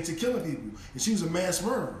was into killing people, and she was a mass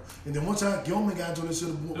murderer. And then one time Gilman got into this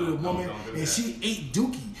with a woman, and she ate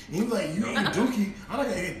Dookie, and he was like, "You ate Dookie? I'm not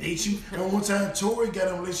gonna date you." And one time Tori got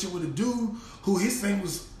in a relationship with a dude who his thing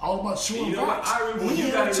was all about shooting. You know what? I remember when you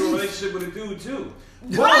got into a relationship with a dude too.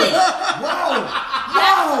 Right.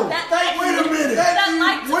 Whoa! Wait a minute. That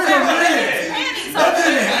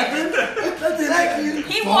didn't happen. That didn't happen.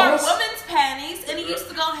 He wore women's panties and he used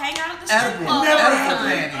to go hang out at the strip club. I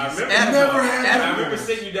remember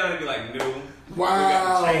sitting you down and be like, no. Wow. We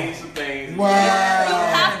got to change some things. Wow. You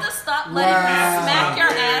have to stop letting him smack your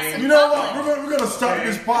ass in You know what? We're going to stop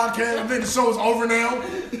this podcast. I think the show's over now. All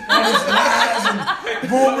these lies and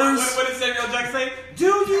rumors. What did Samuel Jackson say?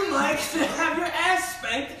 Do you like to have your ass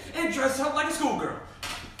spanked and dress up like a schoolgirl?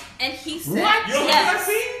 And he said, what? You don't yes. like that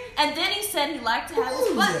scene? And then he said he liked to have his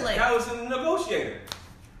butt licked. That was in The Negotiator.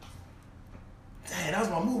 Dang, that was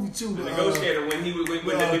my movie too. The Negotiator, when he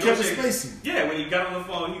Kevin Spacey. Yeah, when he got on the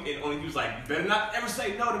phone, he was like, "You better not ever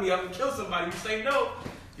say no to me. I'm gonna kill somebody." You say no.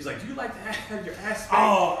 He's like, "Do you like to have your ass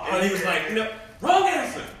spanked?" And he was like, wrong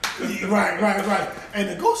answer. Right. And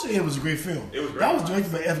Negotiator was a great film. It was great. That was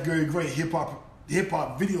directed by F. Gary Gray, hip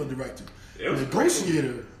hop video director. It was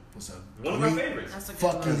Negotiator was one of my favorites. That's a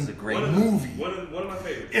fucking movie. One of my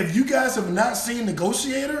favorites. If you guys have not seen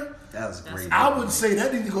Negotiator, that was great. I would say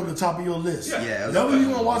that needs to go to the top of your list. Yeah. Whatever you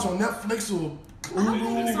want to watch on Netflix or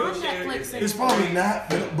Hulu, it's probably not,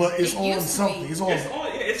 but it's on something. It's on.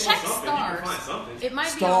 Check Stars. It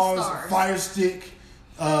might be on Stars. Fire Stick,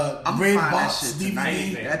 Red Box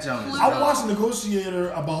DVD. That joint is I watched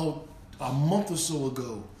Negotiator about a month or so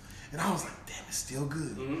ago, and I was like, damn, it's still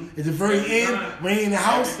good. Mm-hmm. At the very end, when he in the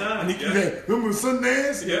house, and remember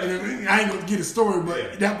Sundance? Yeah. And I ain't gonna get a story,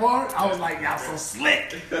 but that part, I was like, y'all so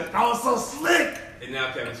slick. I was so slick. And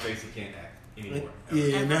now Kevin Spacey can't act anymore.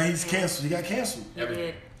 Yeah, now he's canceled. He got canceled. He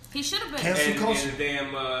did. He should have been. And the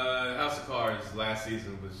damn House of Cards last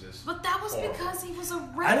season was just. But that was horrible. Because he was a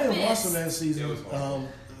rapist. I didn't watch the last season. It was horrible.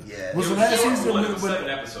 Was the last season when 7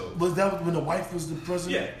 episodes? Was that when the wife was the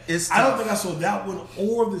president? Yeah, I don't think I saw that one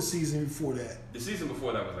or the season before that. The season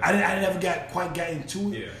before that was. I never quite got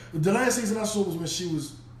into it. Yeah. The last season I saw was when she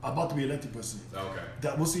was about to be elected president. Okay.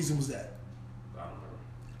 What season was that? I don't remember.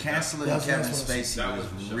 Canceling Kevin Spacey was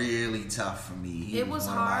really tough for me. It was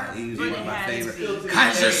hard. He was one of my favorite. Is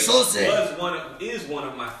one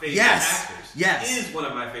of my favorite actors. is one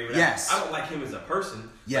of my favorite actors. I don't like him as a person,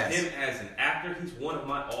 but him as an actor, he's one of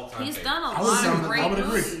my all-time favorites. He's done a lot of great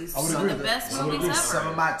movies. Some of the best movies ever. Some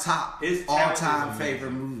of my top all-time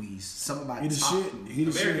favorite movies. Some of my top.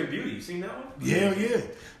 American Beauty, you seen that one? Yeah.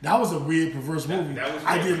 That was a weird, perverse movie.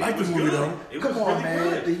 I did like the movie though. Come on,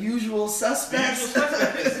 man. The Usual Suspects.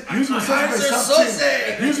 Usual Suspects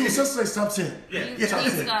top 10.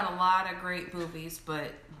 He's got a lot of great movies,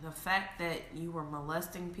 but the fact that you were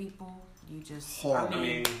molesting people, you just horrible. I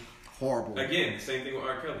mean, horrible. Again, same thing with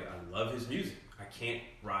R. Kelly. I love his music. I can't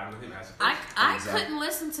ride with him as a person. I couldn't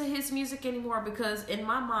listen to his music anymore because in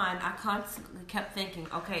my mind I constantly kept thinking,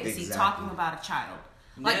 okay, is he talking about a child?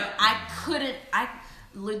 Like I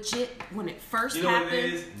legit when it first happened. What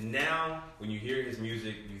it is? Now when you hear his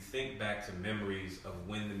music, you think back to memories of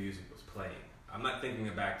when the music was playing. I'm not thinking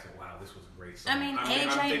back to, wow, this was a great song. I mean, age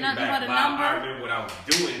ain't nothing but a number. I remember what I was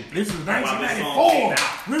doing. This was 1994.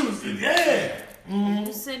 We was,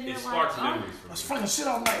 You sitting here it sparks memories for me. That's fucking shit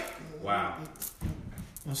I'm like. Wow. You know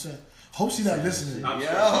what I'm saying? Hope she's not listening. I'm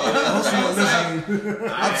Hope she's not listening.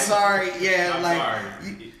 I'm sorry. Yeah, I'm like.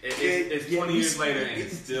 sorry. It's 20 years later and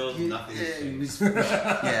it's still nothing has changed.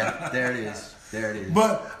 Yeah, there it is. There it is.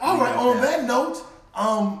 But, alright, on that note,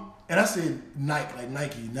 and I said Nike, like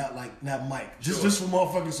Nike, not Mike. Just for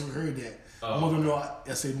motherfuckers who heard that. I want to know.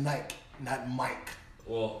 I said Nike, not Mike.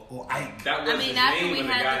 Well, or Ike. That was his after name we of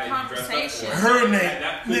the had guy the that you conversation. dressed up for. Her name.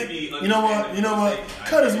 That could be You know what?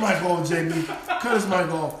 Cut his mic off, JB. Cut his mic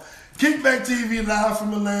off. Kickback TV live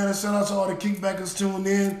from Atlanta. Shout out to all the kickbackers tuning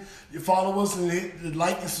in. You follow us and hit the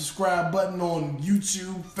like and subscribe button on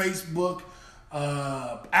YouTube, Facebook,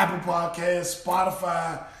 Apple Podcasts,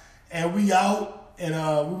 Spotify, and we out. And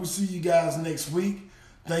we will see you guys next week.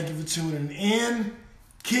 Thank you for tuning in.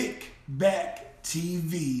 Kickback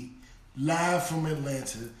TV, live from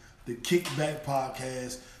Atlanta. The Kickback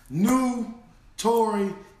Podcast. New,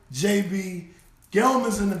 Tori, JB,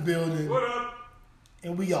 Gelman's in the building. What up?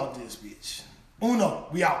 And we out this bitch. Uno,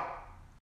 we out.